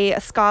have a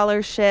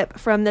scholarship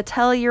from the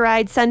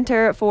Telluride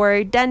Center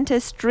for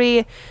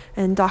Dentistry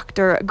and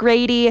Dr.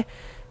 Grady.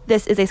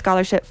 This is a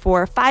scholarship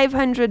for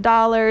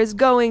 $500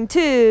 going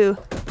to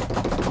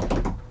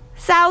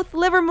South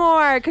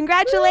Livermore.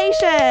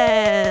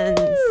 Congratulations!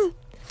 Woo!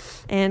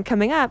 And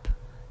coming up,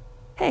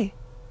 hey,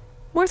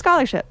 more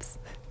scholarships.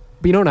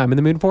 But you know what I'm in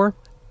the mood for?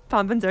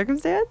 Pomp and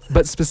circumstance?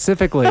 But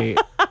specifically,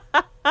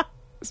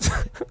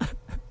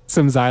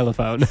 some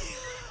xylophone.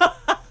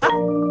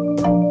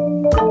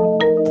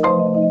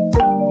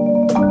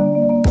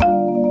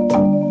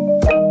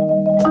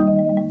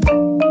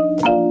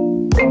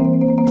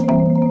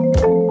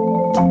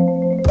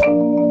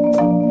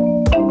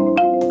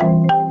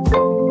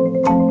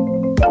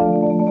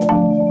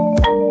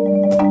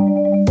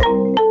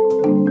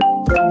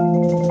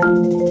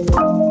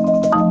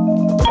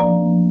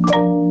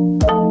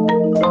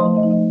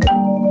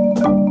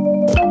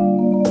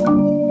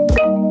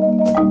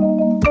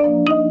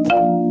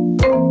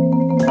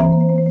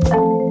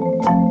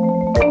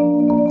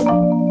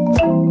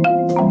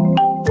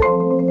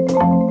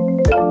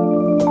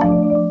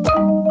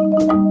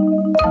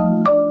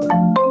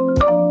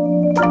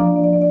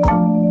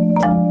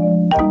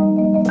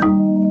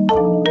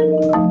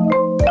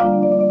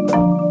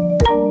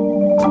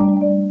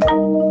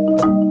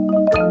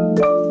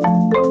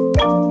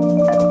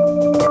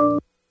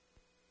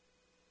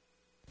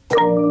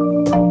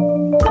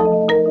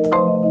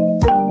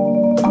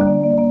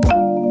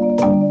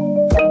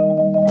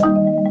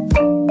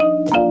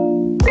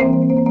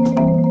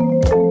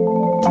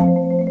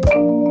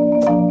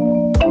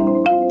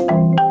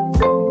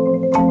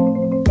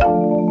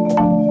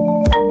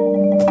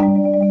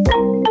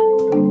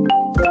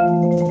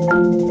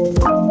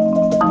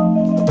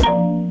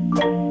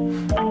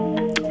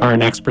 Our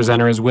next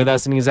presenter is with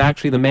us, and he's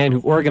actually the man who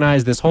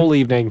organized this whole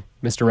evening.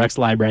 Mr. Rex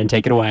Lybrand,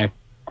 take it away.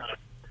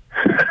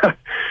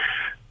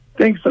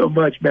 Thanks so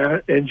much,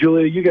 Matt and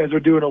Julia. You guys are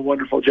doing a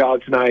wonderful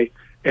job tonight.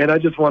 And I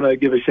just want to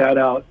give a shout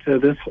out to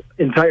this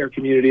entire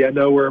community. I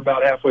know we're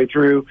about halfway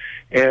through,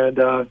 and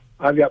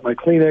I've got my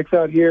Kleenex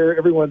out here.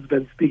 Everyone's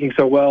been speaking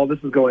so well. This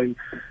is going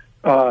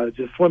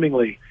just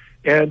swimmingly.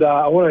 And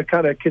I want to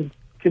kind of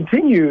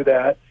continue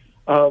that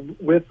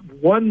with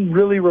one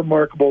really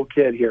remarkable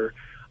kid here.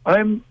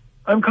 I'm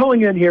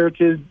calling in here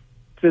to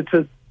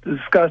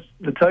discuss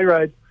the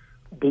Telluride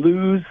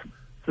Blues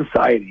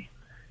Society.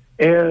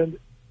 And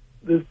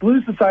this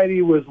Blues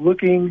Society was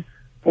looking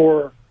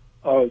for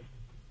a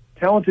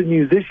talented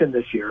musician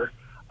this year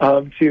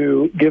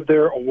to give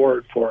their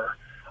award for.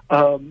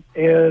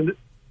 And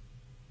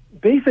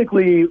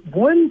basically,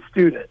 one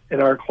student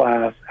in our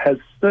class has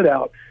stood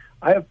out.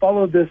 I have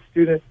followed this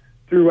student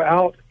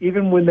throughout,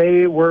 even when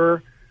they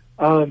were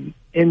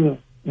in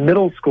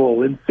middle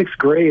school, in 6th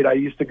grade. I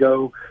used to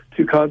go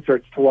to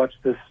concerts to watch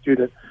this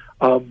student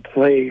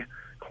play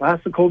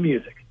classical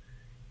music.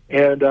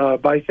 And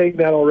by saying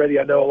that already,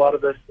 I know a lot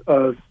of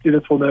the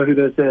students will know who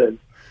this is.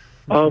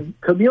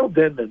 Camille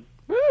Denman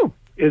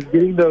is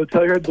getting the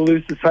Telluride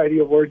Blues Society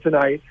Award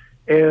tonight,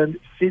 and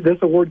this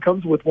award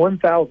comes with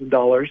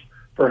 $1,000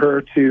 for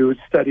her to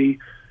study.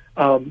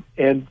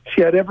 And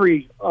she had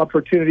every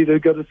opportunity to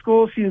go to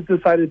school. She has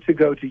decided to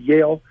go to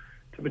Yale,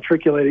 to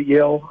matriculate at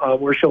Yale,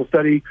 where she'll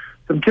study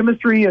some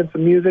chemistry and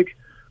some music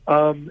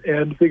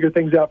and figure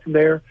things out from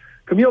there.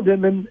 Camille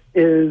Denman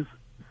is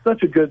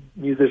such a good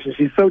musician.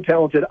 She's so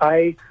talented.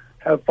 I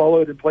have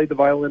followed and played the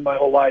violin my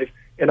whole life,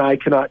 and I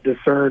cannot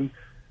discern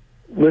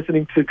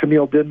listening to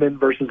Camille Denman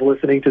versus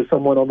listening to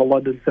someone on the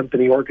London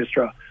Symphony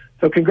Orchestra.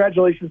 So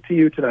congratulations to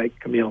you tonight,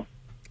 Camille.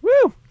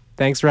 Woo!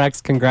 Thanks,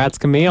 Rex. Congrats,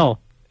 Camille.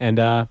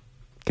 And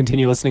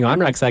continue listening on,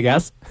 Rex, I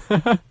guess.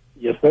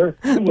 Yes, sir.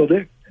 Will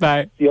do.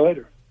 Bye. See you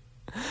later.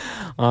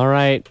 All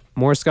right.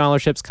 More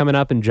scholarships coming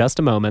up in just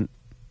a moment.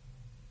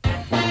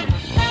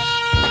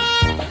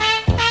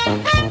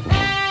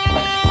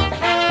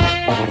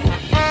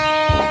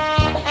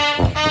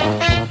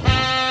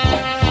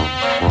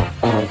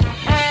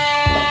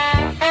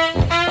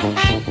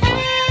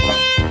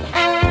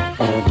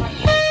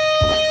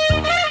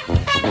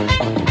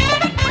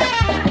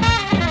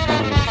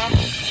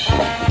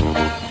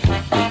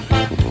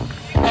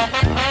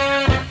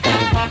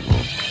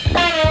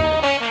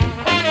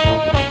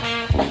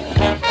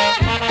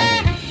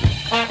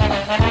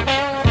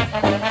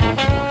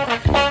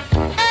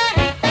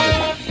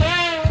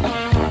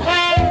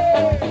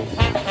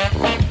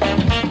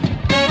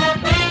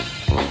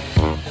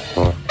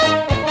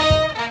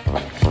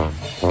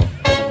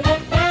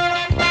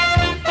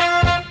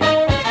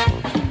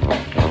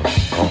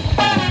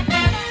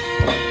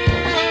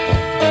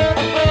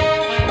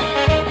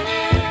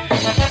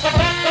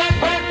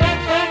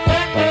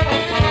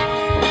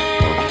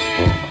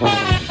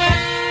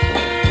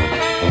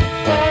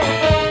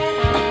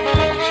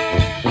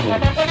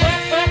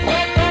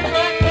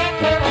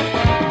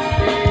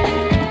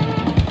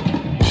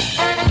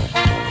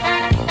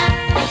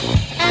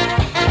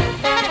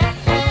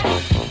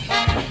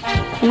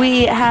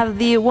 We have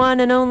the one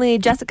and only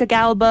Jessica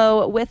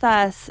Galbo with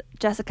us.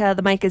 Jessica,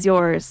 the mic is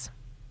yours.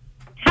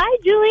 Hi,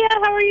 Julia.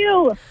 How are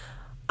you?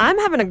 I'm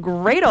having a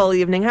great old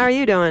evening. How are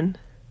you doing?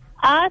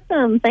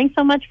 Awesome. Thanks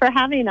so much for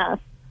having us.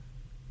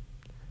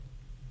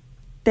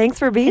 Thanks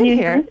for being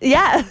here.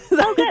 Yeah.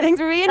 Oh, good. Thanks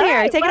for being All here.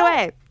 right, Take it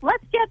away.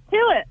 Let's get to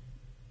it.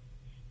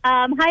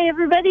 Hi,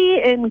 everybody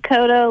in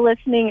Kodo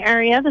listening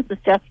area. This is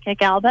Jessica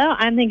Galbo.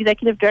 I'm the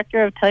Executive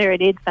Director of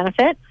Telluride AIDS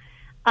Benefit.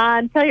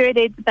 Telluride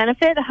AIDS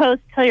Benefit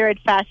hosts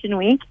Telluride Fashion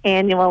Week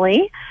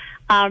annually.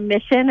 Our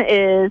mission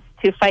is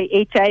to fight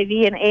HIV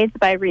and AIDS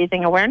by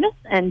raising awareness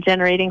and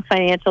generating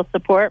financial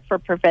support for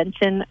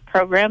prevention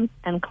programs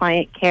and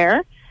client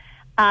care.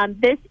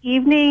 This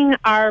evening,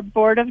 our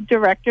board of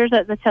directors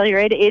at the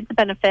Telluride AIDS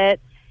Benefit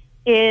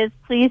is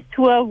pleased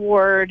to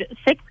award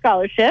 6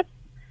 scholarships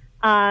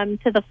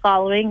to the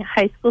following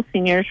high school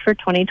seniors for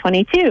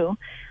 2022.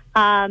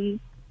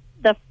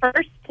 The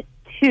first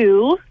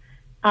 2,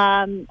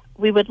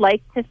 we would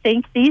like to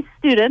thank these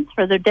students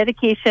for their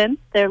dedication,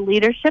 their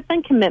leadership,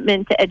 and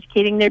commitment to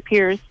educating their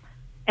peers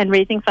and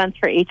raising funds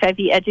for HIV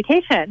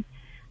education.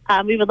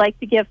 We would like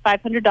to give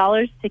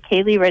 $500 to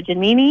Kaylee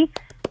Reginini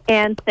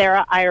and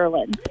Sarah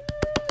Ireland.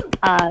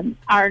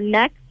 Our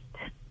next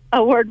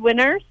award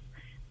winners,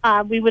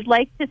 we would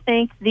like to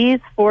thank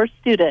these 4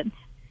 students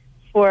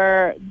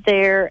for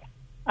their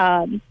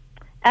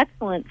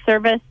excellent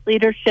service,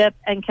 leadership,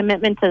 and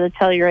commitment to the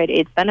Telluride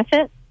AIDS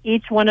Benefit.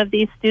 Each one of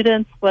these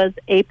students was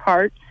a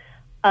part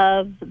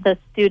of the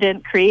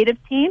student creative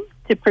team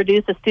to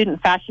produce a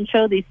student fashion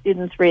show. These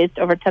students raised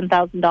over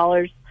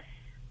 $10,000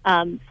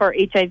 for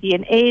HIV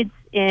and AIDS,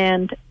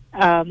 and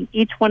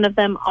each one of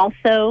them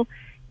also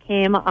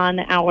came on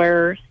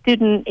our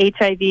Student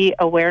HIV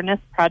Awareness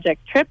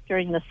Project trip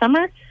during the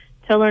summer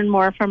to learn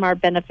more from our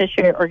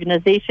beneficiary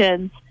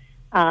organizations,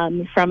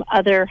 from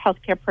other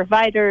healthcare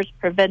providers,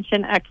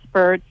 prevention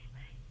experts,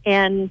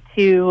 and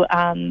to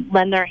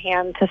lend their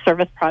hand to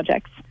service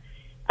projects.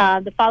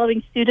 The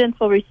following students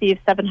will receive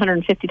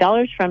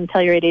 $750 from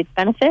Telluride AIDS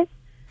Benefit: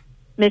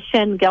 Ms.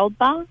 Shen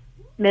Geldbaugh,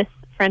 Miss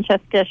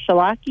Francesca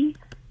Shalaki,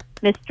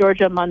 Miss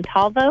Georgia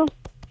Montalvo,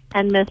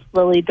 and Miss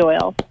Lily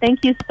Doyle.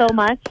 Thank you so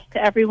much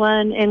to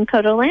everyone in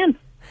Codo Land.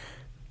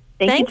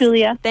 Thanks, you,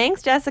 Julia.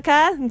 Thanks,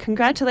 Jessica, and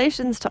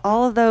congratulations to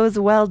all of those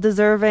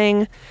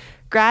well-deserving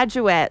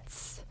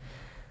graduates.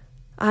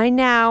 I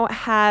now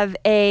have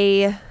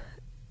a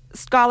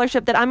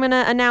scholarship that I'm going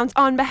to announce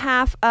on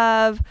behalf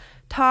of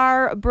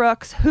Tar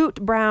Brooks Hoot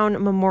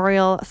Brown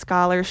Memorial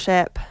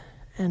Scholarship,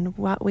 and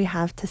what we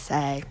have to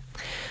say.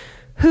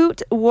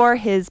 Hoot wore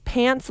his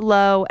pants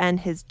low and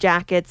his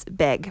jackets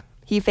big.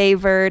 He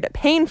favored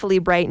painfully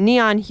bright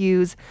neon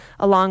hues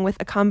along with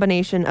a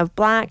combination of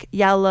black,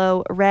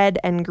 yellow, red,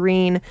 and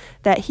green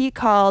that he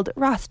called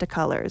Rasta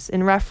colors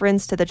in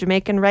reference to the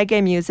Jamaican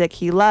reggae music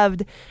he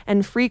loved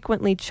and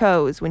frequently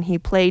chose when he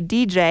played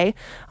DJ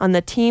on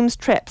the team's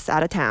trips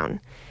out of town.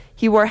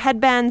 He wore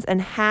headbands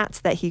and hats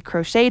that he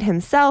crocheted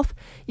himself,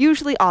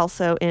 usually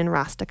also in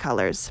Rasta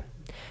colors.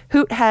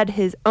 Hoot had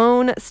his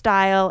own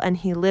style and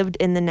he lived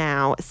in the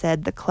now,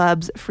 said the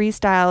club's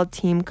freestyle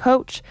team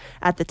coach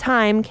at the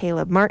time,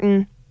 Caleb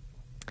Martin.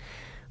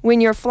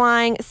 When you're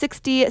flying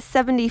 60,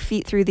 70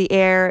 feet through the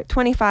air,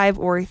 25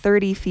 or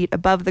 30 feet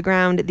above the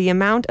ground, the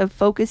amount of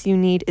focus you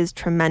need is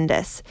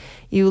tremendous.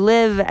 You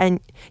live and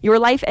your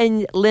life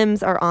and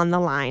limbs are on the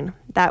line.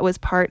 That was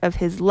part of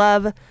his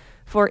love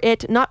for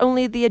it, not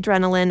only the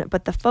adrenaline,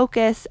 but the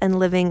focus and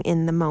living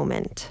in the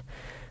moment.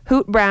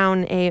 Hoot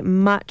Brown, a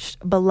much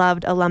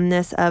beloved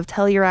alumnus of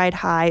Telluride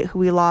High who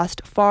we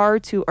lost far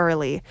too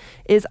early,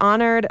 is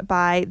honored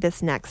by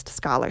this next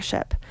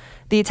scholarship.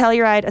 The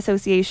Telluride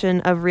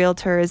Association of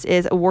Realtors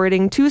is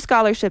awarding 2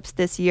 scholarships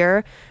this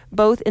year,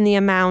 both in the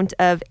amount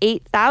of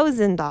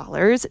 $8,000,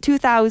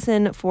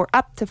 $2,000 for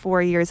up to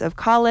 4 years of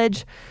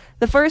college.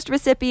 The first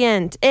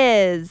recipient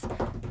is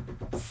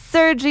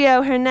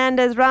Sergio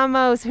Hernandez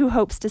Ramos, who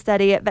hopes to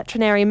study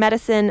veterinary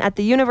medicine at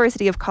the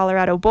University of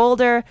Colorado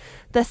Boulder.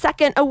 The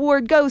second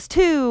award goes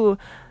to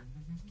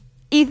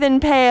Ethan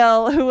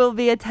Pale, who will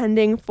be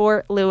attending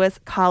Fort Lewis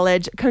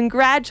College.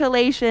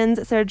 Congratulations,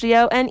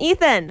 Sergio and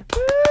Ethan.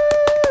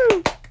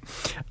 Woo!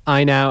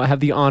 I now have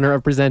the honor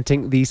of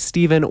presenting the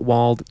Stephen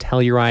Wald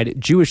Telluride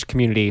Jewish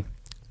Community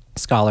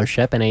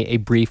Scholarship. And a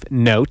brief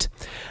note.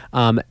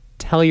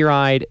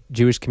 Telluride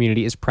Jewish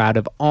Community is proud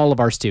of all of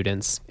our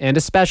students, and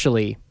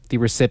especially the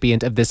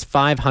recipient of this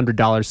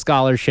 $500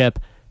 scholarship,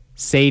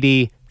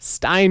 Sadie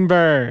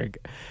Steinberg.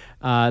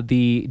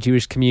 The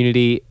Jewish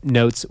community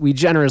notes, we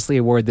generously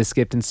award this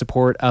gift in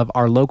support of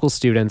our local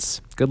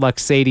students. Good luck,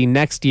 Sadie,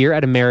 next year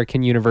at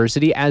American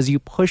University as you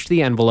push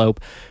the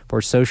envelope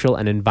for social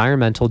and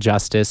environmental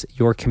justice.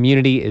 Your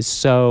community is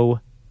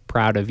so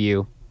proud of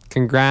you.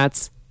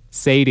 Congrats,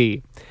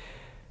 Sadie.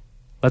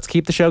 Let's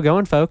keep the show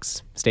going,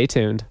 folks. Stay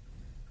tuned.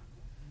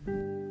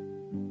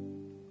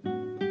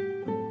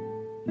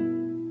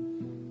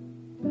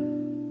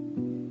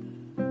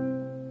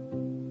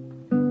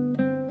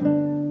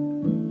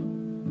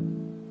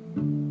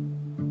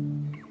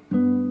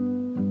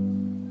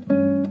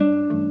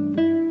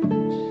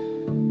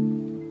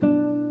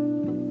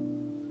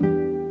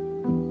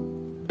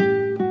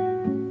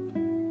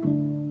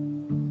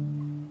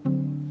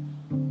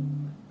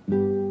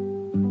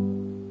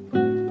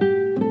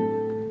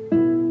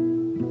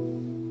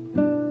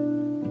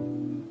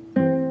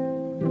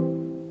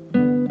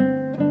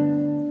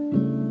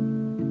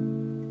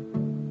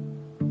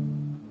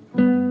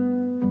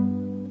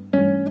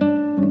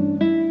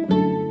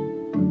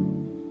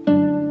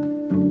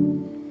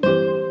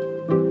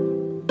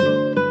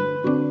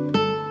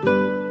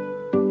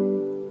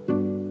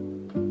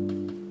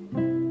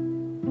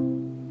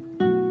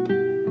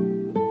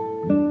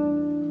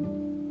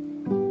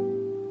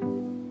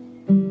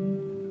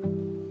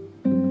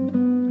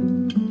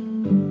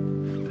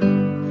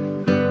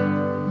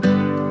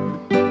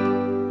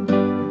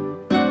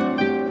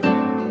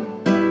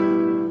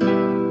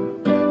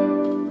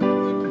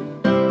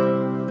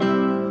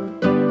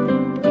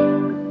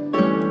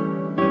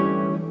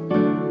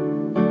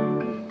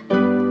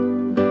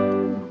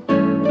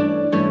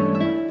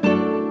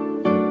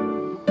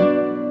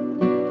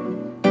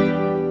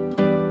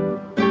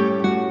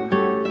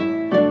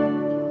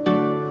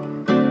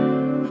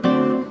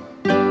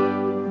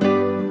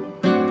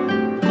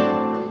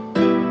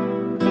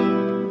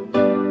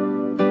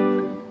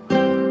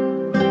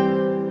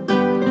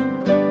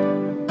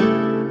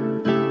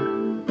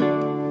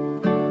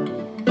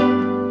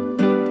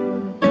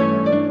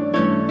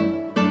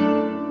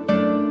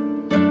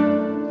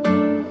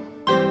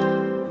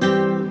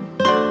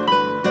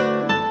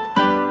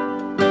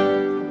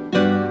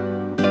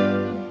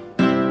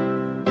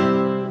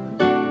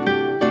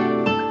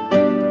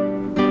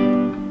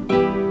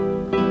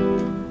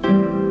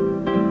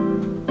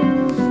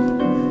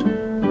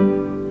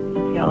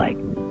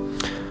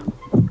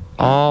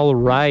 All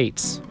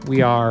right,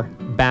 we are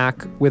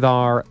back with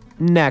our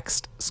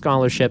next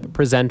scholarship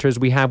presenters.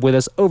 We have with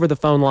us over the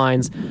phone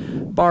lines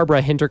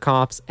Barbara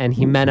Hinterkopf and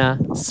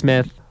Jimena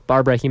Smith.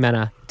 Barbara,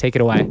 Jimena, take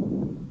it away.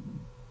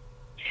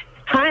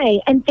 Hi,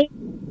 and thank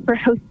you for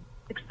hosting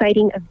this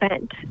exciting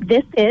event.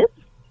 This is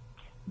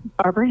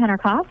Barbara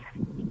Hinterkopf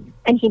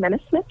and Jimena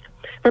Smith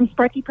from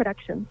Sparky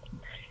Productions.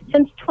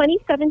 Since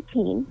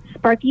 2017,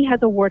 Sparky has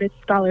awarded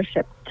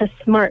scholarships to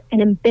smart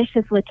and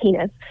ambitious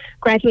Latinas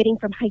graduating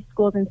from high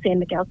schools in San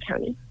Miguel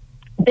County.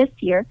 This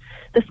year,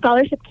 the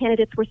scholarship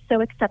candidates were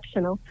so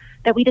exceptional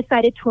that we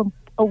decided to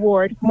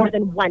award more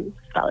than one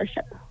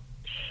scholarship.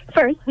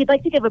 First, we'd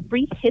like to give a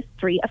brief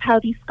history of how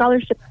these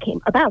scholarships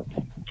came about.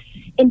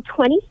 In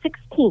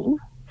 2016,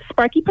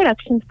 Sparky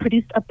Productions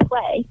produced a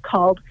play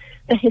called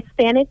The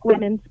Hispanic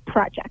Women's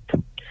Project.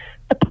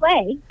 The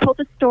play told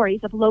the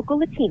stories of local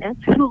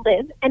Latinas who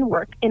live and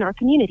work in our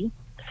community.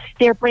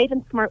 They are brave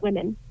and smart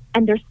women,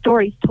 and their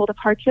stories told of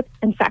hardships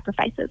and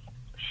sacrifices.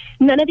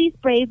 None of these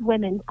brave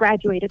women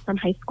graduated from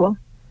high school.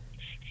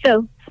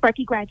 So,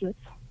 Sparky graduates,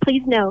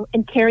 please know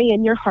and carry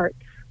in your heart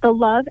the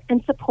love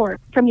and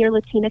support from your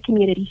Latina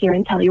community here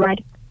in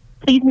Telluride.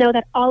 Please know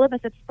that all of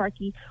us at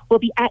Sparky will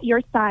be at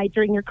your side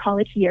during your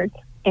college years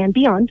and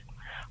beyond,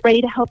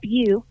 ready to help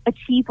you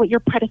achieve what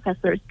your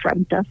predecessors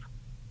dreamt of.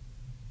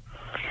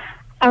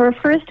 Our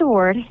first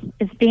award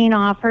is being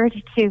offered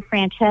to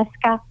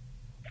Francesca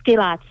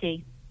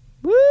Schilacci.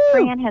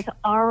 Fran has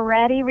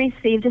already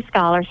received a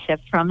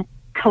scholarship from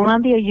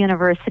Columbia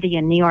University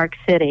in New York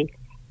City.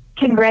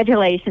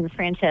 Congratulations,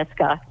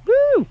 Francesca.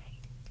 Woo!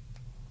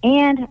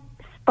 And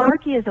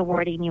Sparky is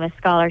awarding you a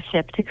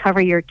scholarship to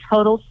cover your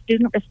total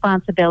student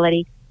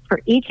responsibility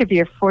for each of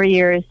your 4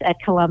 years at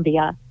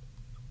Columbia.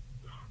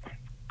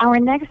 Our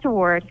next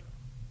award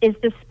is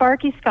the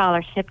Sparky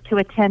Scholarship to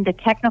attend a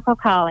technical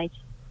college.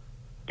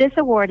 This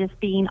award is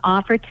being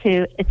offered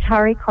to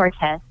Itari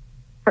Cortez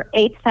for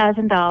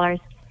 $8,000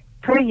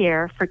 per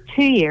year for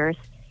 2 years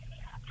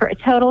for a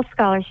total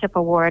scholarship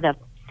award of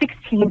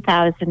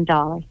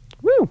 $16,000.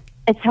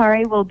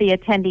 Itari will be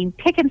attending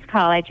Pickens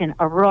College in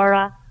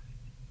Aurora,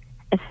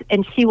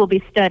 and she will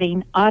be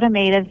studying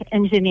automotive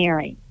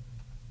engineering.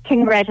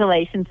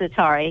 Congratulations,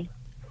 Itari.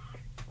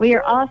 We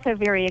are also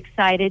very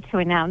excited to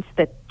announce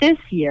that this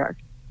year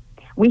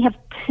we have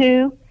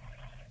 2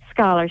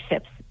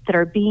 scholarships that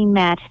are being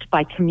matched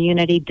by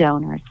community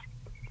donors.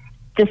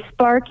 The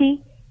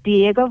Sparky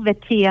Diego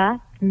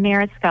Vitia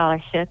Merit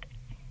Scholarship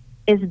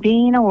is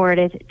being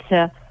awarded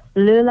to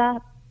Lulu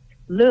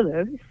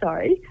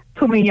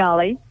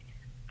Pumayali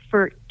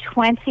for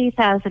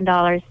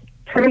 $20,000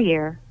 per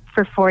year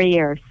for 4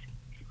 years,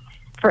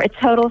 for a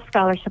total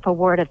scholarship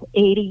award of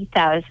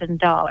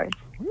 $80,000.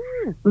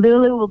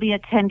 Lulu will be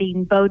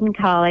attending Bowdoin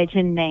College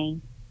in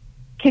Maine.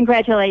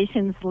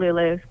 Congratulations,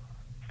 Lulu.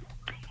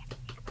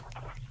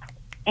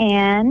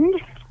 And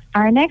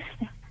our next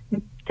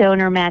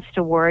donor matched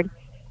award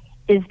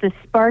is the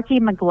Sparky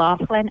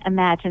McLaughlin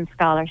Imagine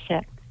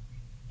Scholarship.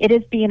 It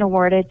is being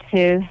awarded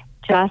to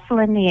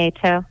Jocelyn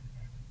Nieto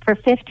for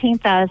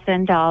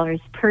 $15,000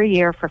 per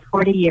year for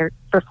 4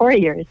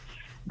 years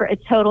for a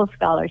total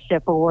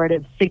scholarship award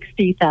of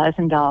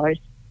 $60,000.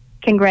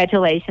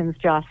 Congratulations,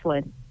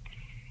 Jocelyn.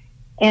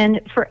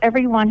 And for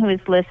everyone who is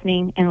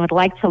listening and would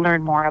like to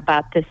learn more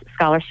about this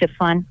scholarship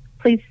fund,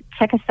 please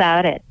check us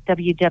out at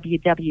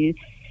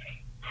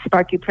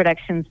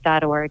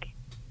www.sparkyproductions.org.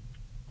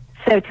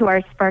 So to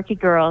our Sparky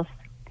girls,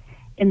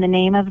 in the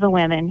name of the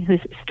women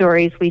whose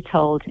stories we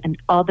told, and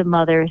all the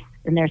mothers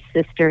and their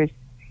sisters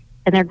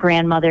and their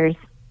grandmothers,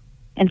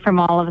 and from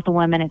all of the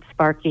women at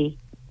Sparky,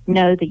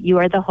 know that you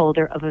are the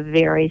holder of a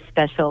very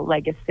special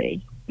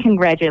legacy.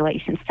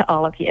 Congratulations to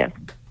all of you.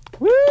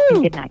 Woo!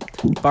 And good night.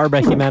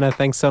 Barbara, Jimena,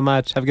 thanks so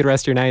much. Have a good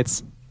rest of your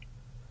nights.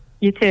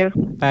 You too.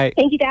 Bye.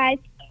 Thank you, guys.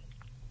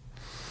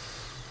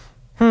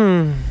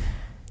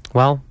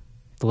 Well,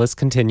 the list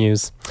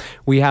continues.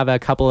 We have a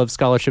couple of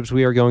scholarships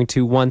we are going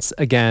to once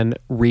again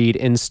read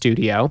in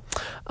studio.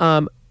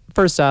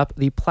 First up,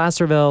 the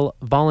Placerville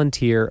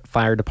Volunteer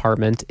Fire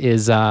Department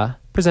is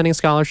presenting a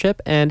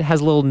scholarship and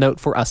has a little note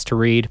for us to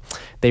read.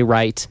 They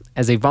write,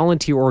 as a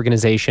volunteer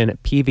organization,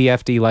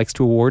 PVFD likes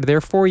to award their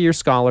 4-year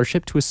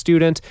scholarship to a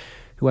student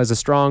who has a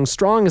strong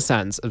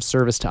sense of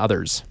service to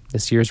others.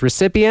 This year's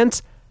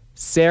recipient,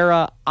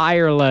 Sarah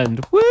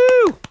Ireland. Woo!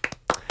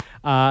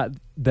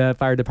 The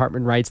fire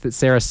department writes that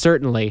Sarah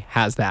certainly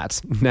has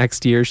that.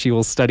 Next year, she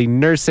will study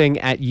nursing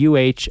at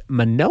UH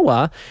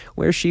Manoa,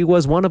 where she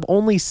was one of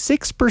only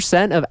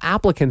 6% of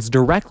applicants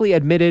directly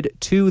admitted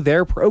to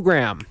their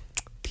program.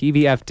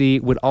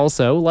 PVFD would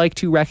also like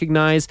to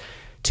recognize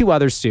 2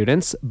 other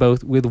students,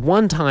 both with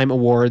one-time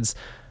awards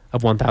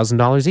of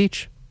 $1,000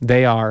 each.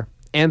 They are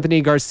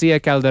Anthony Garcia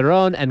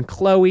Calderon and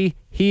Chloe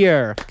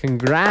Here.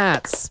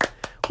 Congrats.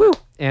 Woo.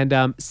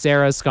 And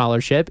Sarah's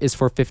scholarship is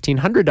for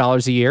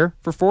 $1,500 a year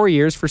for 4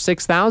 years for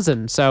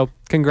 $6,000. So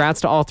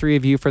congrats to all 3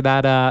 of you for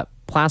that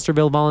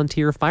Placerville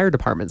Volunteer Fire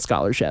Department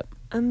scholarship.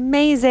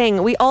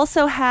 Amazing. We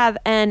also have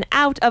an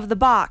Out of the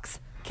Box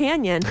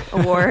Canyon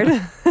Award.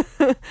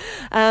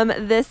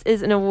 This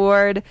is an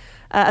award,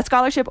 a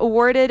scholarship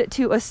awarded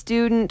to a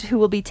student who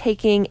will be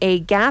taking a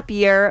gap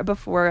year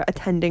before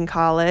attending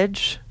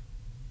college.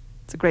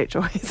 It's a great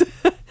choice.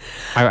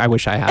 I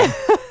wish I had.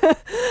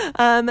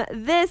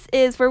 This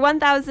is for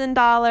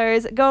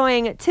 $1,000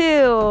 going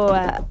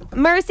to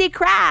Mercy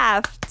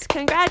Craft.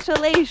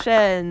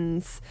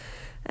 Congratulations.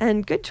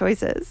 And good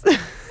choices.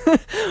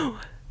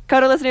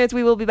 Coda listeners,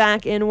 we will be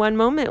back in one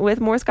moment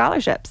with more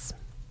scholarships.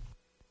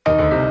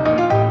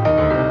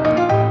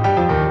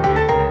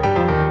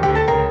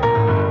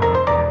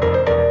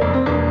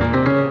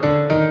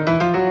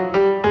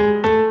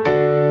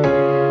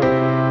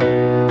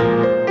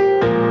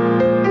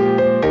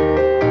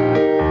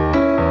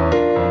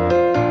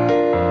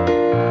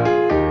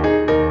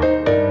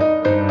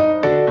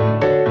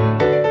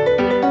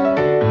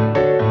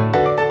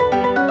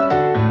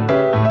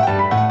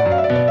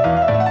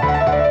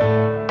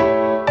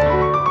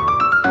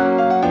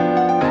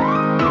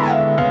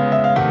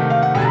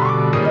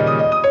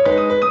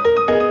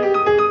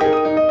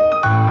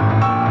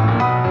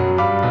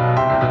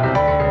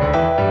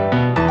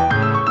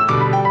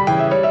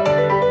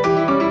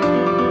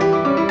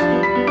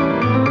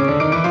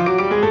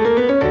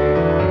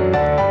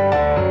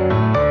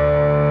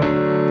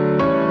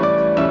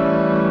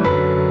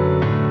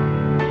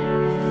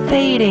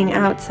 Fading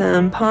out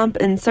some pomp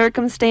and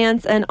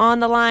circumstance, and on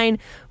the line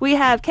we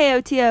have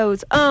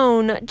KOTO's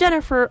own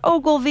Jennifer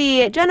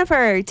Ogilvie.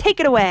 Jennifer, take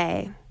it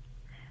away.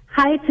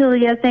 Hi,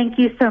 Julia. Thank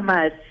you so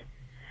much.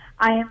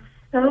 I am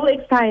so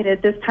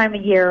excited this time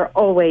of year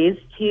always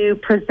to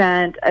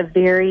present a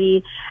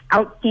very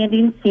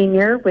outstanding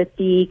senior with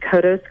the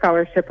Kodo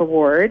Scholarship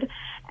Award.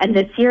 And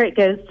this year it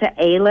goes to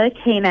Ayla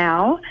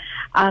Kanau,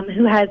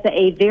 who has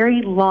a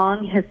very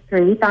long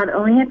history, not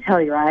only at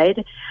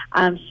Telluride.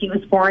 She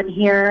was born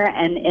here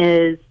and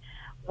is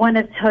one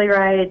of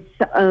Telluride's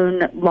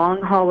own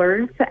long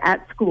haulers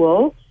at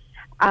school.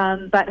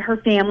 But her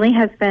family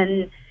has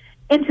been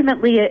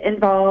intimately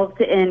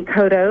involved in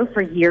Kodo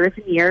for years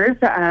and years.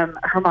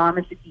 Her mom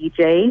is a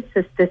DJ,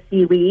 Sister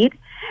Seaweed,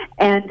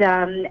 and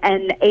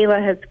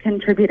Ayla has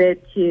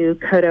contributed to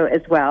Kodo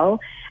as well.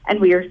 And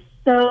we are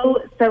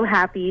so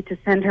happy to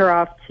send her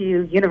off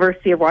to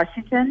University of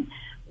Washington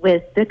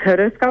with the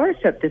Kodo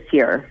Scholarship this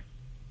year.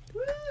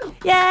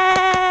 Yay!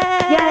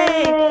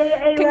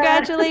 Ayla.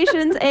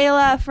 Congratulations,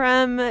 Ayla,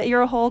 from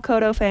your whole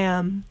Kodo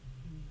fam.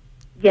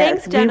 Yes,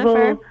 thanks,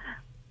 Jennifer.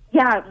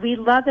 We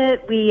love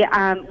it. We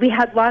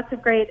had lots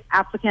of great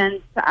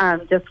applicants.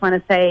 Just want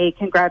to say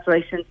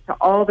congratulations to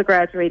all the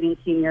graduating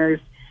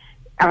seniors.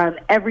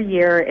 Every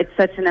year, it's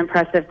such an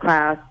impressive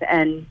class,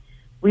 and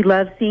we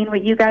love seeing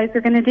what you guys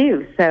are going to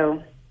do.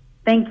 So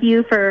thank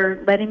you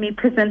for letting me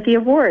present the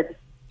award.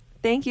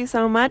 Thank you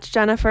so much,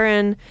 Jennifer,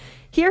 and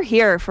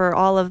hear for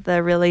all of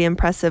the really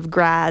impressive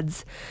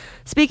grads.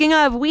 Speaking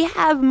of, we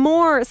have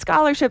more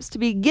scholarships to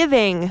be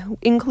giving,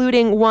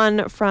 including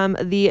one from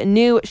the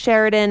new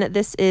Sheridan.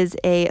 This is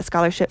a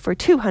scholarship for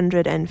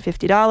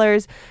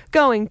 $250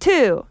 going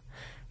to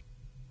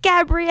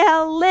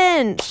Gabrielle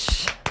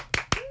Lynch.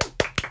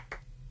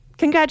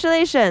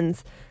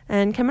 Congratulations.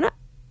 And coming up,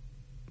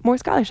 more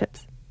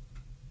scholarships.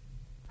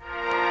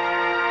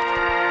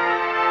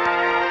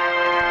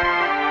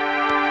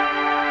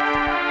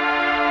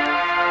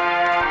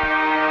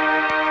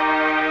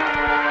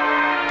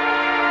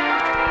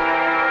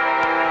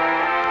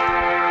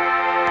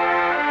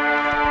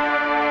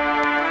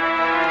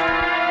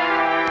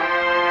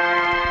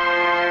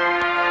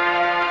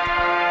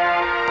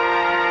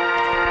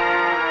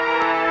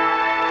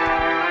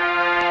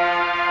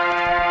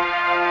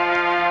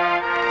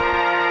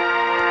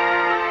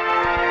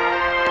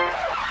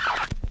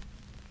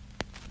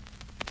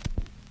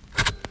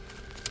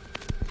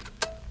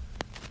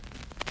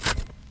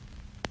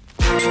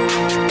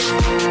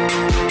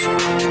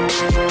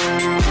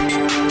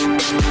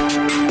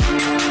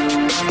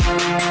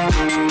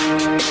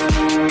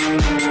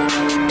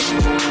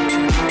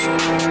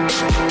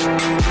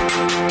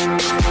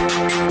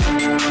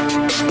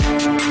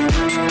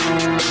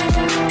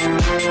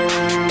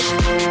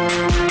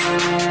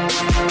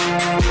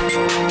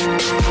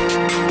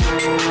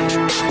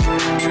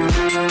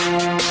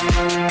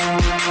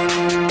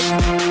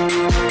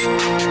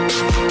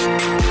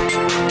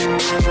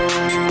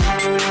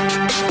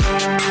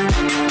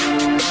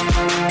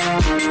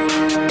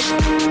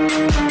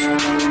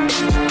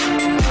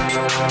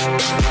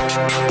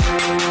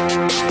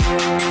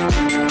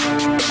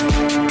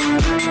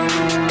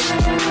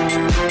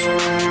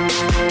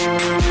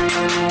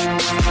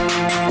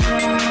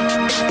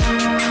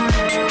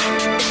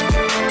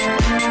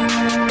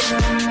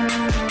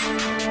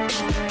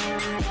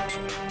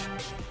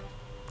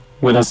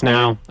 With us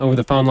now, over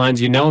the phone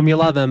lines, you know him, you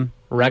love him,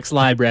 Rex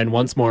Librand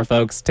once more,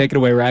 folks. Take it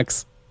away,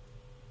 Rex.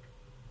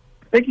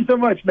 Thank you so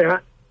much,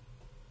 Matt.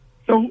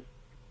 So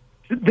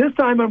this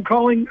time I'm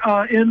calling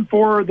in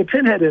for the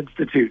Pinhead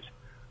Institute.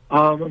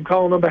 I'm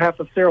calling on behalf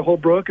of Sarah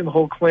Holbrook and the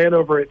whole clan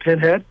over at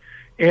Pinhead.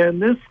 And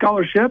this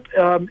scholarship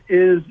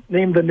is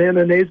named the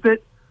Nana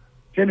Naisbitt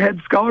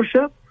Pinhead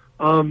Scholarship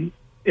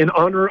in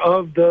honor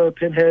of the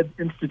Pinhead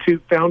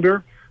Institute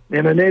founder,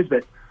 Nana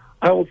Naisbitt.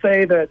 I will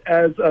say that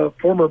as a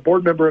former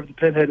board member of the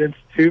Pinhead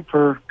Institute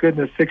for,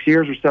 6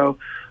 years or so,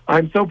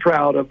 I'm so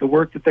proud of the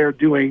work that they're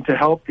doing to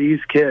help these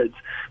kids.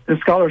 The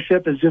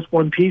scholarship is just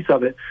one piece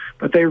of it,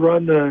 but they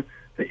run the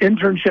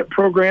internship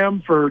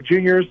program for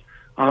juniors,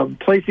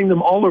 placing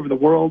them all over the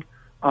world.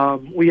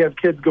 We have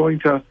kids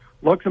going to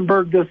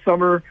Luxembourg this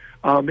summer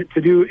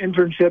to do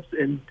internships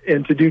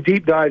and to do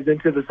deep dives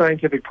into the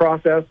scientific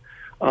process,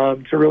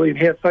 to really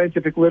enhance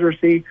scientific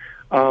literacy,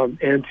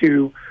 and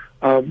to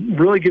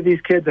really give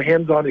these kids a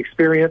hands-on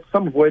experience,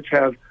 some of which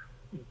have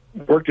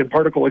worked in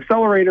particle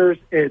accelerators.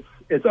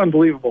 It's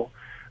unbelievable.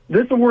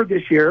 This award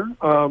this year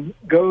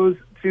goes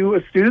to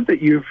a student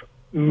that you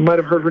might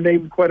have heard her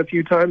name quite a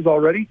few times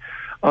already,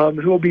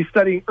 who will be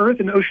studying Earth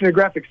and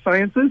Oceanographic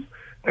Sciences.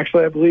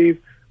 Actually, I believe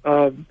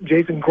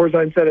Jason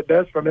Corzine said it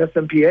best from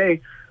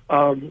SMPA.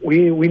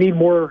 We need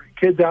more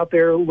kids out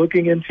there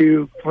looking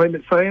into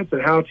climate science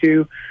and how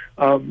to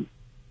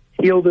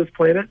heal this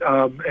planet,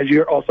 as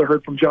you also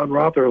heard from John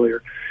Roth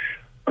earlier.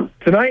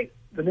 Tonight,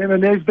 the Nana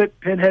Nesbitt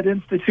Pinhead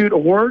Institute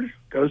Award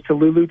goes to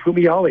Lulu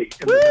Pumiali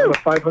in the amount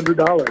of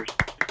 $500.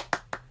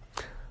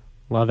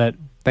 Love it.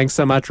 Thanks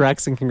so much,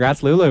 Rex, and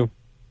congrats, Lulu.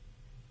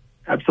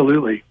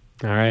 Absolutely.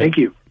 All right. Thank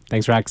you.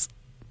 Thanks, Rex.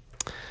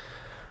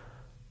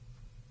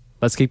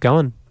 Let's keep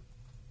going.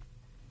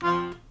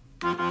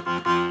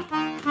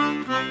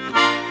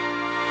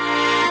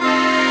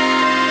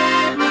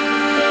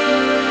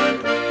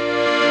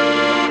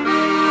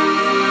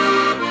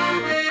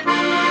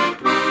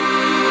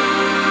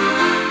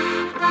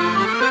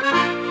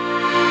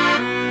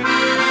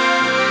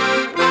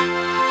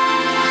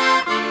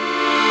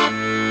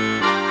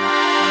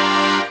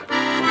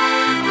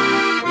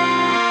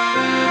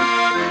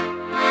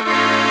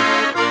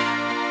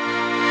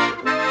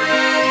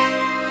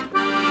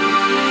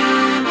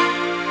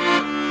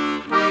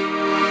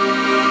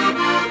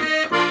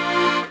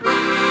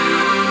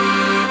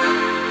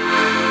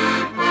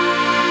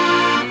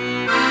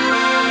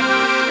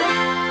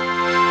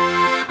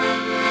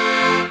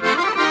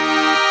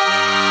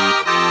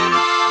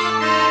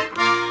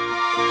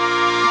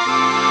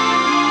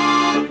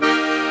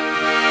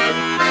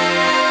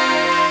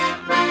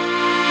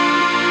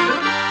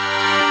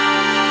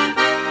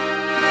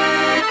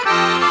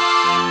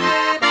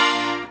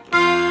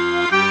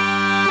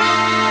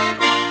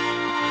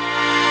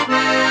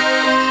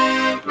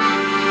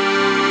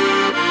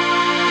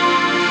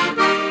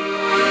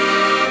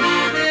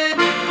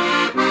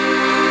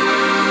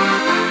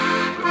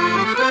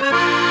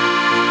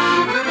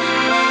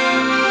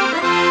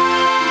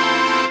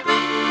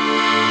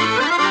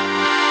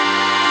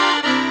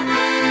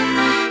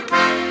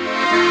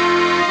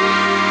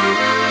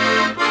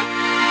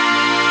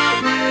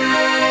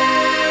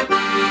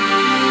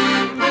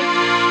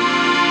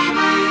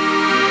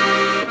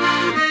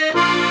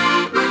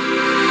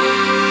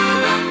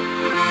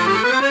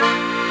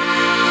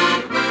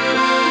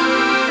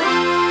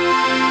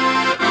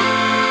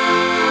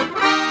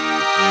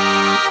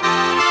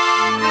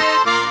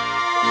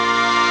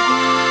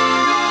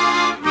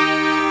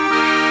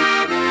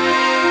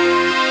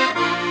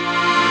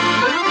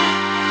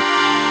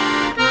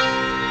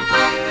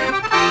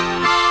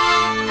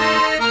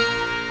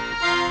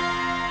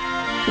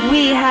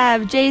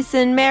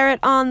 Jason Merritt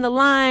on the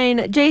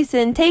line.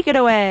 Jason, take it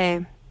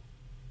away.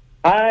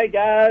 Hi,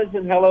 guys,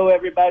 and hello,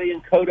 everybody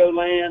in Kodo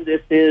Land.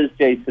 This is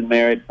Jason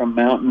Merritt from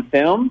Mountain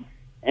Film,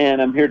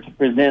 and I'm here to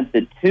present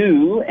the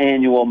 2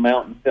 annual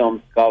Mountain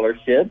Film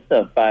scholarships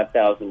of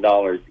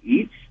 $5,000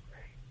 each.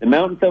 The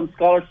Mountain Film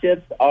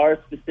scholarships are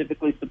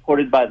specifically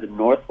supported by the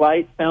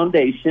Northlight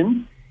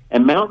Foundation,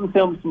 and Mountain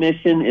Film's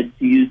mission is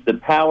to use the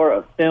power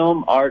of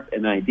film, art,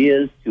 and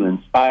ideas to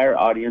inspire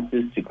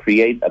audiences to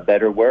create a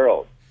better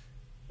world.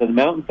 So the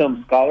Mountain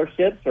Film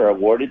scholarships are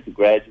awarded to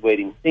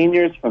graduating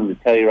seniors from the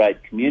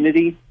Telluride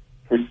community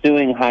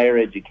pursuing higher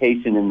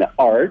education in the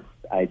arts,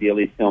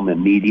 ideally film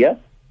and media,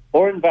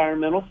 or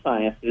environmental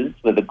sciences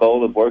with the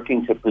goal of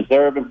working to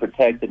preserve and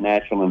protect the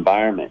natural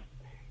environment.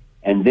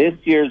 And this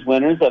year's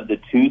winners of the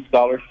 2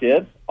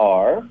 scholarships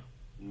are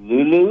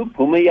Lulu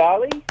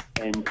Pumiali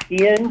and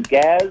Kian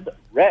Gaz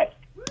Rex.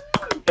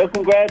 So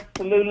congrats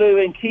to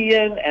Lulu and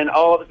Kian and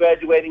all the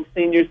graduating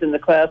seniors in the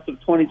class of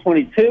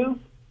 2022.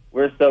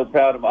 We're so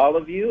proud of all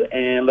of you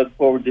and look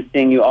forward to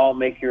seeing you all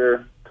make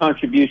your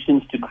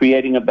contributions to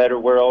creating a better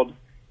world.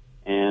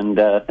 And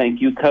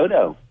thank you,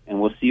 Kodo. And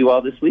we'll see you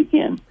all this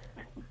weekend.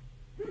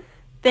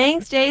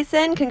 Thanks,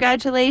 Jason.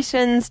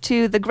 Congratulations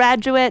to the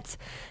graduates.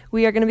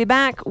 We are going to be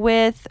back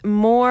with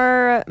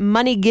more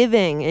money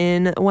giving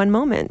in one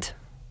moment.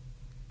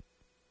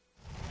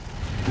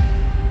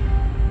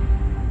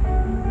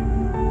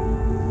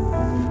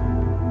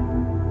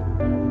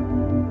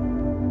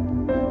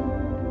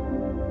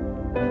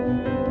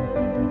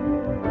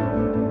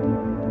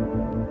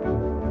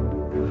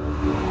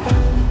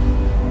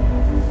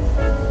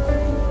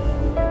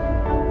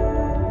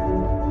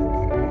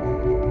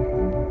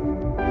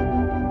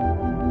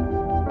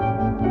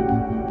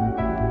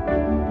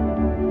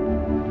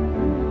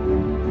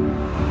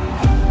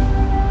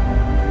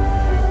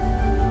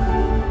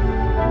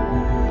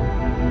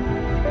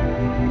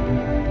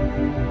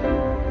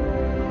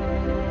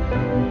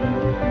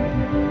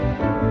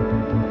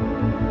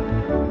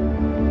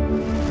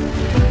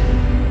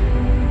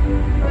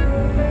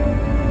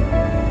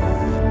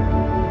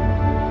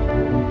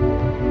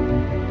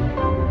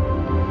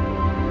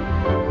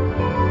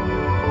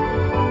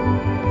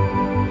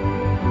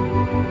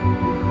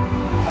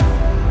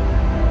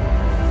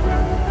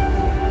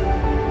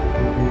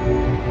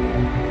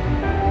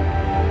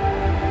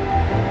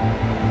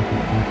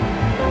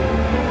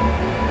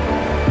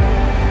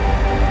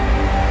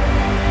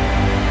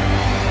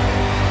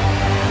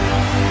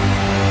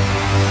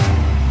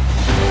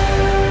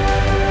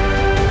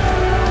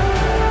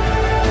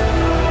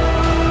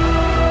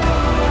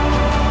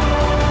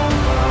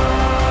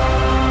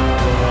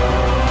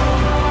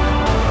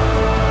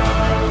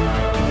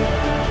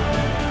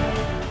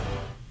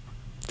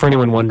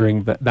 anyone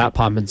wondering, that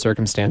pomp and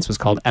circumstance was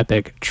called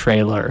Epic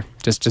Trailer,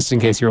 just in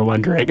case you were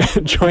wondering.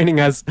 Joining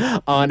us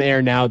on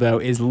air now, though,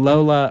 is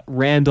Lola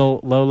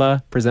Randall.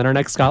 Lola, present our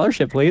next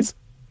scholarship, please.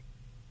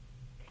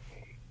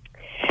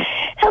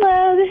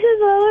 Hello, this is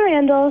Lola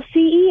Randall,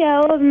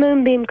 CEO of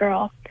Moonbeam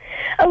Girl.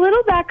 A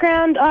little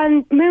background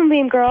on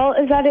Moonbeam Girl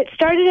is that it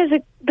started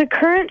as the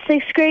current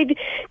 6th grade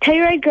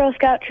Telluride Girl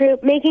Scout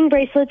troop making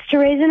bracelets to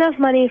raise enough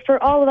money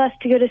for all of us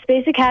to go to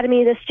Space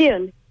Academy this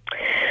June.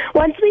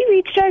 Once we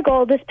reached our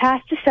goal this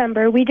past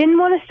December, we didn't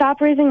want to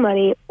stop raising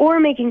money or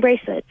making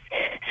bracelets,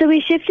 so we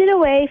shifted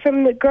away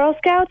from the Girl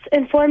Scouts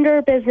and formed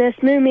our business,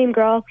 Moonbeam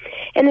Girl,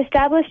 and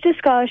established a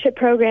scholarship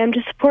program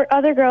to support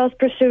other girls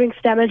pursuing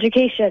STEM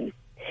education.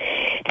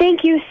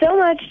 Thank you so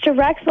much to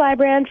Rex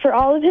Librand for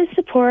all of his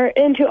support,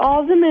 and to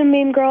all of the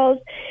Moonbeam Girls,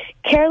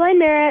 Caroline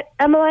Merritt,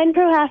 Emmeline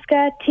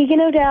Prohaska,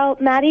 Tegan Odell,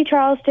 Maddie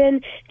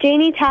Charleston,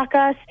 Janie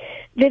Takas,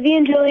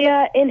 Vivian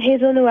Julia, and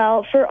Hazel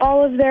Noel for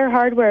all of their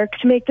hard work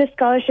to make this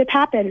scholarship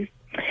happen.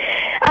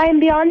 I am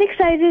beyond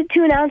excited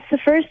to announce the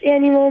first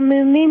annual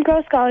Moonbeam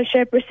Girl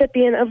Scholarship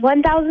recipient of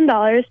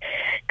 $1,000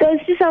 goes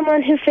to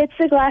someone who fits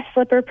the glass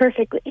slipper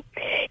perfectly.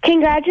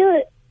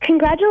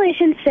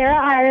 Congratulations, Sarah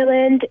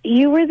Ireland.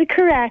 You were the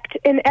correct,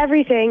 and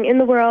everything in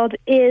the world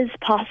is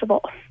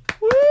possible.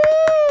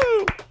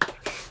 Woo!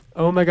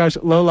 Oh my gosh,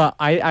 Lola,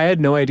 I had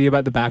no idea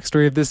about the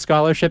backstory of this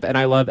scholarship, and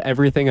I love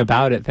everything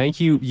about it.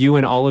 Thank you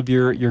and all of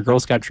your Girl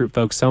Scout troop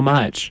folks so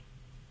much.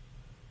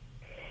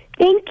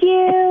 Thank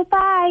you.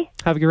 Bye.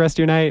 Have a good rest of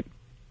your night.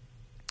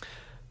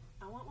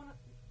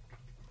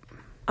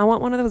 I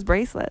want one of those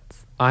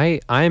bracelets.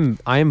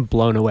 I'm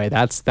blown away.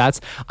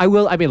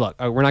 Look,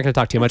 we're not going to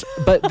talk too much,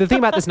 but the thing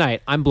about this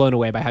night, I'm blown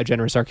away by how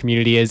generous our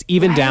community is,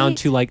 even down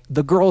to like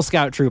the Girl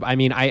Scout troop. I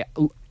mean,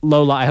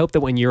 Lola, I hope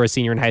that when you're a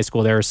senior in high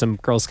school, there are some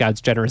Girl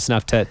Scouts generous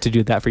enough to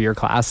do that for your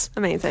class.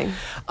 Amazing.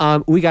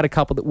 We got a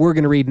couple that we're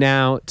going to read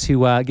now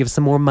to give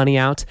some more money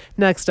out.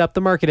 Next up,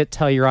 the Market at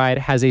Telluride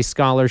has a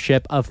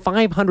scholarship of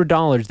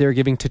 $500 they're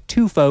giving to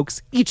 2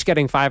 folks, each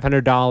getting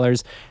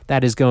 $500.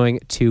 That is going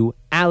to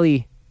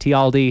Allie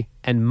Tialdi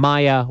and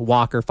Maya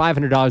Walker.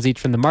 $500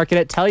 each from the Market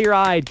at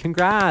Telluride.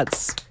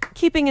 Congrats.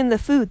 Keeping in the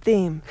food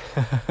theme,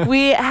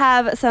 we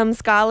have some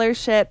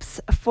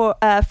scholarships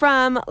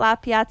from La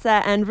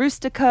Piazza and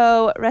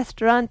Rustico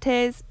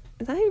Restaurantes.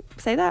 Is that how you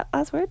say that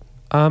last word?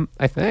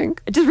 I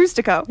think. Just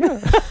Rustico.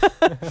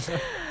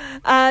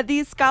 Yeah.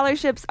 These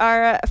scholarships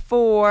are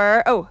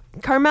for,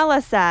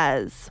 Carmela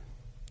says,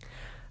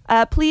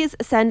 please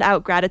send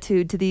out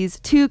gratitude to these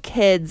 2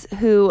 kids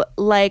who,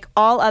 like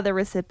all other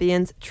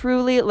recipients,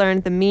 truly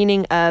learned the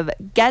meaning of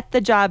get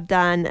the job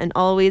done and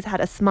always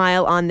had a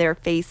smile on their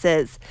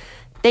faces.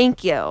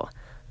 Thank you.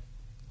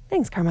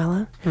 Thanks,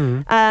 Carmela.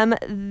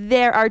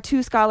 There are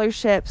 2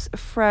 scholarships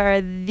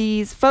for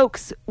these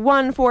folks.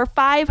 One for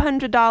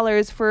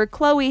 $500 for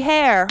Chloe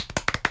Hare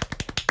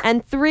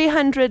and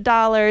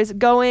 $300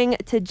 going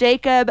to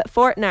Jacob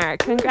Fortner.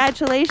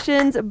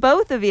 Congratulations,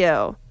 both of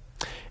you.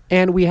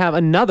 And we have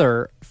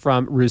another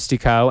from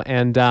Rustico,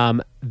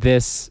 and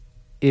this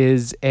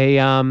is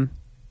a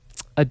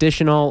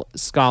additional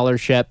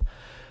scholarship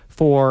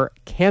for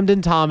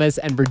Camden Thomas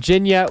and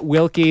Virginia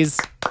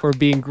Wilkies for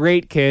being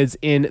great kids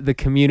in the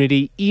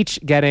community, each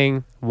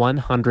getting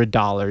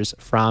 $100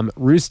 from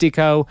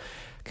Rustico.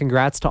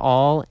 Congrats to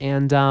all,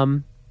 and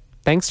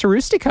thanks to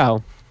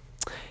Rustico.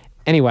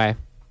 Anyway,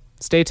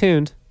 stay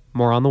tuned.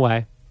 More on the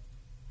way.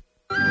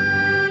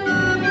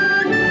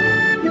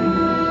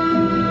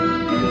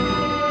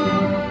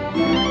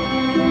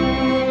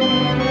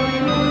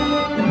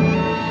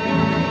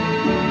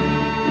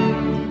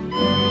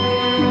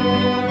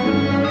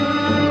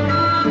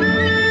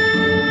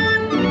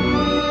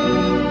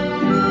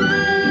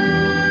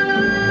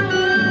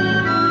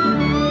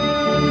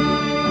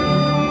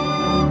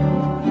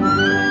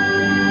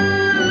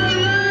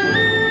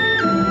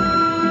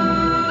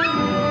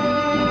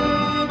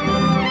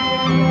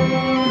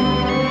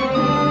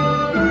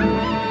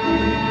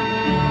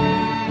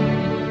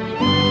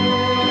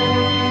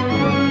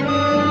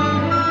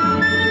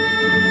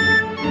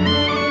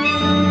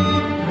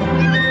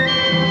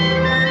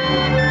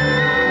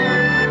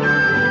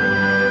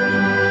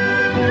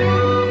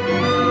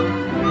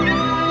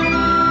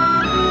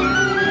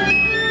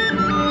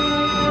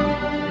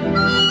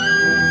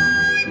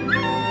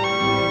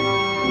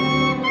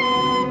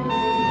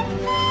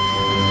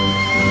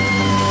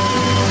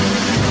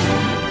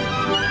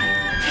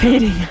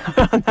 Fading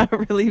out on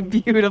that really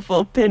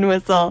beautiful pin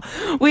whistle.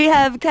 We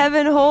have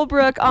Kevin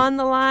Holbrook on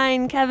the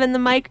line. Kevin, the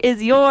mic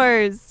is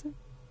yours.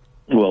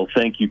 Well,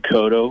 thank you,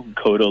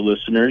 Kodo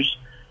listeners,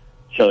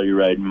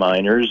 Telluride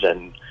minors,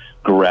 and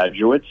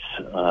graduates.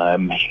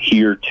 I'm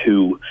here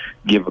to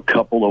give a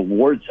couple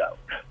awards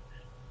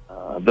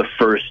out. The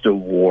first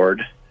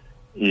award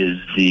is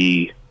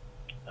the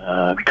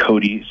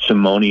Cody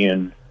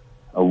Simonian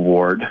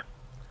Award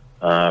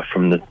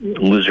from the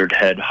Lizard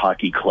Head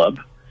Hockey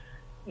Club.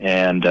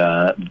 And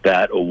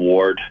that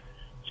award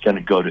is going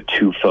to go to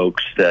 2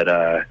 folks that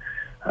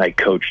I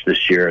coached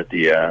this year at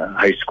the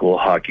high school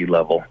hockey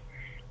level.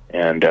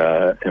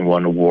 and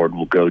one award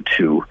will go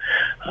to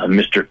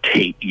Mr.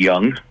 Tate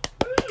Young,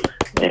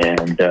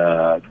 and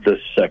the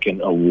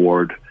second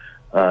award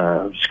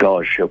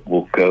scholarship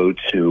will go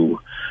to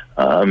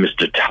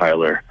Mr.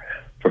 Tyler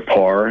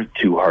Papar,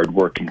 two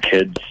hardworking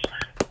kids,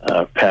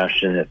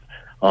 passionate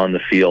on the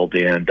field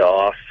and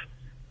off,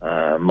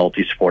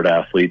 multi-sport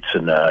athletes,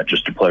 and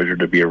just a pleasure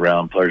to be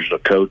around, pleasure to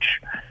coach,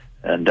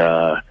 and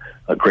a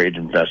great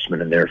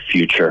investment in their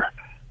future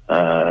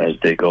as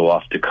they go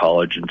off to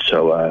college. And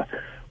so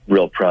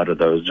real proud of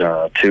those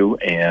two,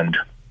 and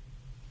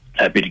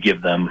happy to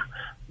give them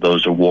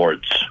those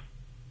awards.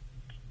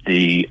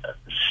 The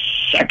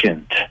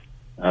second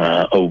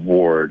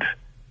award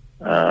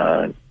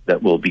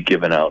that will be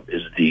given out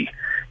is the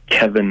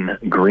Kevin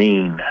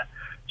Green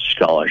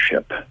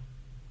Scholarship.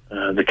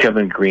 The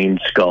Kevin Green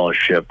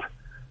Scholarship,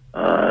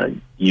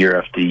 year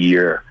after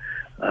year,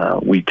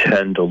 we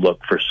tend to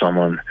look for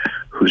someone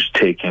who's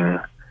taken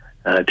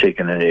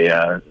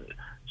a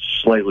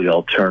slightly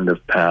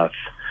alternative path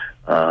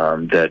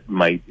that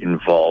might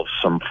involve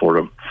some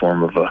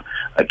form of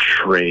a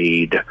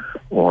trade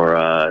or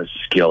a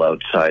skill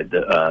outside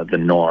the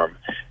norm.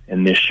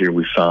 And this year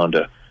we found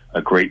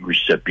a great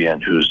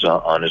recipient who's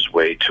on his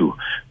way to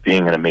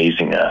being an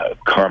amazing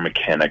car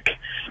mechanic,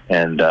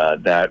 and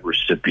that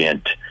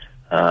recipient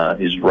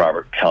is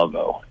Robert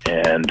Calvo,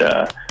 and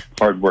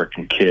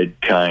hardworking kid,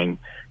 kind,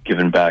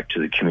 giving back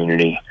to the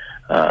community,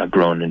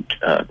 grown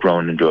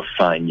into a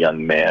fine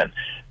young man,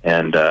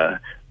 and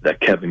that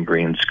Kevin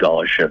Green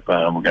Scholarship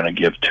we're going to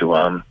give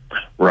to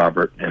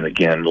Robert. And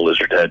again, the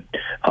Lizardhead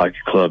Hockey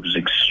Club is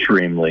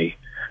extremely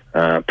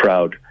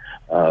proud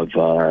of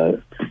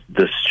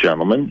this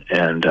gentleman,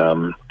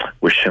 and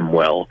wish him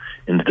well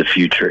into the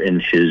future in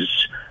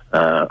his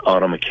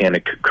auto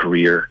mechanic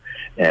career,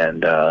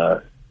 and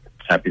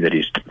happy that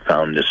he's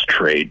found this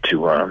trade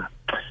to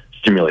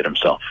stimulate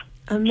himself.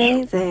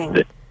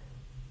 Amazing.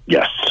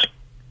 Yes.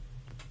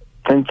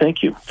 And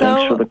thank you.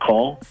 Thanks for the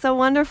call. So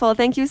wonderful.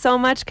 Thank you so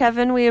much,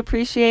 Kevin. We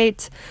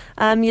appreciate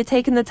you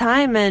taking the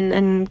time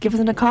and giving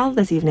us a call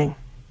this evening.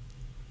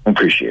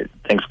 Appreciate it.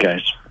 Thanks,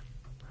 guys.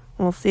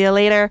 We'll see you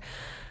later.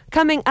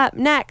 Coming up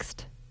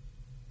next,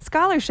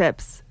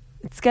 scholarships.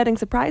 It's getting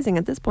surprising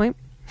at this point.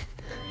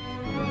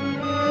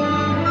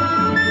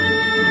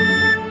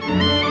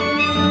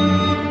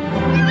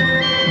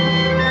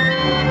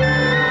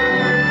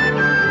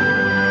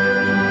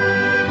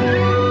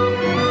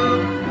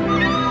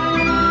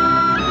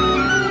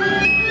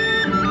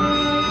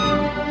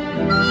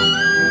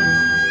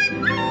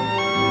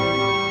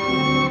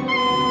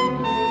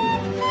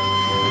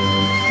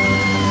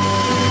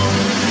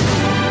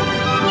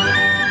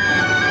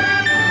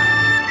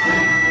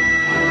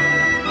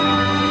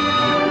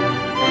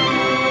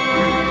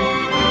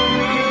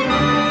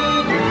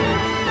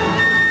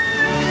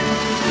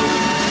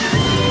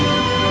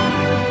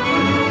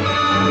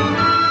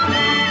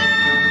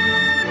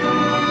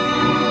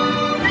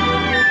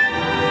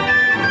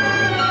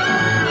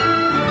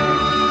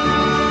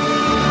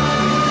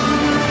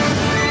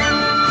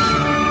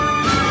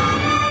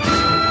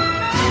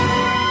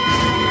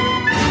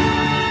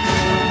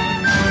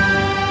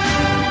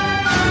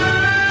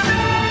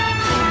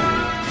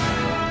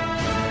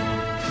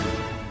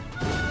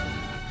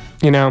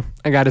 You know,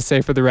 I got to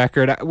say for the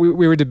record, we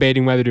were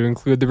debating whether to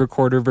include the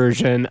recorder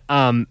version.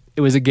 It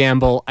was a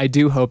gamble. I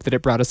do hope that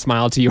it brought a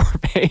smile to your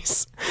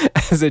face,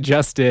 as it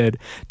just did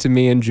to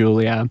me and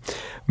Julia.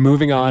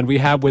 Moving on, we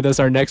have with us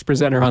our next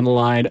presenter on the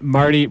line,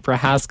 Marty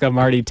Prohaska.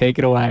 Marty, take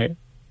it away.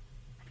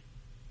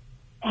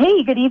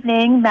 Hey, good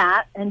evening,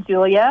 Matt and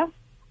Julia.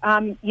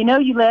 You know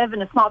you live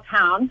in a small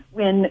town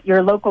when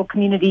your local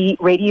community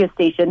radio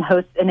station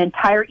hosts an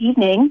entire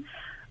evening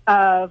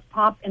of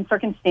pomp and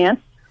circumstance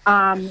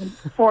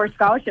for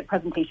scholarship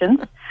presentations.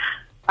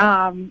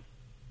 Although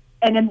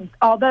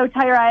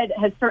Telluride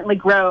has certainly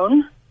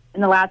grown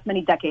in the last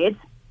many decades,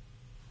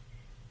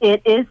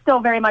 it is still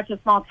very much a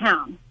small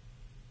town.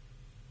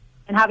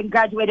 And having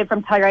graduated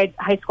from Telluride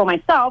High School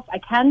myself, I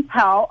can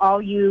tell all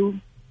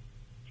you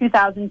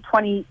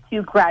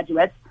 2022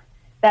 graduates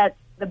that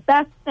the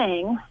best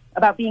thing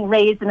about being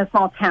raised in a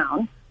small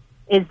town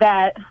is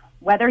that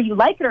whether you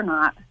like it or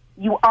not,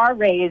 you are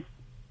raised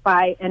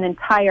by an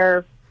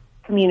entire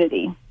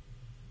community.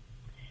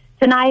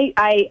 Tonight,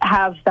 I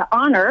have the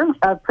honor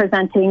of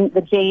presenting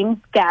the James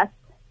Guest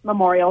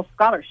Memorial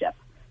Scholarship.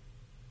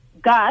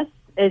 Gus,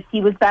 as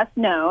he was best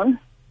known,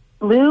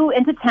 flew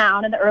into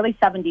town in the early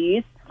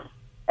 70s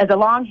as a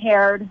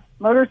long-haired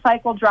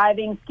motorcycle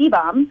driving ski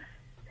bum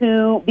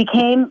who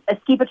became a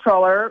ski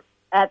patroller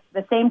at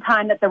the same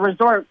time that the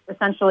resort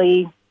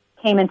essentially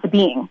came into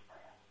being.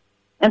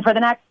 And for the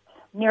next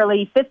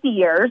nearly 50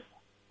 years,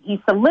 he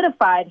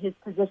solidified his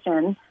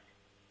position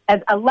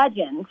as a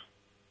legend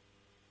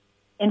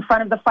in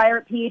front of the fire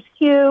at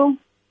PHQ,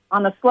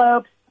 on the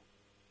slopes,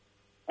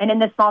 and in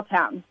this small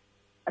town,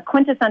 a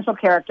quintessential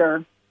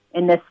character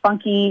in this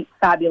funky,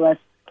 fabulous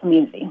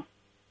community.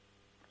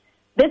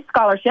 This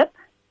scholarship,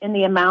 in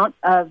the amount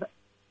of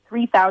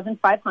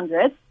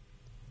 $3,500,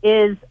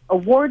 is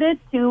awarded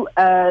to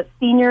a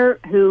senior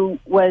who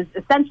was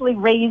essentially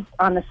raised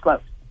on the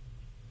slopes.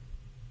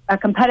 A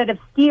competitive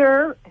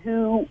skier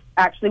who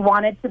actually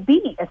wanted to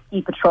be a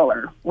ski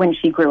patroller when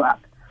she grew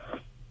up.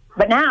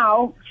 But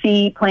now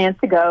she plans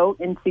to go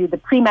into the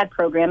pre-med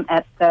program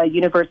at the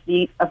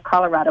University of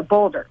Colorado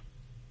Boulder.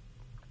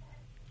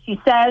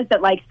 She says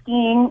that, like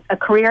skiing, a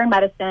career in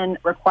medicine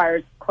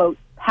requires, quote,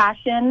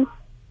 passion,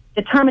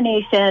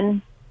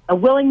 determination, a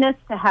willingness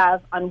to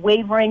have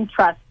unwavering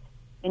trust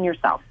in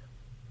yourself.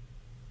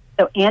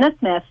 So Anna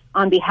Smith,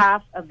 on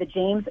behalf of the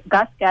James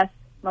Gus Guest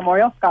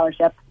Memorial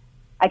Scholarship,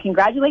 I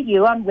congratulate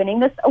you on winning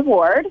this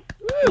award.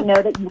 You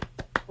know that you do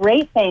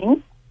great things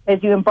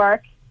as you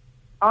embark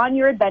on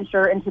your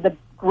adventure into the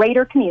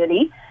greater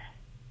community,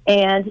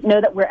 and know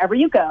that wherever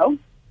you go,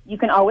 you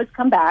can always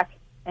come back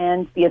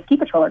and be a ski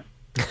patroller.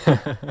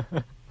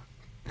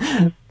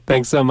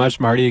 Thanks so much,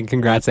 Marty, and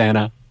congrats,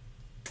 Anna.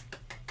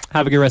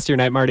 Have a good rest of your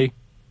night, Marty.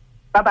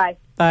 Bye-bye.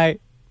 Bye.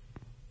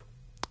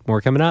 More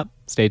coming up.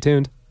 Stay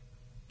tuned.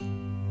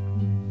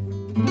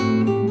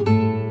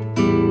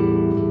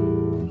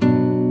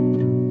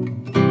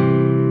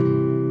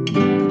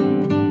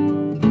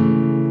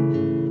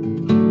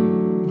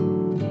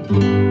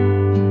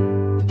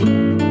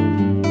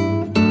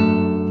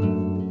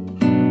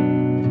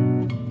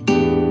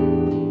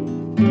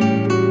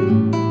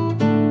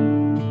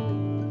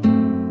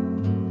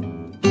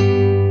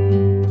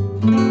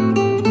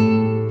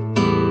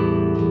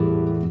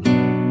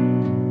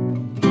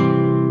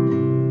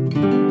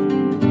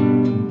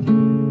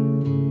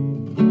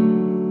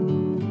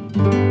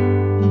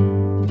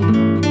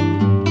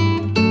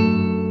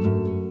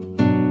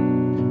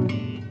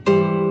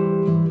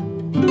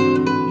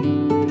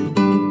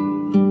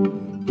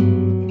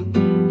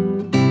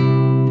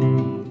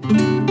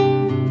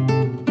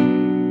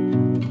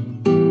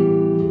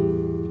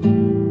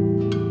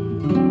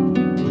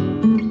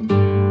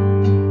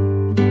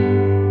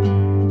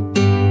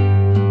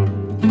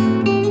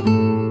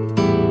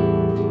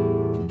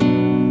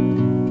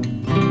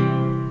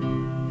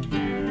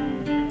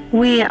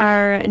 We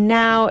are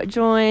now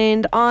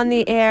joined on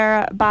the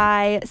air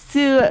by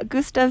Sue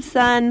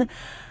Gustafson.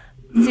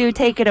 Sue,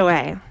 take it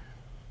away.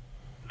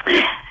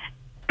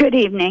 Good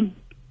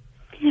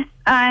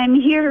I'm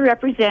here to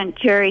represent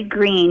Jerry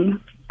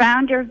Green,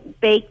 founder of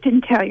Baked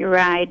and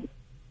Telluride,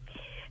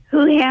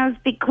 who has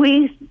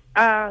bequeathed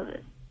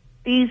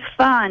these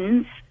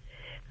funds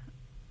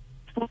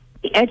for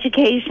the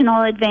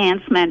educational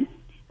advancement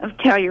of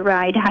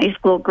Telluride High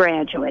School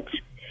graduates.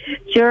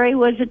 Jerry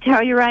was a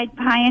Telluride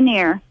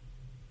pioneer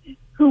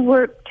who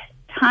worked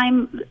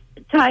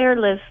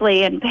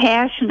tirelessly and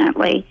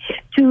passionately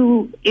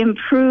to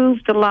improve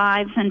the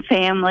lives and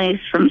families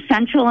from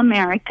Central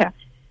America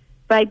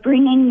by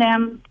bringing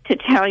them to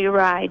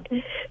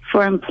Telluride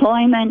for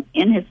employment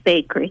in his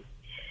bakery.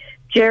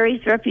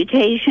 Jerry's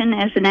reputation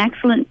as an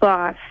excellent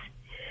boss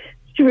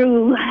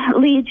drew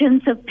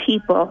legions of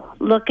people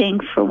looking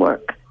for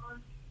work.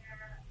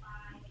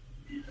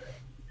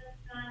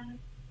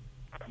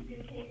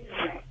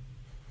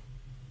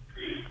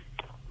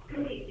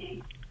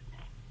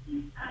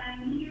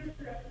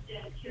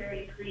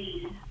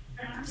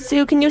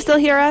 Sue, can you still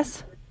hear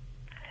us?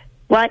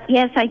 What?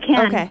 Yes, I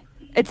can. Okay.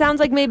 It sounds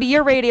like maybe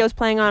your radio is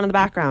playing on in the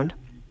background.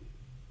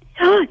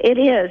 It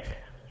is.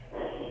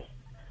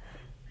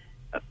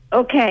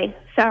 Okay,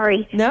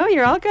 sorry. No,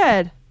 you're all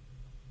good.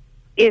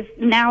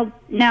 Now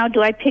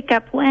do I pick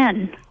up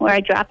when? Where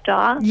I dropped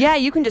off? Yeah,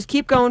 you can just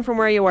keep going from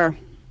where you were.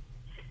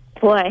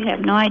 Boy, I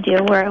have no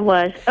idea where I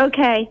was.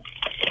 Okay,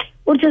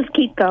 we'll just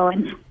keep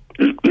going.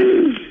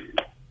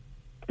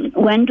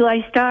 When do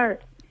I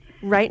start?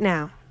 Right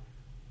now.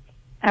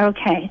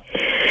 Okay,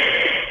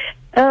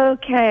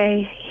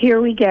 here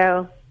we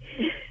go.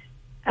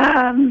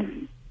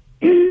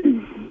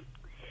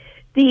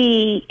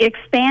 The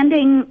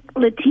expanding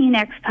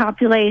Latinx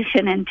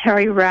population in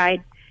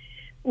Telluride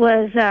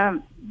was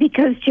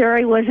because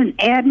Jerry was an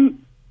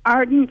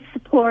ardent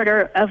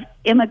supporter of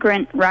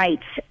immigrant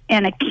rights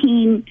and a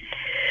keen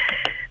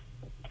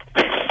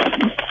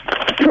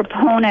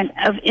proponent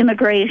of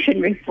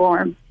immigration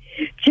reform.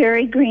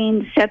 Jerry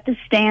Green set the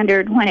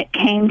standard when it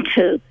came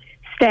to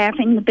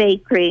staffing the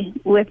bakery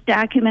with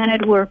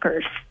documented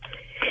workers,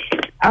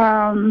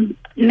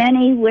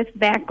 many with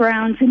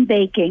backgrounds in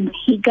baking.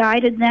 He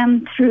guided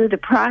them through the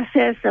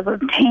process of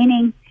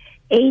obtaining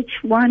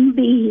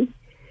H-1B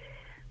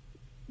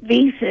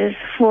visas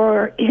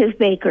for his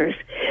bakers,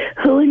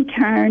 who in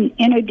turn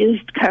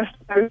introduced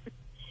customers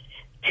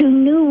to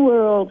new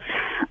worlds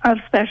of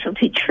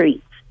specialty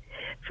treats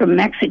from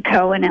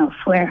Mexico and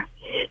elsewhere.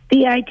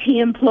 BIT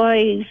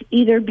employees,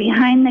 either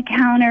behind the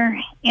counter,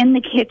 in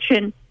the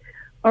kitchen,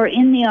 or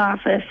in the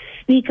office,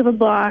 speak of a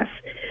boss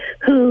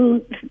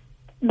who,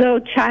 though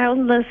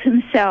childless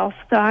himself,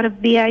 thought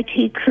of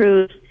BIT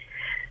crews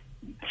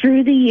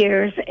through the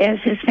years as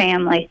his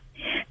family.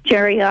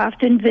 Jerry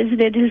often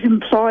visited his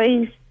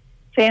employees'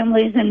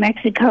 families in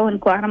Mexico and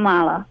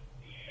Guatemala.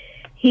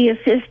 He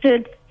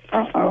assisted,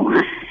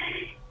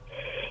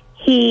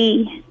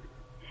 he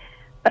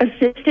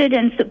assisted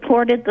and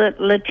supported the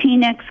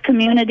Latinx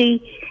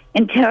community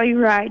in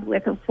Telluride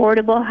with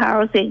affordable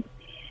housing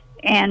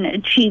and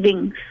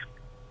achieving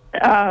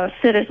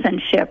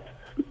citizenship.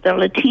 The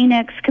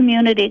Latinx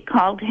community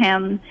called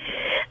him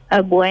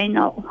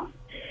Abuelo.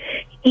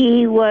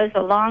 He was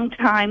a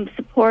longtime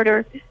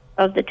supporter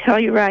of the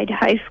Telluride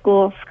High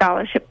School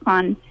Scholarship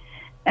Fund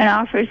and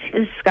offers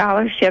his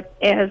scholarship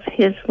as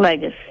his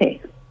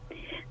legacy.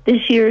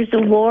 This year's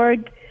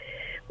award,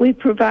 we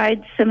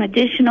provide some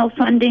additional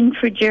funding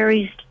for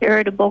Jerry's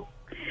charitable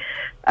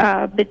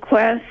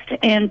bequest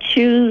and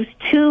choose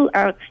 2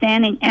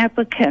 outstanding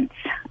applicants,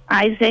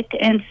 Isaac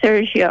and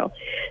Sergio,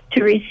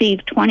 to receive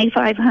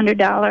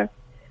 $2,500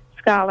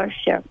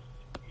 scholarships.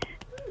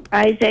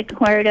 Isaac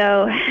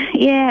Huerto,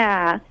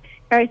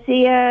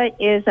 Garcia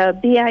is a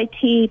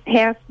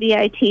past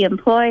BIT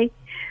employee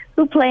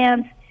who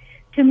plans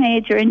to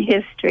major in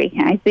history.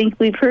 I think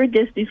we've heard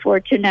this before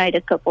tonight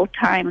a couple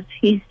times.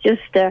 He's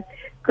just a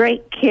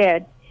great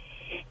kid.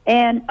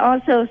 And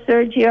also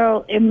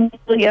Sergio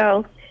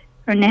Emilio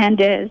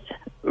Hernandez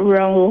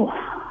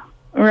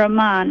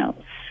Romanos.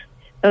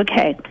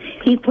 Okay,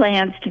 he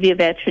plans to be a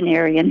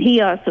veterinarian.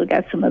 He also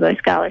got some of those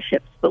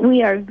scholarships, but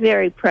we are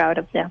very proud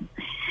of them.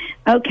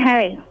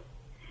 Okay,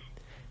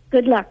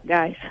 good luck,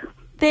 guys.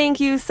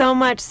 Thank you so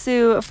much,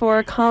 Sue,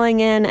 for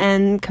calling in,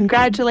 and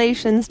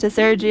congratulations to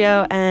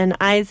Sergio and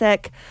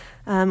Isaac.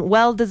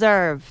 Well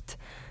deserved.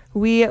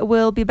 We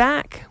will be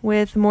back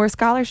with more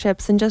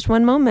scholarships in just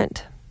one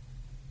moment.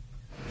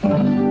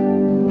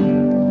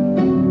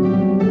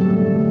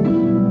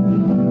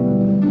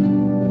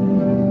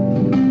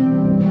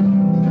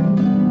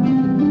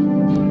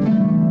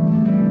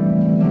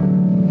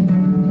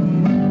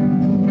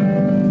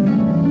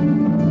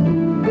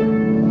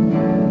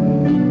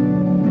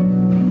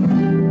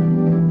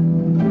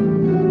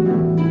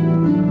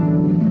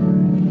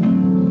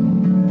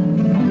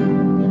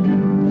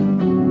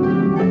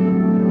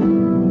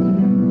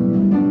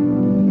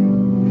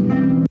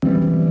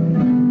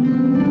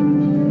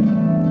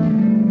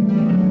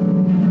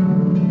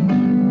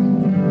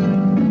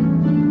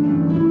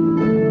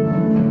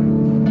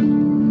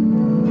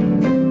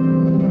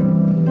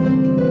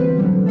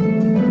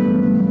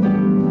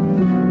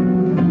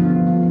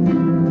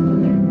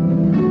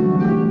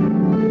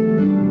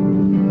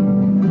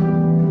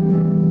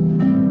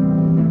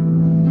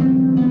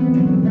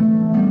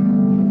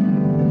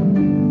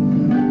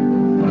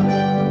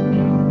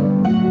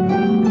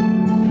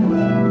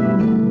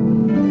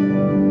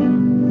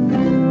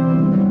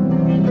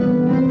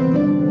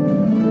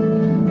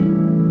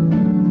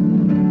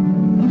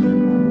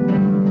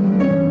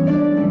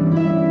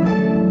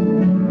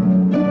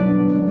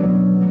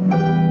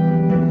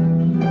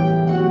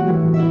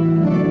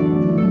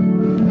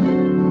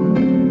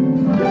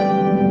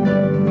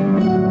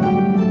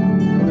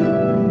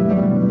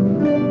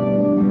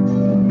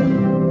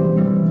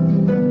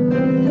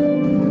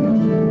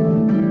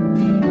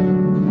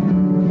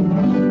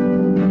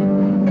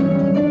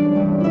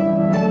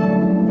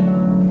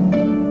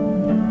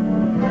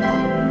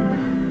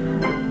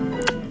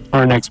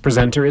 Our next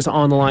presenter is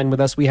on the line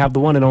with us. We have the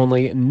one and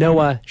only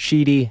Noah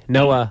Sheedy.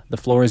 Noah, the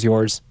floor is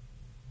yours.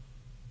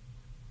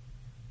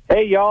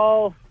 Hey,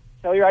 y'all.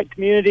 Telluride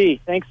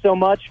community, thanks so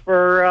much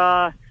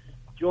for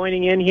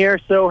joining in here.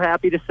 So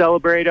happy to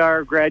celebrate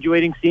our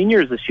graduating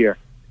seniors this year.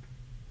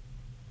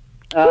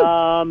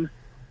 I'm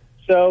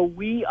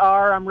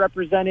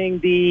representing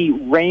the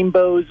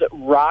Rainbows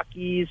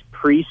Rockies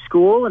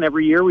preschool, and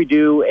every year we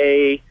do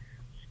a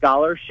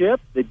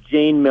scholarship, the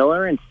Jane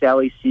Miller and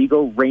Sally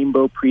Siegel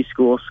Rainbow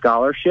Preschool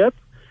Scholarship.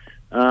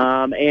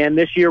 And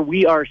this year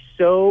we are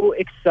so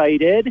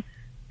excited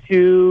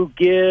to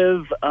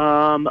give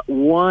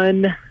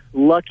one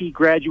lucky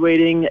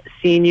graduating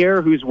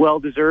senior who's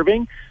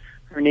well-deserving.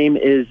 Her name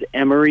is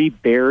Emery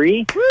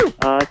Berry,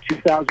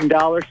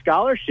 $2,000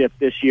 scholarship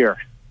this year.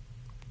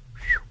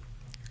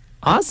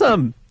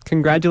 Awesome.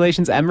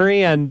 Congratulations,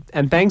 Emery, and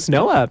thanks,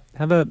 Noah.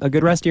 Have a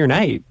good rest of your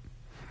night.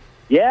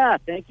 Yeah,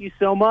 thank you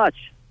so much.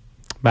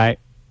 Bye.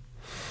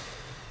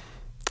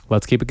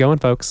 Let's keep it going,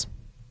 folks.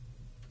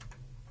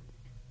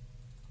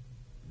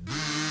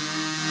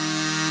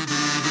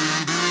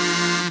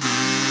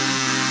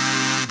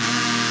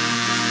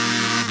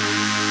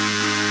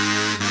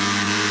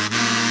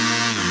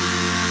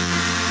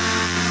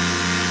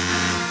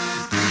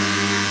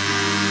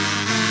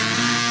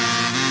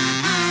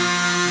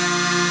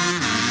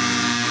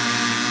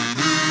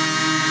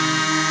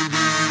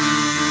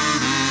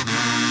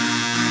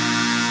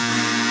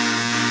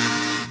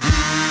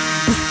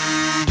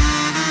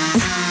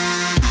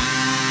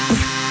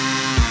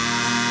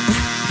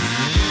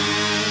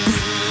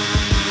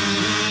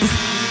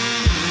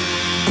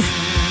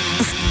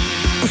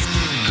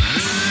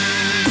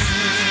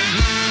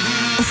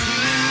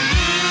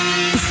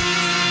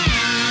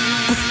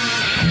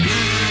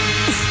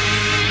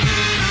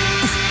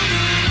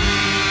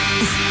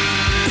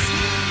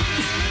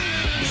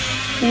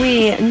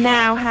 We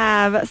now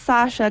have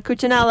Sasha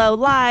Cuccinello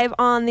live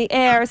on the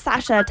air.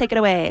 Sasha, take it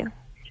away.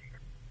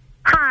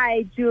 Hi,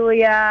 Hi,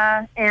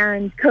 Julia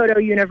and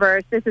Kodo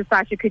Universe. This is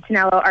Sasha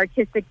Cuccinello,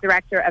 Artistic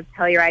Director of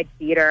Telluride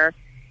Theater,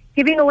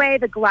 giving away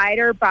the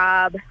Glider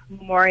Bob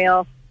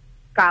Memorial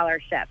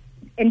Scholarship.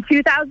 In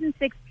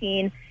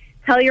 2016,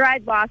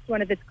 Telluride lost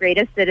one of its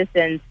greatest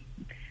citizens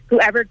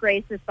who ever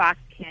graced this Fox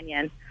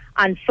Canyon,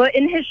 on foot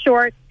in his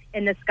shorts,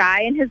 in the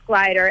sky in his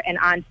glider, and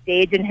on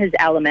stage in his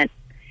element.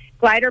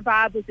 Glider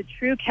Bob was a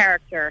true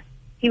character.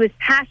 He was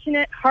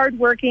passionate,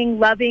 hardworking,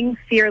 loving,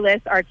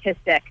 fearless,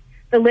 artistic.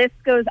 The list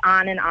goes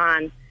on and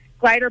on.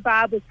 Glider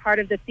Bob was part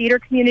of the theater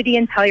community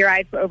in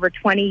Telluride for over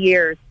 20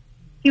 years.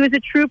 He was a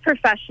true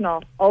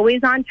professional,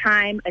 always on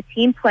time, a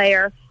team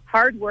player,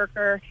 hard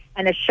worker,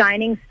 and a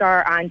shining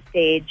star on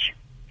stage.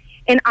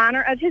 In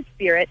honor of his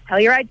spirit,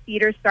 Telluride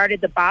Theater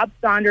started the Bob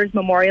Saunders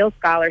Memorial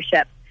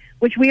Scholarship,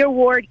 which we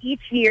award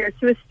each year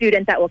to a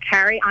student that will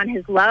carry on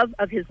his love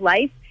of his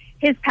life,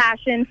 his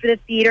passion for the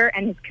theater,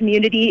 and his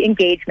community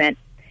engagement.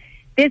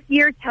 This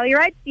year,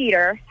 Telluride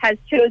Theater has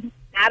chosen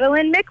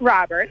Madeline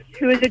McRoberts,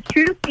 who is a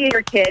true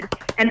theater kid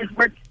and has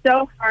worked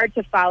so hard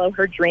to follow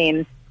her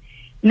dreams.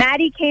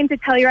 Maddie came to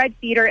Telluride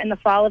Theater in the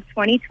fall of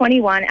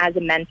 2021 as a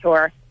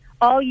mentor.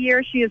 All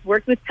year, she has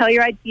worked with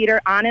Telluride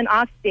Theater on and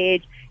off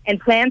stage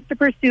and plans to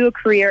pursue a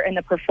career in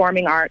the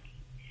performing arts.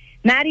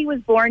 Maddie was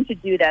born to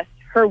do this.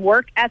 Her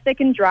work ethic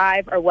and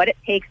drive are what it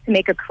takes to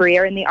make a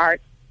career in the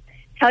arts.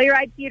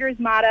 Telluride Theater's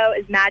motto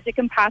is magic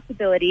and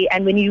possibility,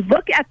 and when you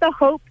look at the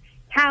hope,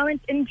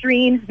 talent, and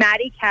dreams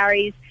Maddie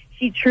carries,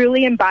 she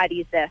truly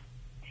embodies this.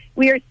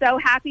 We are so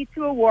happy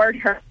to award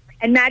her,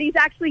 and Maddie's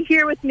actually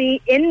here with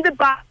me in the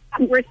Bob.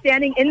 We're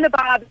standing in the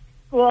Bob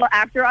School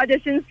after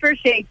auditions for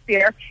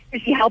Shakespeare,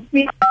 because she helped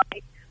me.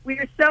 We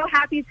are so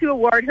happy to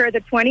award her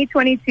the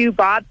 2022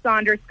 Bob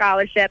Saunders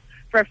Scholarship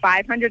for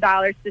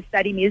 $500 to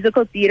study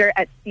musical theater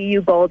at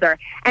CU Boulder.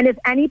 And if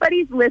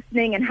anybody's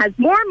listening and has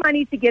more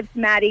money to give to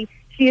Maddie,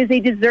 she is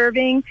a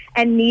deserving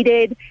and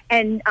needed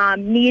and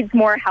needs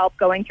more help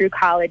going through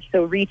college,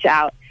 so reach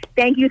out.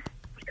 Thank you,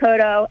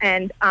 Kodo,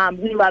 and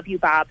we love you,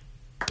 Bob.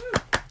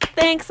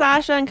 Thanks,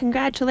 Sasha, and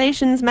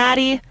congratulations,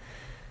 Maddie.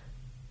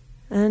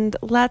 And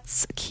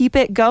let's keep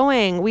it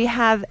going. We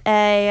have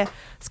a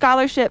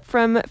scholarship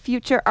from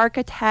Future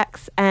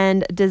Architects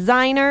and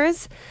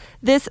Designers.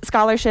 This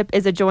scholarship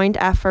is a joint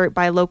effort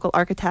by local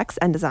architects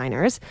and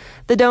designers.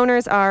 The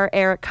donors are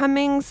Eric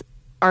Cummings,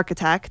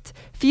 architect,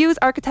 Fuse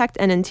Architect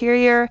and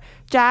Interior,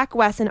 Jack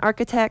Wesson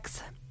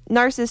Architects,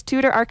 Narcissus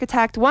Tudor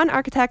Architect, One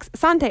Architects,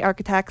 Sante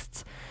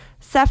Architects,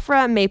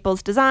 Sephra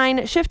Maples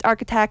Design, Shift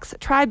Architects,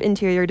 Tribe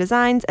Interior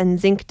Designs, and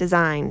Zinc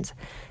Designs.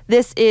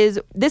 This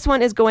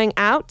one is going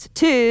out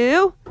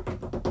to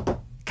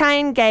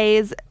Kine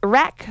Gaze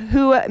Rec,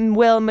 who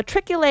will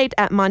matriculate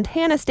at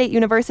Montana State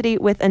University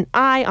with an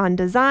eye on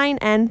design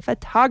and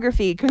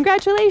photography.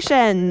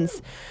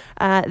 Congratulations!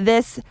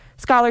 This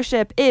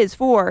scholarship is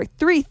for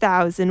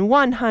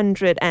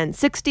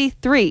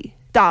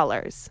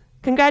 $3,163.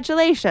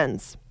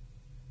 Congratulations!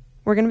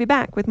 We're going to be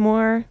back with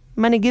more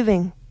money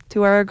giving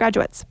to our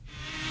graduates.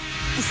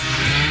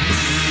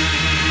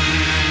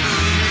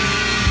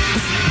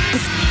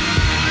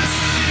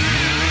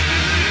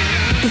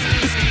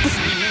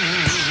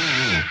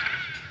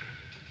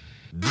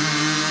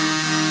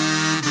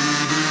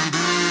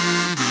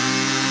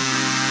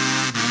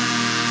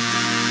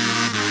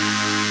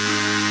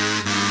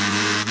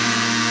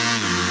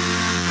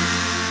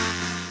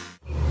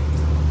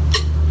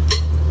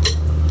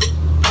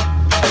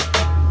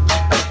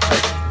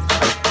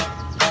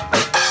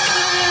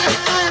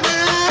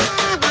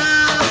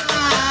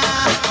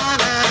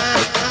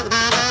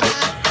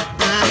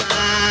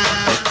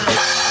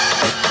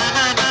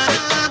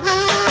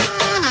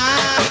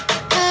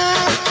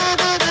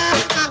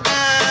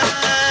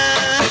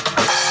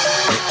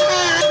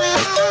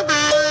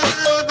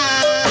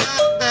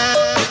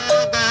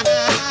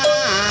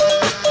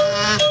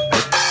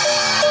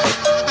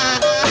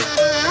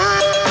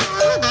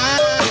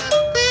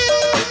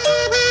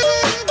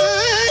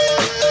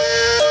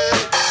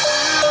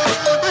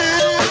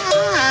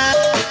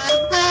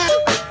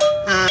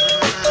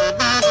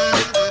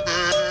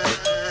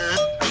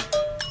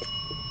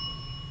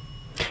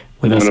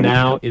 With us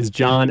now is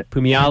John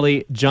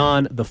Pumiali.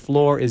 John, the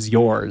floor is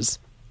yours.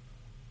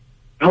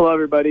 Hello,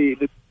 everybody.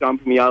 This is John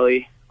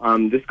Pumiali.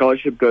 This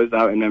scholarship goes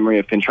out in memory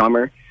of Finn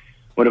Chalmer,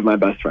 one of my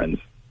best friends.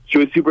 She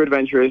was super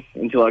adventurous,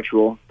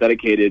 intellectual,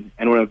 dedicated,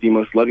 and one of the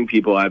most loving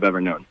people I've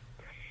ever known.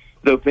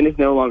 Though Finn is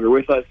no longer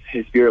with us,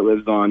 his spirit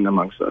lives on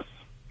amongst us.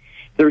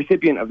 The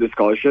recipient of this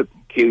scholarship,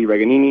 Kaylee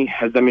Reganini,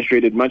 has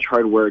demonstrated much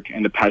hard work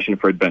and a passion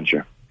for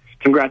adventure.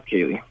 Congrats,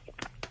 Kaylee.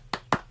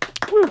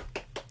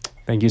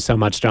 Thank you so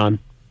much, John.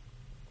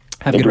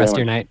 Have a good rest of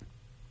your night.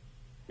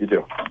 You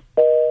too.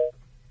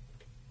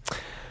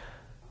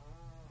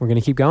 We're going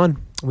to keep going.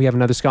 We have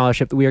another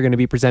scholarship that we are going to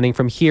be presenting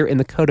from here in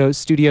the Kodo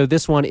studio.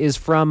 This one is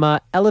from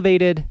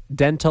Elevated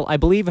Dental. I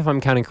believe, if I'm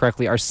counting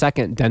correctly, our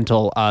second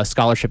dental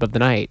scholarship of the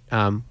night.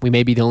 We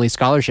may be the only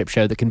scholarship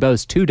show that can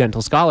boast 2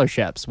 dental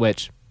scholarships,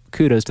 which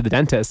kudos to the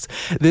dentists.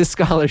 This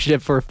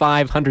scholarship for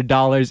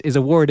 $500 is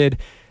awarded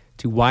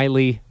to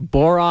Wiley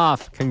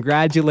Boroff.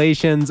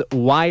 Congratulations,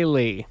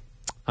 Wiley.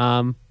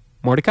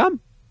 More to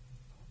come.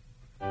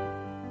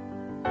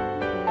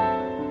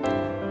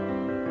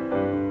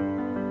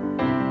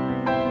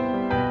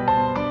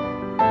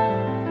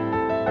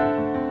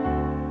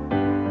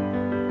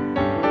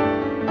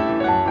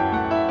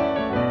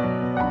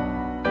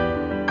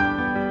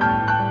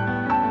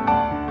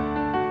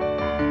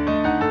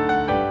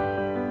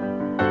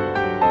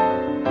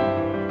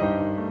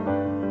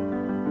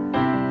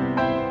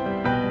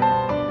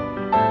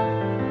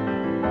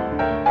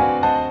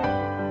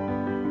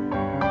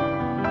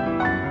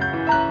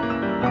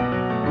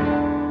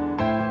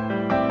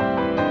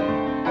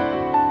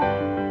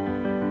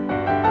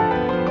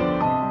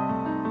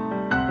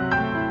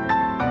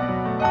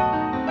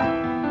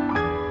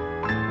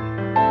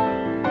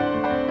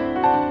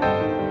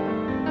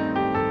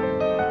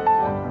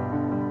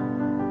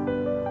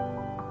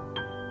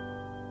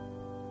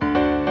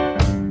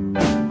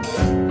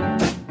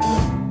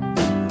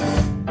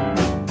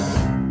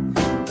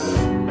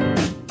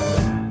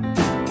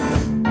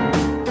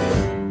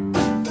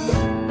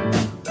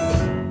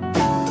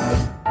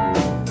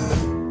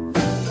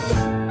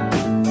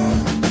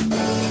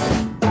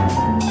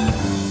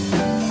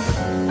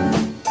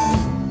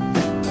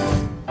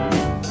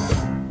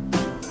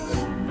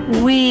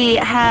 We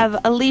have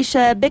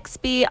Alicia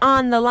Bixby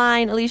on the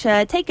line.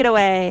 Alicia, take it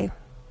away.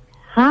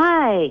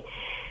 Hi.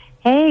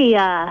 Hey,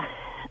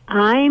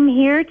 I'm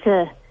here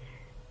to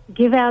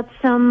give out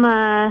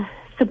some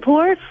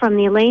support from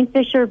the Elaine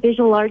Fisher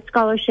Visual Arts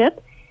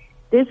Scholarship.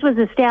 This was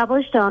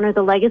established to honor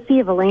the legacy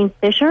of Elaine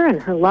Fisher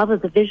and her love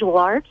of the visual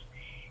arts.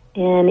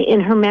 And in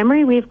her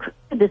memory, we've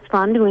created this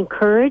fund to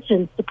encourage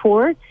and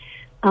support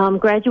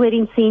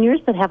graduating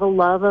seniors that have a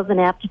love of and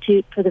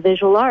aptitude for the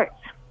visual arts.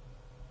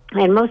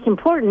 And most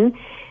important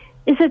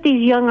is that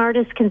these young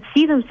artists can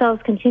see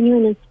themselves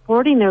continuing and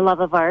supporting their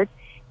love of art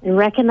and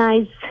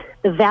recognize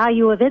the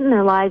value of it in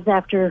their lives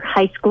after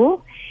high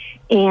school.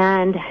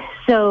 And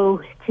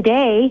so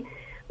today,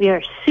 we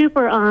are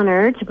super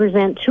honored to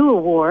present 2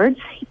 awards,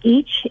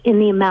 each in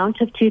the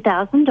amount of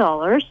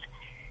 $2,000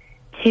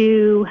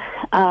 to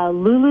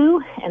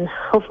Lulu, and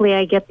hopefully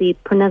I get the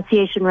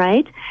pronunciation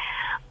right,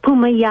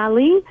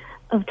 Pumayali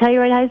of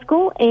Telluride High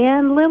School,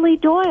 and Lily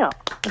Doyle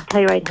of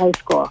Telluride High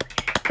School.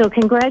 So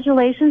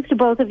congratulations to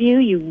both of you.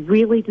 You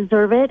really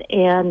deserve it,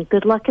 and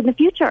good luck in the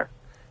future.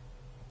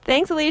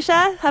 Thanks,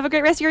 Alicia. Have a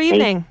great rest of your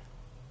evening.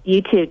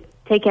 You too.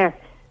 Take care.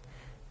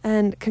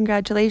 And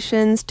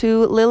congratulations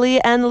to Lily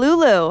and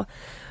Lulu.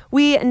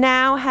 We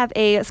now have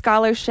a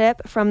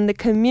scholarship from the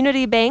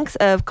Community Banks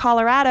of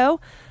Colorado.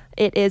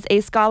 It is a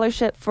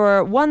scholarship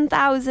for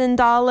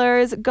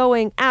 $1,000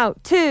 going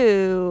out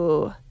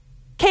to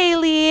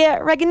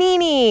Kaylee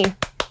Reganini.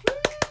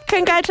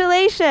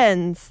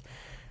 Congratulations.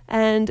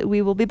 And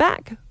we will be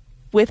back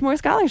with more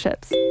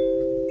scholarships.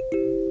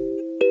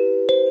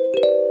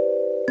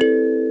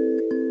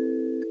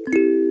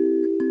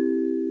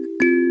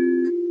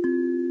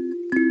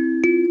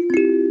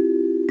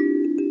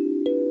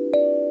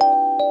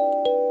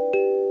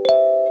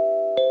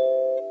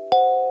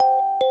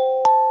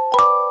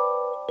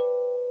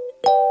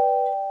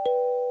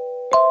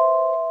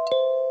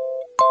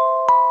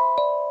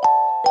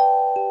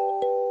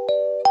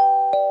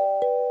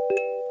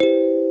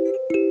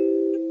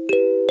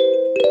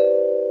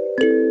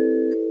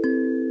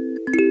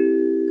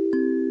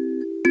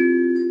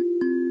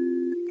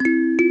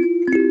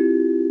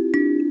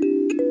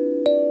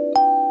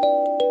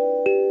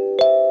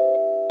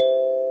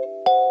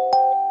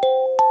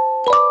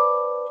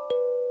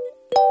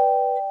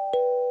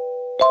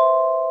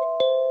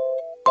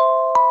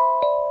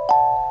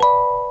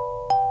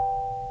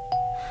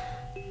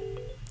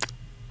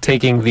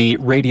 Taking the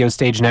radio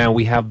stage now,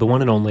 we have the one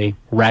and only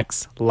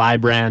Rex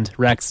Lybrand.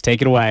 Rex, take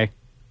it away.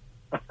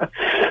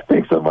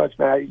 Thanks so much,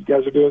 Matt. You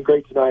guys are doing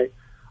great tonight.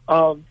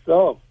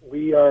 So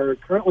we are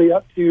currently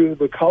up to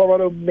the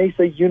Colorado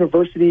Mesa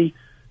University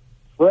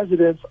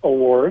President's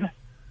Award.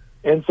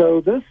 And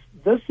so this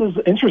is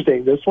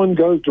interesting. This one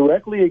goes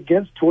directly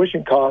against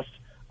tuition costs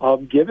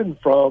given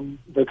from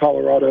the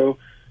Colorado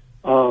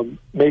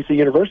Mesa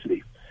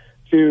University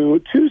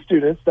to 2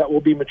 students that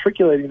will be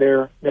matriculating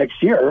there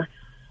next year.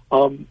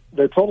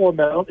 The total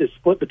amount is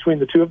split between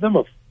the 2 of them,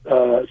 so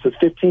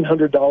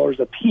 $1,500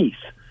 apiece.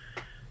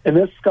 And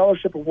this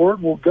scholarship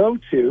award will go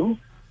to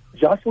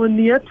Jocelyn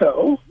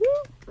Nieto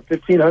for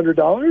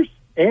 $1,500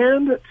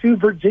 and to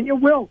Virginia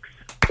Wilkes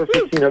for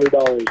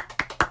 $1,500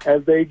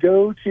 as they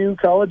go to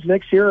college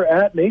next year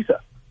at Mesa.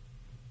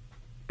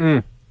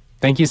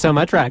 Thank you so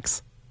much,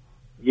 Rex.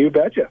 You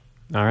betcha.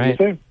 All right.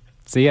 See you soon.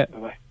 See ya.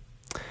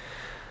 Bye-bye.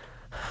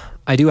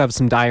 I do have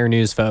some dire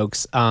news,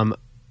 folks.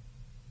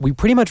 We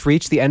pretty much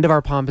reached the end of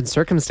our pomp and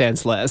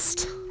circumstance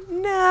list.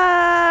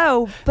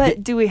 No,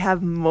 but do we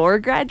have more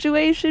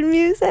graduation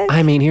music?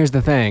 I mean, here's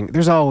the thing.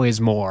 There's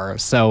always more.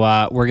 So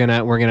we're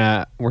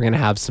gonna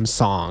have some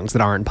songs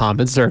that aren't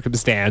pomp and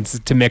circumstance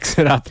to mix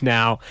it up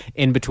now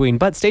in between.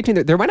 But stay tuned.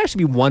 There might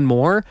actually be one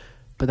more,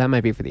 but that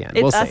might be for the end.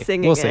 It's We'll us see.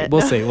 singing We'll see. it.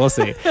 We'll see. We'll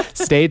see.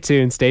 Stay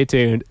tuned. Stay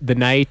tuned. The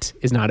night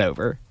is not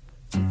over.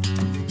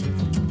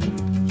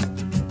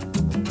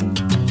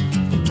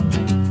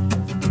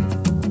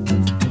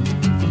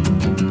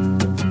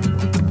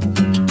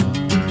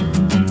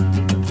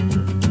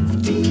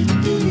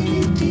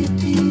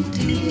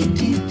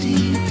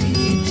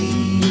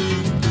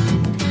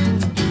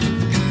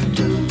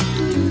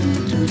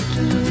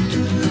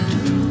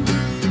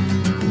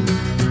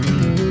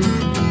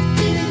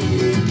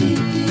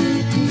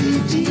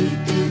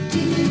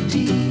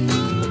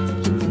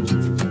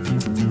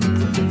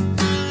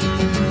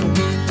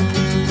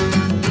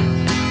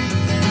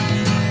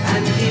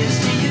 And here's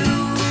to you,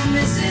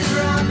 Mrs.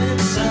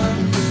 Robinson.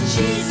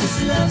 Jesus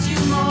loves you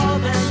more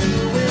than you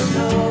will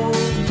know.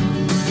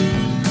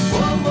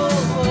 Whoa, whoa,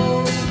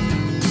 whoa.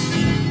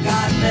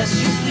 God bless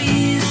you,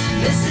 please,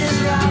 Mrs.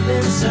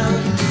 Robinson.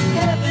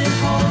 Heaven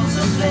holds a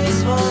place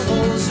for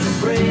those who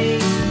pray.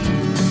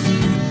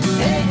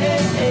 Hey,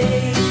 hey,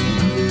 hey.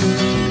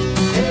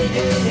 Hey,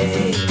 hey,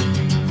 hey.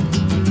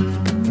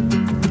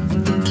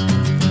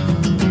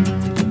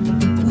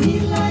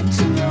 We'd like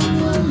to know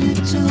a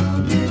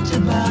little bit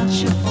about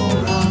you for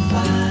our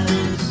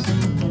files.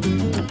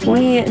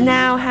 We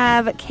now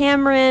have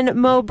Cameron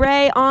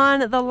Mowbray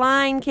on the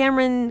line.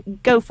 Cameron,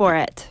 go for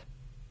it.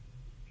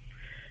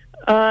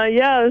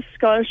 Yeah, this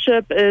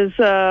scholarship is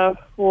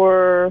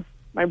for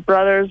my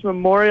brother's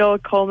Memorial,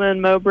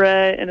 Coleman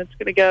Mowbray, and it's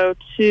going to go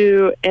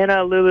to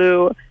Anna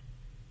Lulu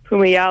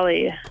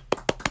Pumayali.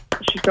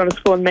 She's going to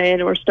school in Maine,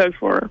 and we're stoked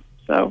for her.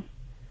 So,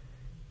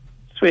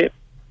 sweet.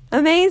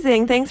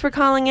 Amazing. Thanks for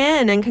calling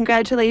in, and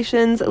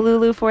congratulations,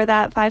 Lulu, for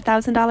that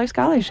 $5,000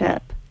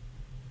 scholarship.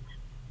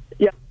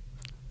 Yeah.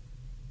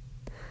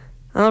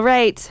 All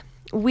right.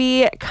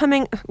 We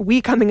coming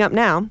up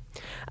now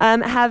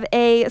have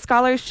a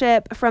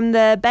scholarship from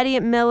the Betty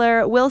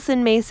Miller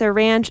Wilson Mesa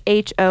Ranch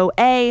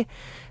HOA.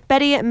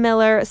 Betty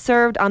Miller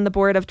served on the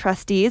board of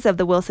trustees of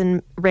the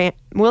Wilson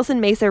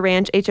Mesa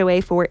Ranch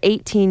HOA for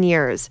 18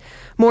 years.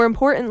 More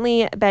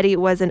importantly, Betty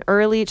was an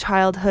early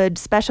childhood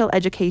special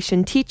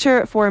education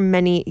teacher for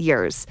many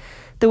years.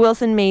 The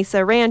Wilson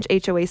Mesa Ranch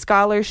HOA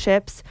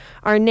scholarships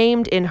are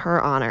named in her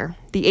honor.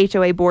 The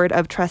HOA Board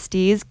of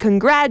Trustees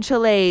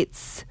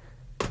congratulates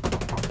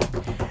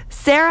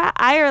Sarah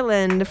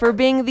Ireland for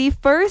being the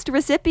first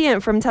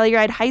recipient from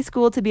Telluride High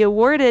School to be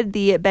awarded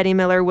the Betty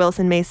Miller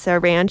Wilson Mesa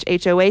Ranch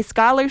HOA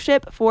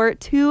scholarship for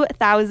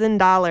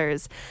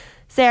 $2,000.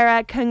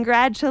 Sarah,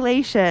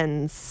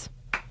 congratulations.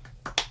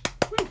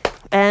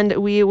 And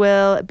we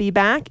will be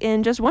back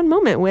in just one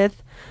moment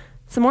with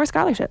some more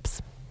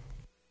scholarships.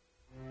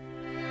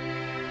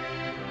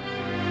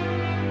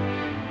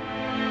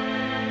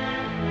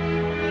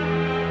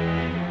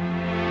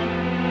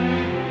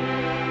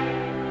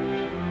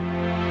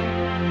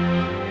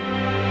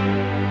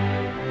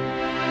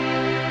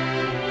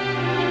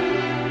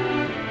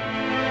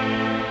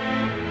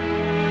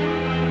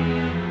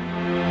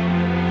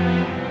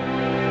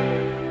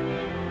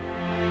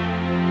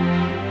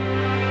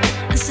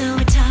 So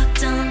we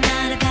talked all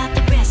night about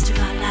the rest of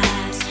our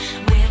lives,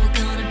 where we're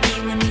gonna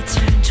be when we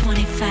turn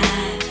 25.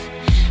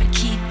 I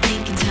keep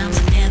thinking times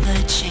will never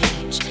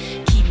change.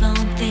 Keep on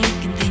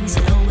thinking things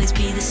will always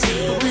be the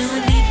same. But when we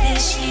leave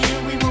this year,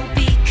 we won't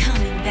be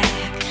coming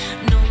back.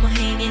 No more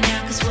hanging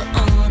out 'cause we're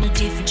on a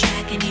different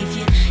track. And if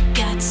you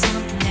got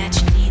something that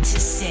you need to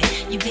say,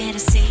 you better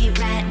say it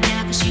right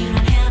now 'cause you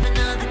don't have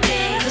another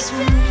day. 'Cause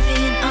we're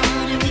moving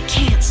on and we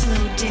can't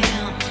slow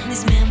down.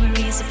 These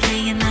memories are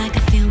playing like a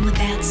film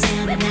without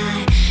sound. And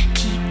I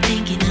keep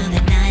thinking of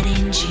the night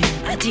in June.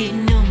 I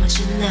didn't know much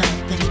of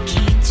love, but it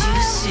came too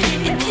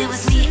soon. And it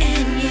was me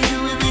and you,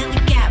 and then we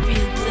got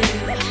real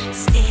blue.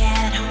 Stay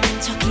at home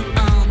talking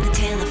on the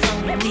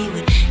telephone, and we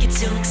would get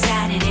so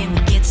excited and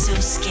we'd get so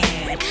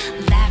scared,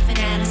 laughing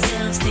at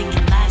ourselves,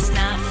 thinking life's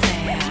not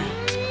fair.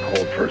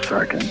 Hold for a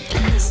second.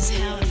 And this is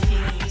how it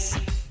feels.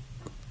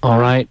 All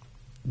right.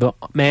 The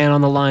man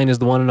on the line is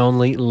the one and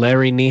only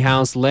Larry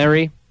Niehaus.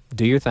 Larry,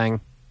 do your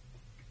thing.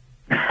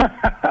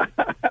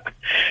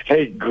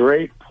 Hey,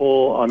 great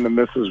pull on the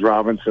Mrs.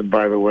 Robinson,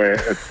 by the way.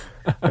 It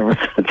was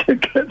such a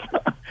good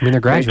I mean,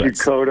 they're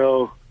graduates.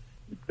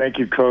 Thank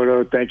you,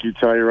 Kodo. Thank you,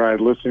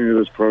 Telluride. Listening to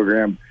this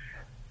program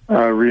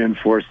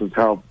reinforces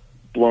how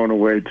blown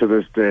away to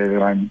this day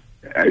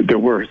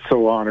that we're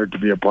so honored to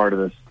be a part of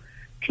this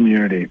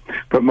community.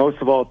 But most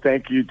of all,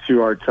 thank you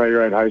to our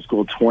Telluride High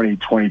School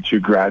 2022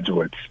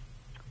 graduates.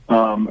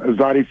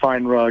 Azadi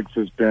Fine Rugs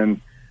has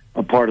been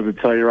a part of the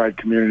Telluride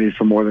community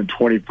for more than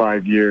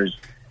 25 years,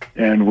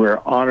 and we're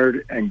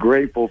honored and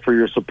grateful for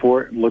your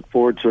support and look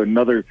forward to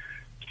another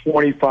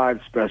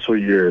 25 special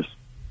years.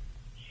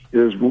 It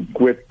is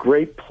with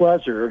great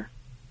pleasure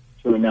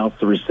to announce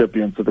the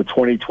recipients of the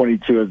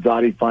 2022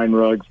 Azadi Fine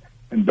Rugs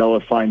and Bella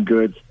Fine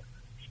Goods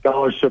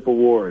Scholarship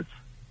Awards.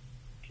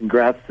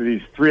 Congrats to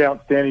these three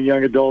outstanding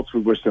young adults.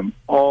 We wish them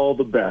all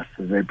the best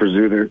as they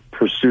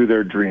pursue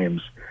their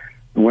dreams.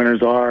 The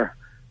winners are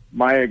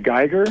Maya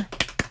Geiger,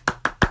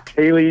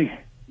 Kaylee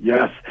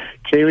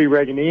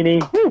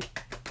Reganini,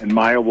 and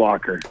Maya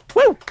Walker.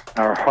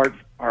 Our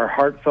our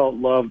heartfelt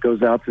love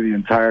goes out to the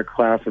entire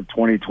class of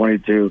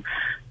 2022.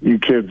 You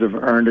kids have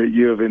earned it.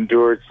 You have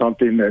endured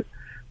something that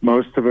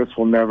most of us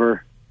will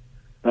never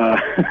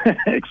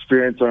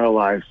experience in our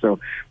lives. So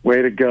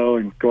way to go,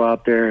 and go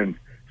out there and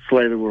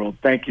slay the world.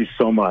 Thank you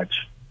so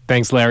much.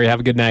 Thanks, Larry.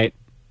 Have a good night.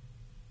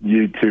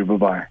 You too.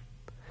 Bye-bye.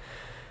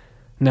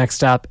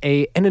 Next up,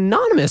 an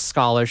anonymous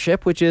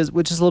scholarship, which is a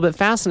little bit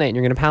fascinating.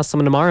 You're going to pass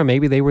someone tomorrow.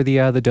 Maybe they were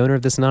the donor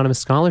of this anonymous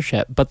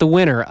scholarship. But the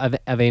winner of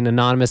an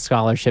anonymous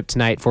scholarship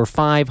tonight for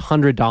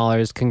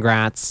 $500.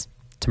 Congrats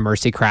to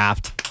Mercy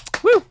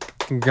Craft. Woo!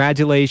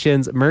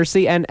 Congratulations,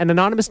 Mercy, and an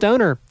anonymous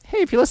donor. Hey,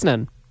 if you're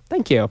listening,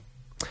 thank you.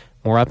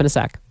 More up in a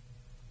sec.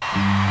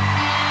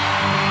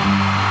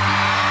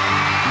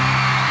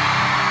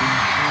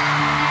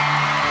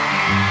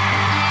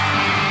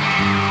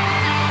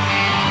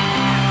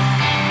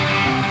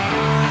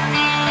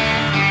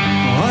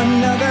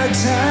 Another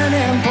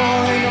turning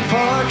point, a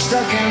fork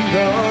stuck in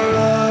the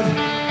road.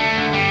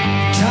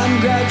 Time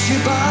grabs you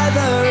by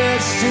the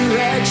wrist,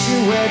 directs you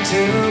where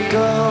to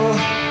go.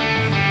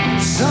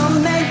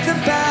 Some make the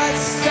bad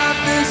stuff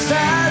that's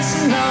fast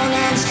known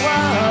as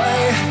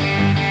why.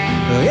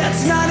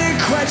 It's not a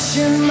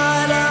question,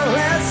 but a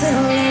lesson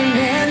learned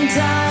in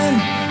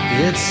time.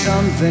 It's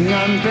something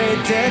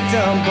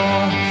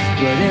unpredictable,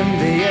 but in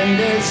the end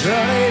it's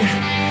right.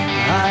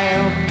 I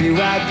hope you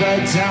had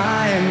the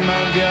time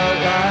of your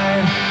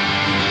life.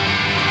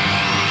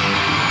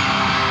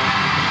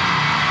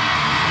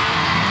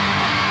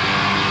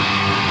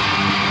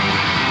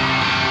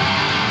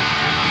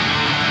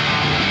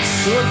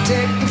 So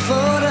take the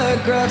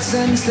photographs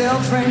and still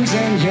frames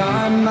in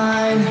your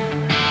mind,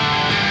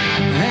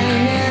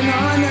 hanging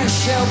on a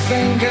shelf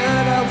in good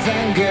health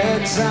and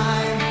good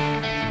time.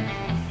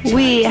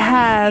 We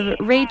have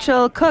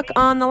Rachel Cook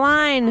on the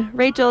line.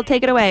 Rachel,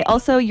 take it away.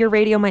 Also, your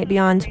radio might be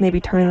on, so maybe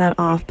turn that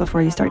off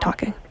before you start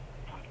talking.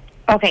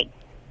 Okay.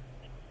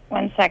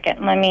 1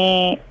 second. Let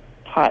me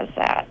pause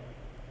that.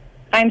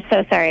 I'm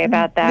so sorry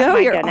about that. No,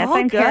 My you're goodness, all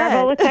I'm good.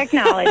 terrible with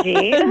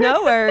technology.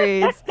 No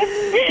worries.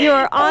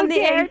 You're on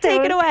the air.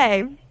 Take it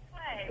away.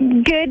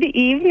 Good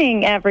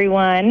evening,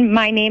 everyone.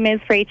 My name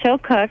is Rachel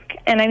Cook,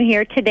 and I'm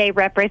here today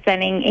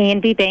representing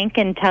A&B Bank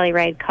in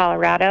Telluride,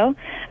 Colorado,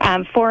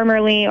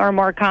 formerly or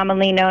more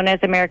commonly known as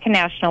American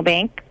National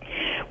Bank.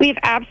 We've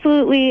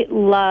absolutely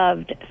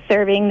loved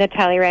serving the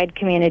Telluride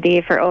community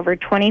for over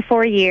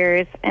 24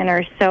 years and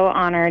are so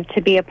honored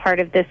to be a part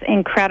of this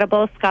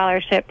incredible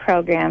scholarship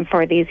program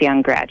for these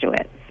young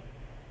graduates.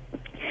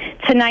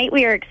 Tonight,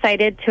 we are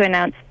excited to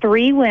announce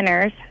 3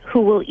 winners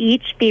who will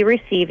each be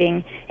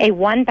receiving a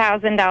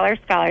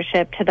 $1,000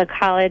 scholarship to the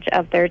college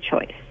of their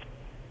choice.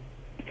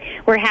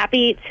 We're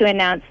happy to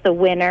announce the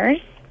winners,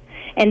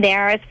 and they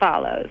are as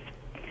follows: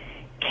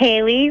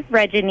 Kaylee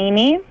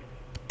Reginini,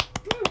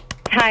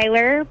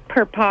 Tyler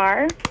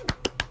Perpar,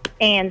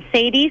 and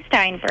Sadie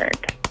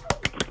Steinberg.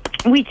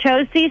 We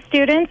chose these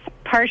students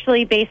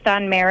partially based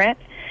on merit,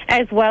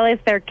 as well as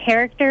their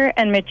character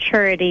and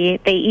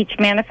maturity they each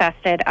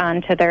manifested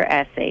onto their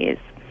essays.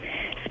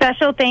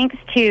 Special thanks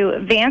to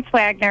Vance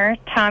Wagner,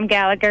 Tom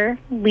Gallagher,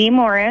 Lee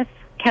Morris,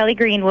 Kelly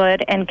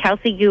Greenwood, and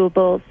Kelsey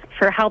Goebbels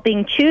for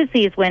helping choose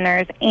these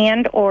winners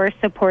and or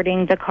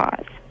supporting the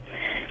cause.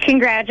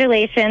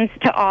 Congratulations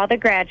to all the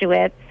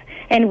graduates,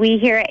 and we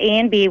here at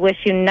A&B wish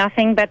you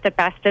nothing but the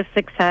best of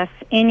success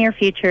in your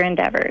future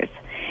endeavors.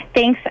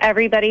 Thanks,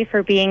 everybody,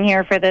 for being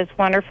here for this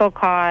wonderful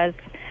cause,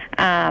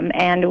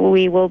 and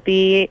we will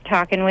be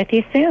talking with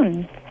you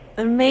soon.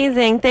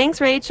 Amazing.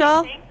 Thanks,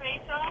 Rachel.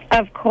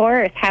 Of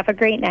course. Have a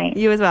great night.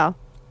 You as well.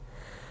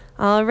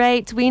 All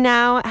right. We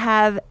now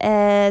have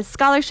a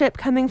scholarship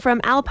coming from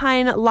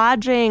Alpine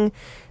Lodging.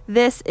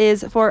 This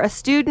is for a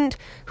student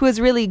who has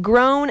really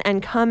grown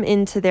and come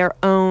into their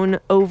own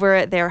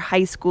over their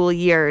high school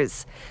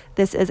years.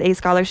 This is a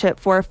scholarship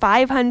for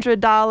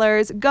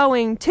 $500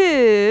 going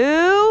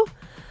to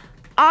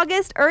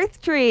August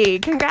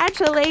Earthtree.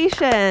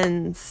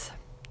 Congratulations.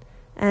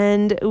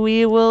 And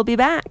we will be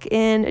back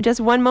in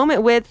just one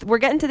moment with, we're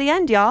getting to the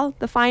end, y'all,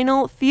 the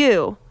final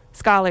few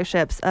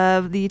scholarships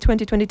of the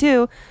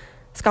 2022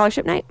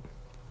 Scholarship Night.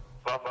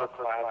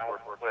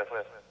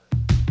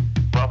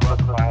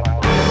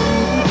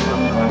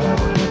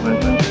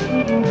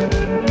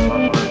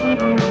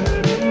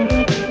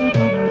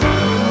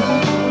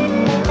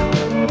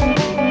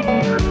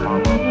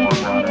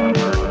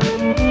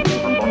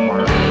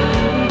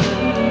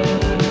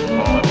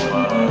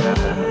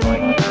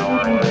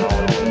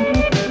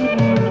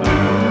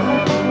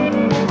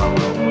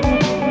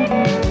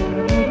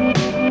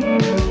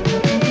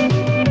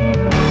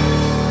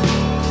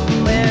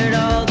 Where'd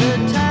all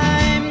the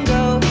time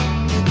go?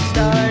 It's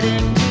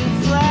starting to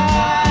fly.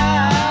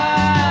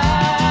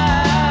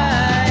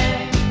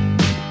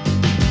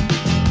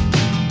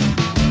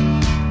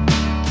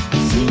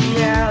 See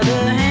how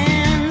the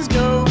hands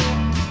go,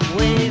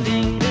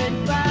 waving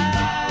goodbye.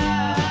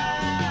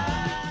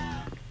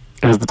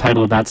 As the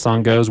title of that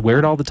song goes,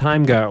 Where'd All the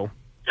Time Go?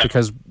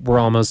 Because we're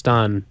almost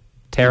done.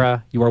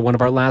 Tara, you are one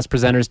of our last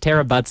presenters.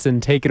 Tara Butson,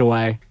 take it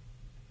away.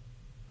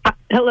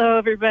 Hello,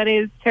 everybody.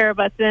 It's Tara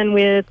Button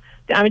with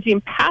the Imogene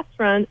Pass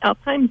Run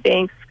Alpine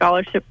Bank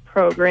Scholarship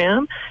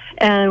Program.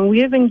 And we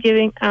have been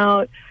giving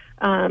out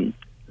doing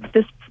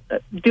this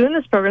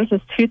program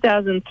since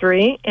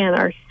 2003 and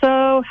are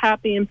so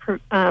happy and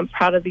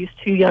proud of these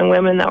two young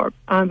women that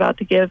I'm about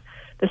to give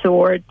this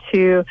award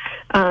to.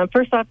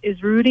 First off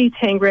is Rudy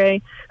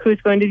Tangray, who is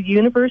going to the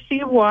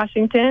University of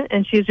Washington,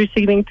 and she is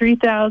receiving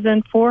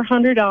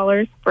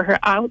 $3,400 for her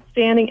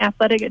outstanding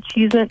athletic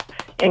achievement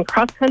in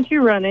cross-country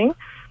running.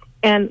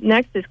 And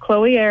next is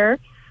Chloe Eyre,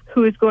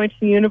 who is going to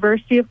the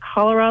University of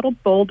Colorado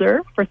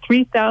Boulder for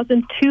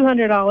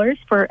 $3,200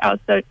 for her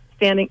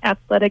outstanding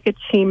athletic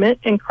achievement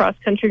in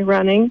cross-country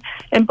running.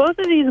 And both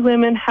of these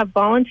women have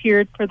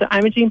volunteered for the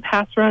Imogene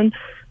Pass Run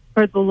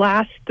for the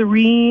last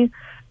 3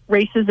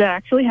 races that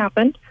actually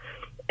happened,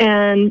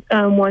 and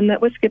one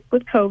that was skipped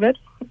with COVID.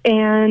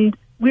 And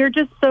we're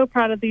just so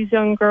proud of these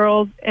young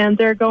girls, and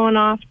they're going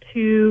off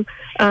to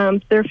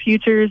their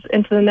futures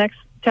into the next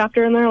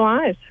chapter in their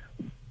lives.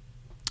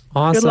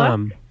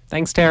 Awesome.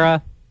 Thanks,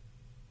 Tara.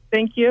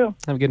 Thank you.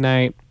 Have a good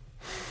night.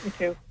 You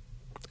too.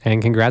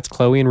 And congrats,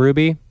 Chloe and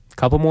Ruby. A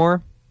couple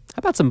more. How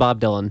about some Bob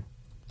Dylan?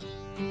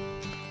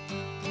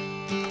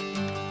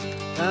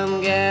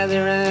 Come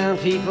gather round,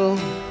 people,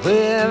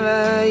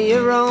 wherever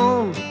you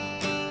roam,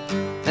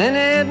 and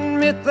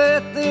admit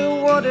that the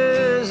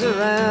waters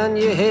around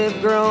you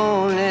have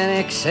grown, and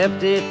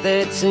accept it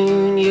that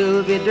soon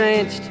you'll be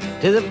drenched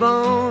to the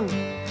bone.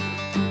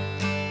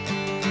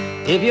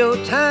 If your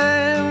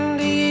time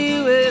to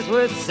you is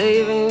worth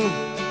saving,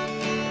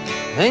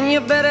 then you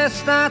better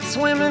start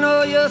swimming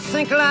or you'll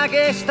sink like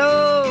a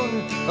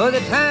stone, for the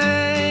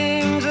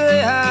times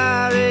they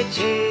are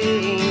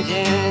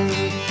a-changing.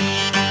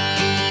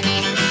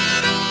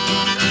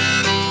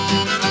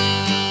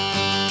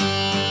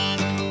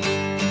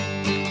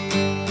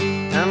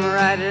 Some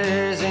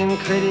writers and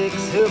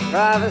critics who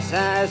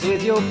prophesize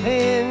with your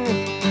pen,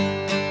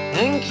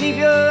 and keep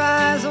your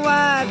eyes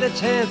wide, the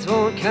chance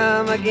won't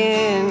come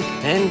again.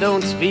 And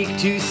don't speak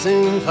too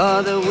soon,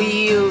 for the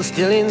wheel's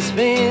still in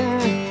spin,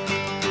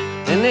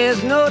 and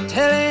there's no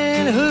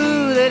telling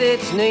who that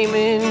it's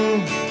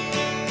naming.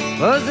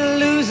 Was the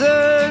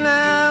loser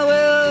now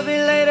will be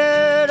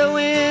later to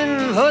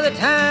win, for the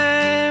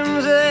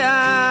times they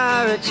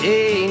are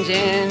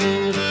a-changing.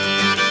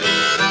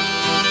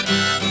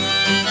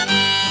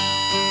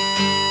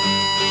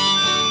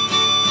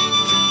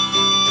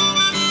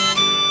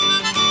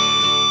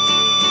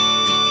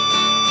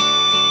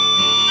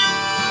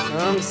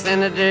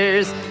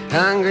 Senators,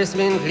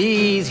 congressmen,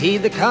 please heed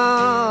the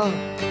call.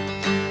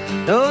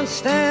 Don't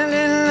stand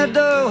in the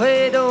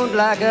doorway, don't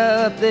block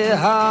up the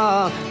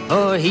hall,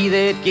 for he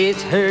that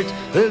gets hurt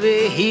will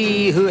be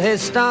he who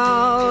has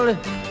stalled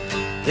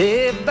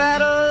the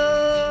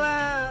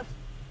battle.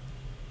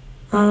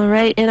 All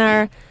right, in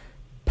our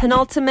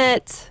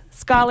penultimate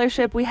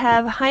scholarship, we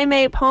have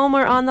Jaime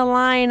Palmer on the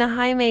line.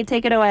 Jaime,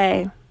 take it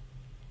away.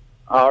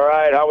 All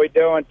right, how we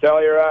doing?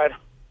 Telluride.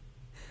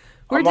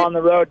 I'm on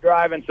the road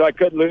driving, so I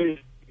couldn't lose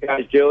you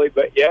guys, Julie.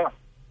 But yeah,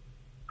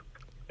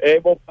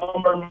 Abel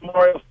Palmer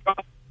Memorial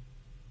Scholarship,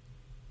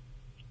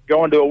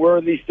 going to a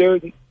worthy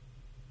student.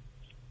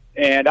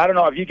 And I don't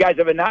know if you guys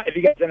have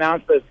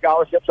announced the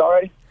scholarships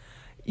already.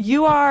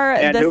 You are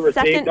and the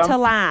second to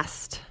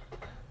last.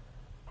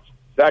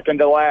 Second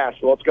to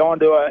last. Well,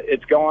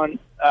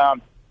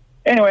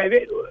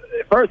 anyway,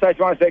 first I just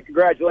want to say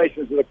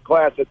congratulations to the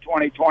class of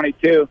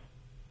 2022.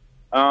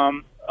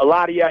 A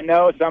lot of you I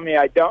know, some of you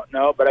I don't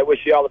know, but I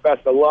wish you all the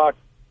best of luck.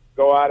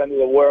 Go out into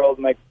the world,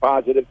 make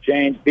positive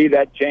change, be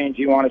that change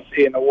you want to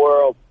see in the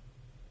world.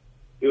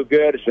 Do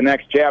good. It's the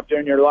next chapter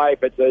in your life.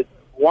 It's a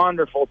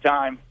wonderful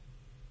time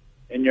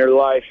in your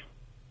life.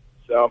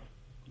 So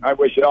I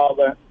wish you all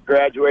the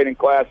graduating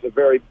class the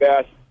very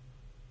best.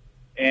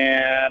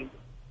 And,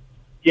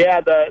 yeah,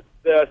 the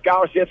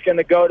scholarship's going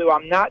to go to,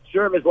 I'm not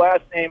sure of his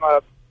last name,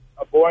 a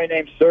boy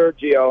named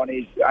Sergio,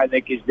 and I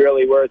think he's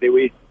really worthy.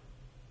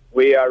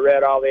 We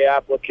read all the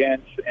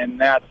applicants, and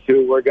that's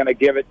who we're going to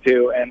give it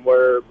to, and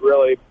we're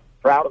really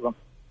proud of them.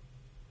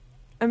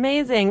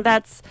 Amazing.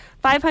 That's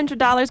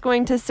 $500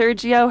 going to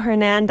Sergio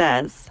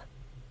Hernandez.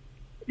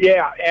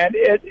 Yeah, and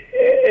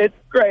it's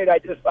great. I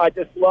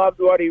just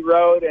loved what he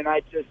wrote, and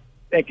I just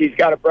think he's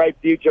got a bright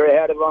future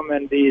ahead of him,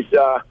 and he's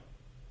I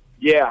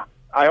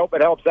hope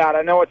it helps out.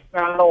 I know it's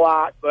not a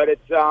lot, but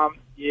it's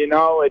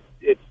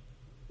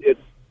it's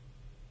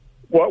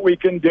what we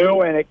can do,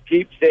 and it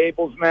keeps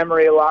Abel's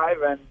memory alive,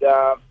 and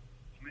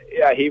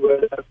he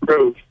was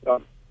approved.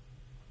 So.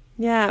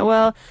 Yeah,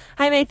 well,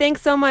 Jaime,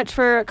 thanks so much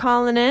for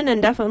calling in,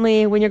 and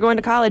definitely when you're going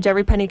to college,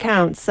 every penny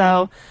counts.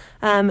 So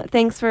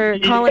thanks for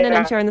calling in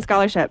and sharing the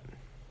scholarship.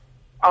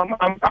 I'm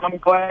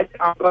glad.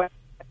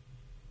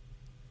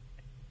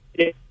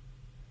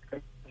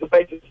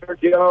 Congratulations,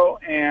 Sergio,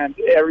 and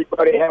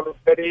everybody have a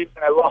good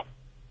evening.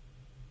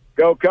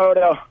 Go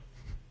Codo.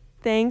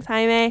 Thanks,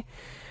 Jaime.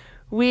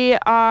 We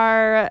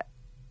are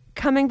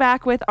coming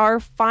back with our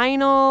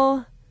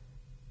final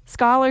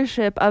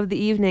scholarship of the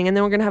evening, and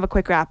then we're going to have a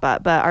quick wrap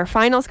up. But our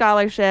final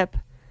scholarship,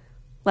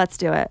 let's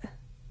do it.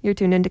 You're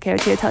tuned into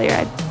KOTO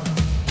Telluride.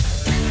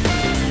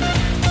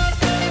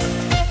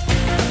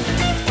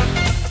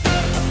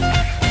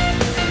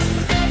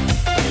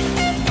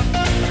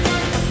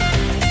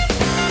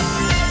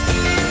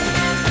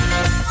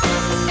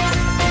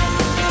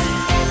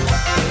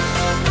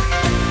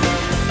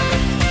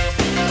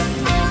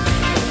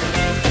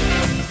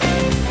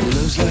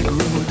 Love's like a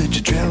road that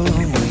you travel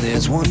on when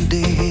there's one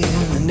day here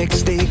and the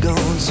next day gone.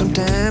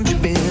 Sometimes you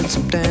bend,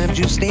 sometimes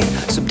you stand,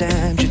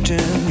 sometimes you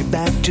turn your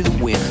back to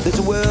the wind. There's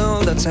a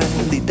world outside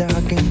the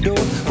darkened door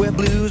where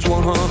blues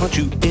won't haunt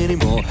you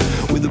anymore.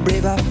 With a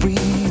brave heart free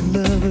and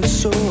lover's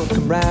soul,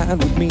 come ride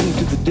with me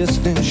to the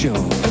distant shore.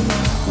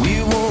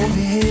 We won't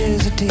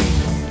hesitate,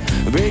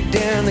 break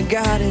down the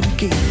garden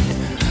gate.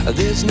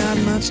 There's not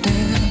much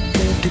time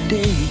left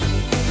today.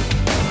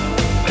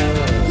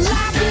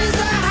 Life is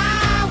a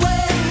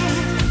highway,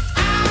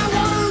 I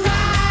wanna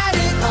ride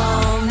it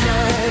all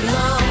night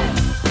long.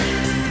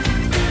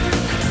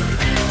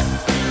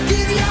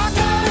 If you're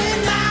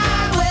going my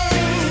way,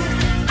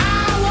 I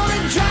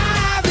wanna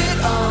drive it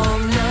all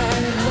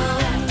night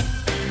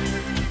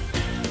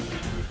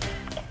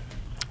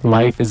long.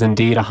 Life is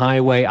indeed a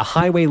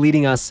highway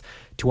leading us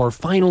to our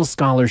final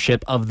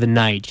scholarship of the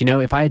night. You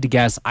know, if I had to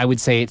guess, I would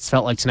say it's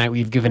felt like tonight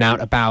we've given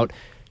out about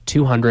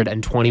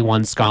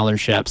 221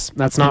 scholarships.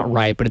 That's not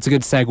right, but it's a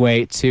good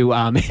segue to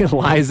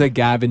Eliza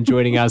Gavin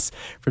joining us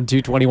from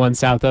 221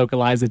 South Oak.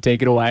 Eliza,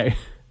 take it away.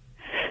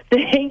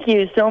 Thank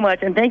you so much,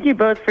 and thank you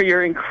both for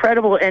your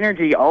incredible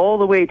energy all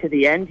the way to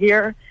the end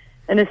here.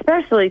 And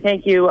especially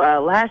thank you,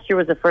 last year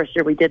was the first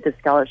year we did this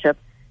scholarship,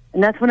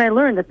 and that's when I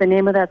learned that the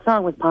name of that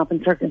song was Pomp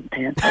and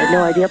Circumstance. I had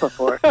no idea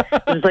before.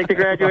 It was like the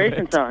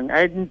graduation song. I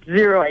had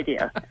zero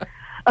idea.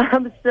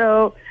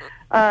 So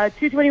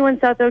 221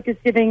 South Oak is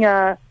giving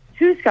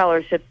 2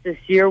 scholarships this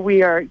year.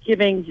 We are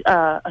giving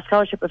a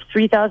scholarship of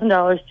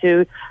 $3,000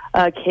 to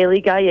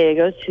Kaylee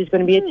Gallegos, who's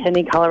going to be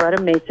attending Colorado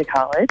Mesa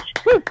College.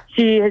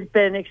 She has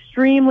been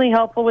extremely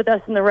helpful with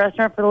us in the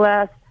restaurant for the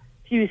last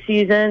few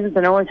seasons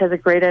and always has a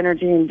great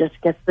energy and just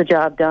gets the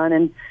job done.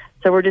 And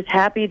so we're just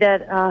happy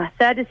that,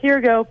 sad to see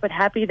her go, but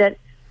happy that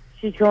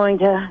she's going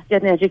to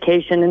get an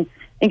education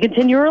and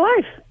continue her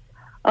life.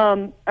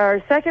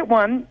 Our second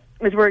one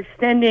is we're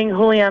extending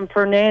Julian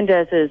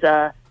Fernandez's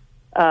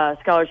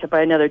scholarship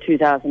by another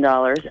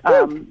 $2,000.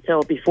 So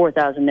it'll be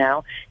 $4,000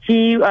 now.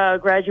 He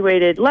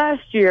graduated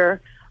last year,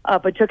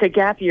 but took a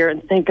gap year,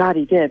 and thank God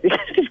he did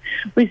because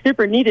we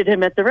super needed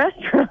him at the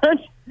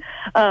restaurant.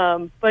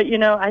 But, you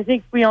know, I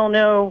think we all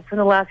know from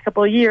the last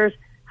couple of years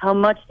how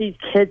much these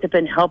kids have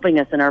been helping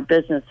us in our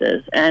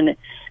businesses. And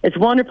it's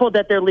wonderful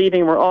that they're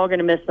leaving. We're all going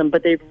to miss them,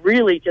 but they've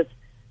really just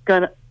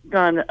gone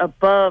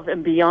above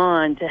and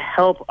beyond to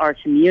help our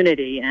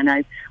community. And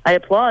I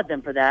applaud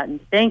them for that,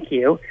 and thank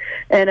you.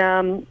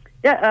 And,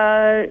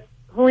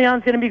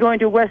 Julian's going to be going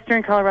to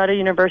Western Colorado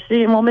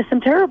University, and we'll miss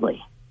him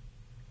terribly.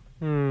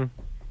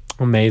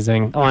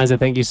 Amazing. Eliza,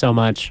 thank you so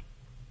much.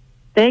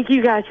 Thank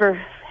you guys for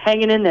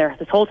hanging in there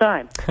this whole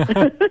time.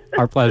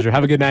 Our pleasure.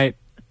 Have a good night.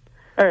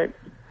 All right.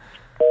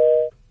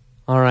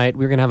 All right,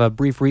 we're going to have a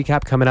brief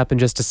recap coming up in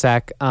just a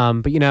sec.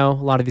 But, you know, a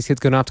lot of these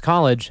kids going off to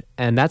college,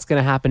 and that's going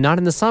to happen not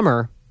in the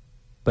summer,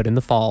 but in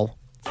the fall.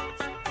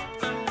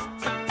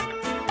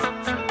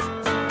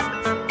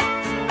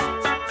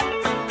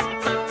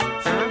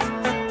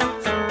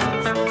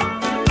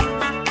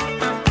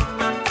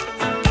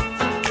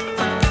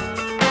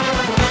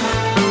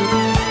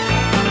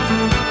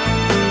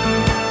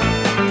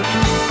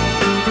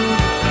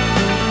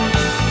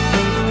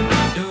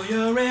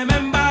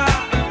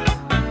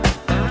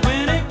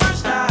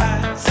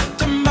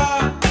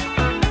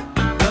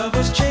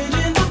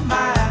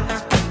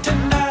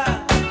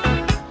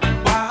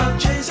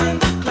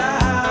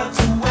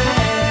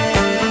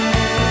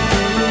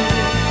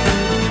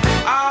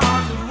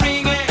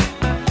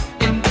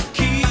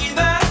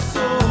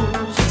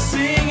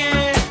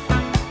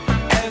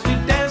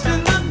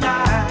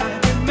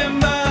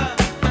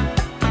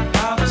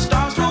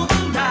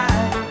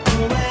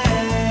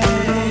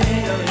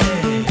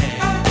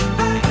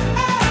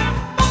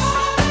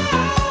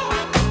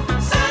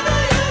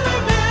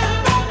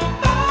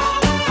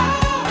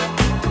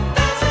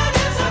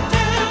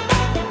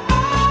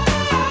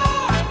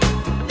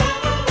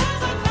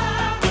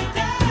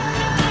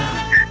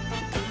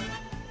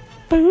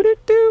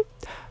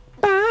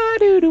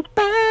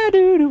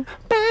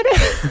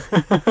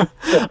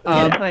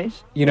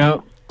 You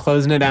know,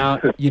 closing it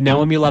out. You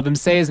know him, you love him.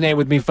 Say his name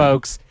with me,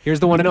 folks. Here's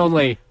the one and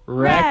only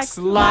Rex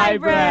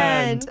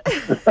Librand.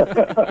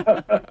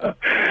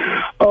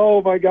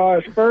 Oh my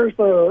gosh! First,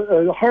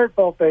 a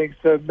heartfelt thanks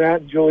to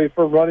Matt and Julie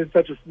for running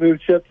such a smooth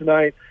ship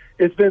tonight.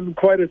 It's been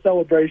quite a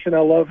celebration. I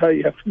love how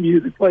you have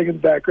music playing in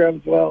the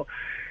background as well.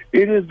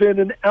 It has been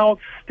an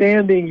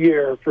outstanding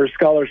year for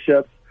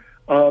scholarships.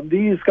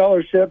 These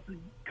scholarships,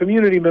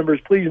 community members,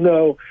 please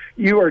know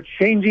you are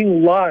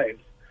changing lives.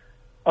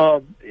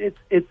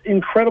 It's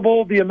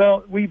incredible the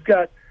amount. We've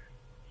got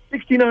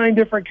 69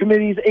 different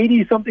committees,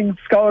 80-something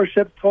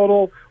scholarships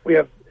total. We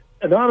have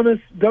anonymous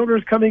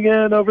donors coming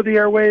in over the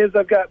airwaves.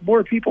 I've got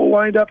more people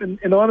lined up, and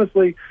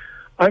honestly,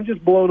 I'm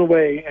just blown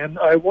away. And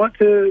I want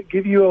to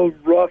give you a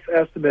rough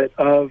estimate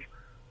of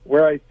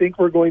where I think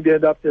we're going to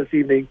end up this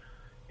evening,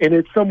 and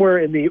it's somewhere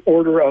in the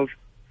order of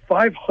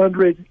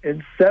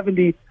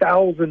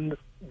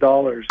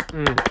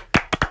 $570,000.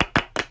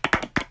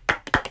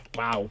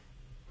 Wow.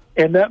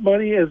 And that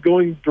money is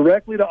going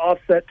directly to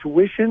offset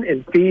tuition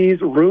and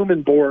fees, room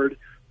and board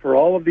for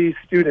all of these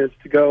students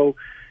to go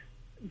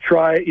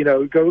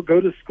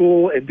to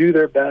school and do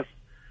their best.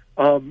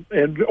 Or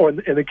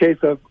in the case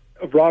of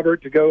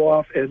Robert, to go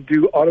off and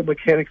do auto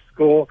mechanic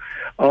school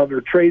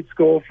or trade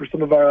school for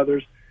some of our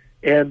others.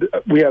 And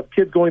we have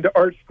kids going to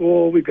art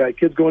school. We've got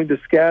kids going to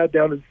SCAD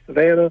down in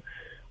Savannah.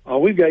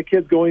 We've got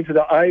kids going to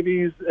the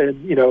Ivies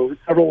and,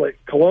 several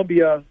at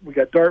Columbia. We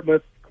got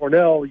Dartmouth,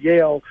 Cornell,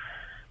 Yale.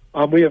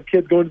 We have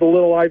kids going to the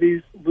Little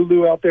Ivies,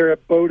 Lulu out there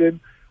at Bowdoin.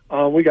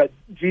 We got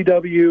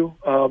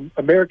GW,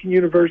 American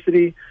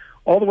University,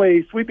 all the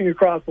way sweeping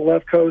across the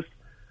left coast.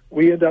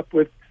 We end up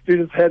with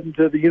students heading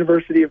to the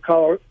University of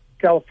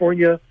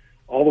California,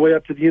 all the way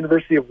up to the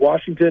University of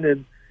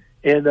Washington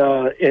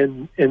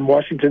in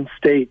Washington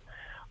State.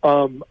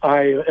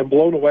 I am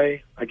blown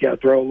away. I got to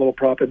throw a little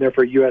prop in there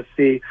for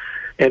USC,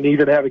 and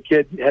even have a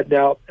kid heading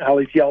out.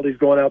 Ali Tialdi's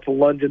going out to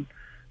London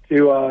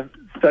to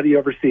study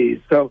overseas.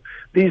 So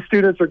these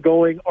students are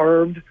going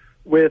armed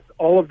with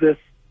all of this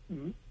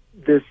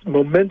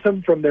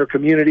momentum from their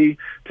community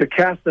to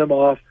cast them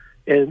off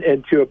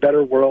into a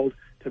better world,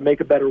 to make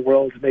a better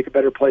world, to make a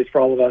better place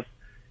for all of us.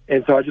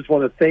 And so I just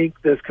want to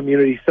thank this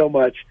community so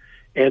much,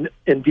 and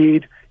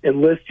indeed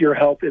enlist your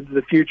help into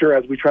the future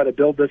as we try to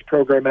build this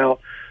program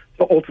out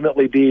to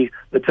ultimately be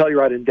the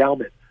Telluride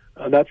Endowment.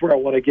 That's where I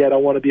want to get. I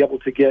want to be able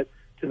to get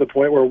to the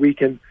point where we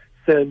can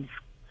send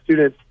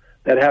students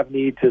that have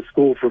need to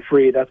school for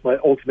free. That's my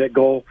ultimate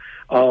goal.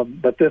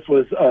 But this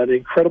was an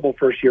incredible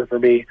first year for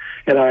me,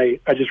 and I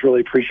just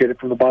really appreciate it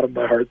from the bottom of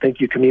my heart. Thank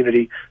you,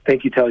 community.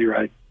 Thank you,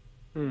 Telluride.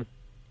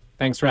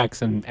 Thanks,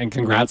 Rex, and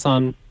congrats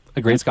on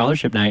a great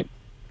scholarship night.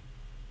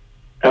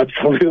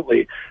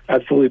 Absolutely.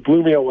 Absolutely.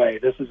 Blew me away.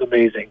 This is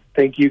amazing.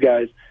 Thank you,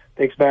 guys.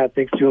 Thanks, Matt.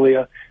 Thanks,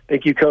 Julia.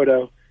 Thank you,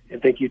 Kodo.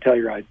 And thank you,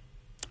 Telluride.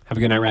 Have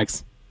a good night,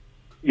 Rex.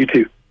 You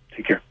too.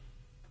 Take care.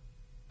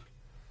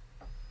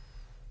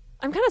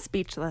 I'm kind of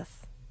speechless.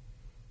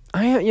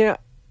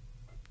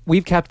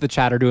 We've kept the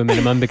chatter to a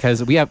minimum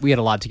because we had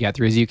a lot to get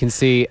through. As you can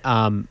see,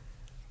 almost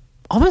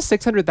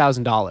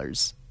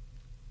 $600,000.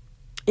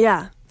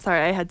 Yeah.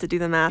 Sorry, I had to do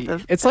the math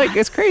of. It's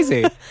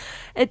crazy.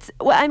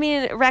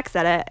 Rex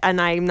said it,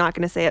 and I'm not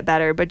going to say it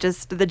better, but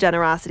just the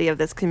generosity of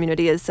this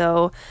community is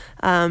so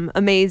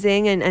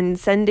amazing, and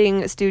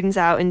sending students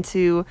out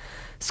into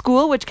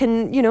school, which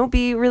can,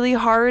 be really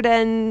hard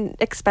and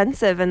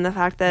expensive, and the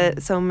fact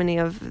that so many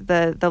of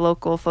the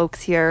local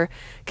folks here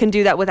can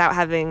do that without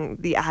having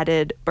the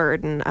added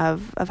burden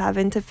of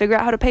having to figure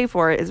out how to pay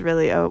for it is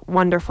really a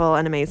wonderful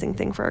and amazing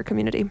thing for our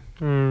community.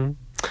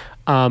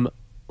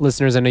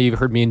 Listeners, I know you've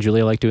heard me and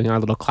Julia like doing our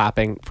little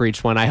clapping for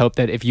each one. I hope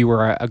that if you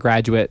were a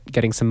graduate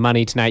getting some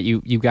money tonight,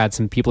 you got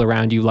some people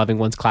around you, loving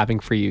ones, clapping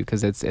for you,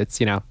 because it's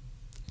a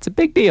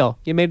big deal.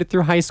 You made it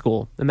through high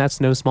school, and that's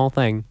no small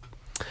thing.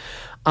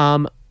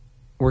 We're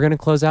going to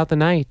close out the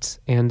night,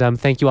 and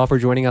thank you all for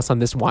joining us on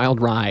this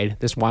wild ride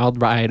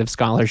of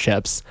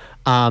scholarships.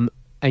 And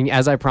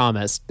as I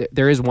promised,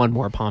 there is one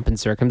more pomp and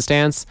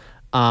circumstance.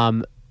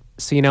 So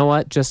you know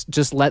what?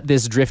 Just let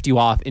this drift you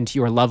off into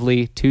your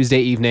lovely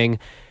Tuesday evening.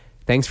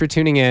 Thanks for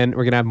tuning in.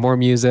 We're going to have more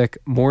music,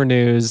 more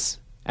news.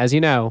 As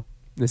you know,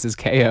 this is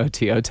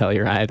KOTO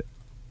Telluride.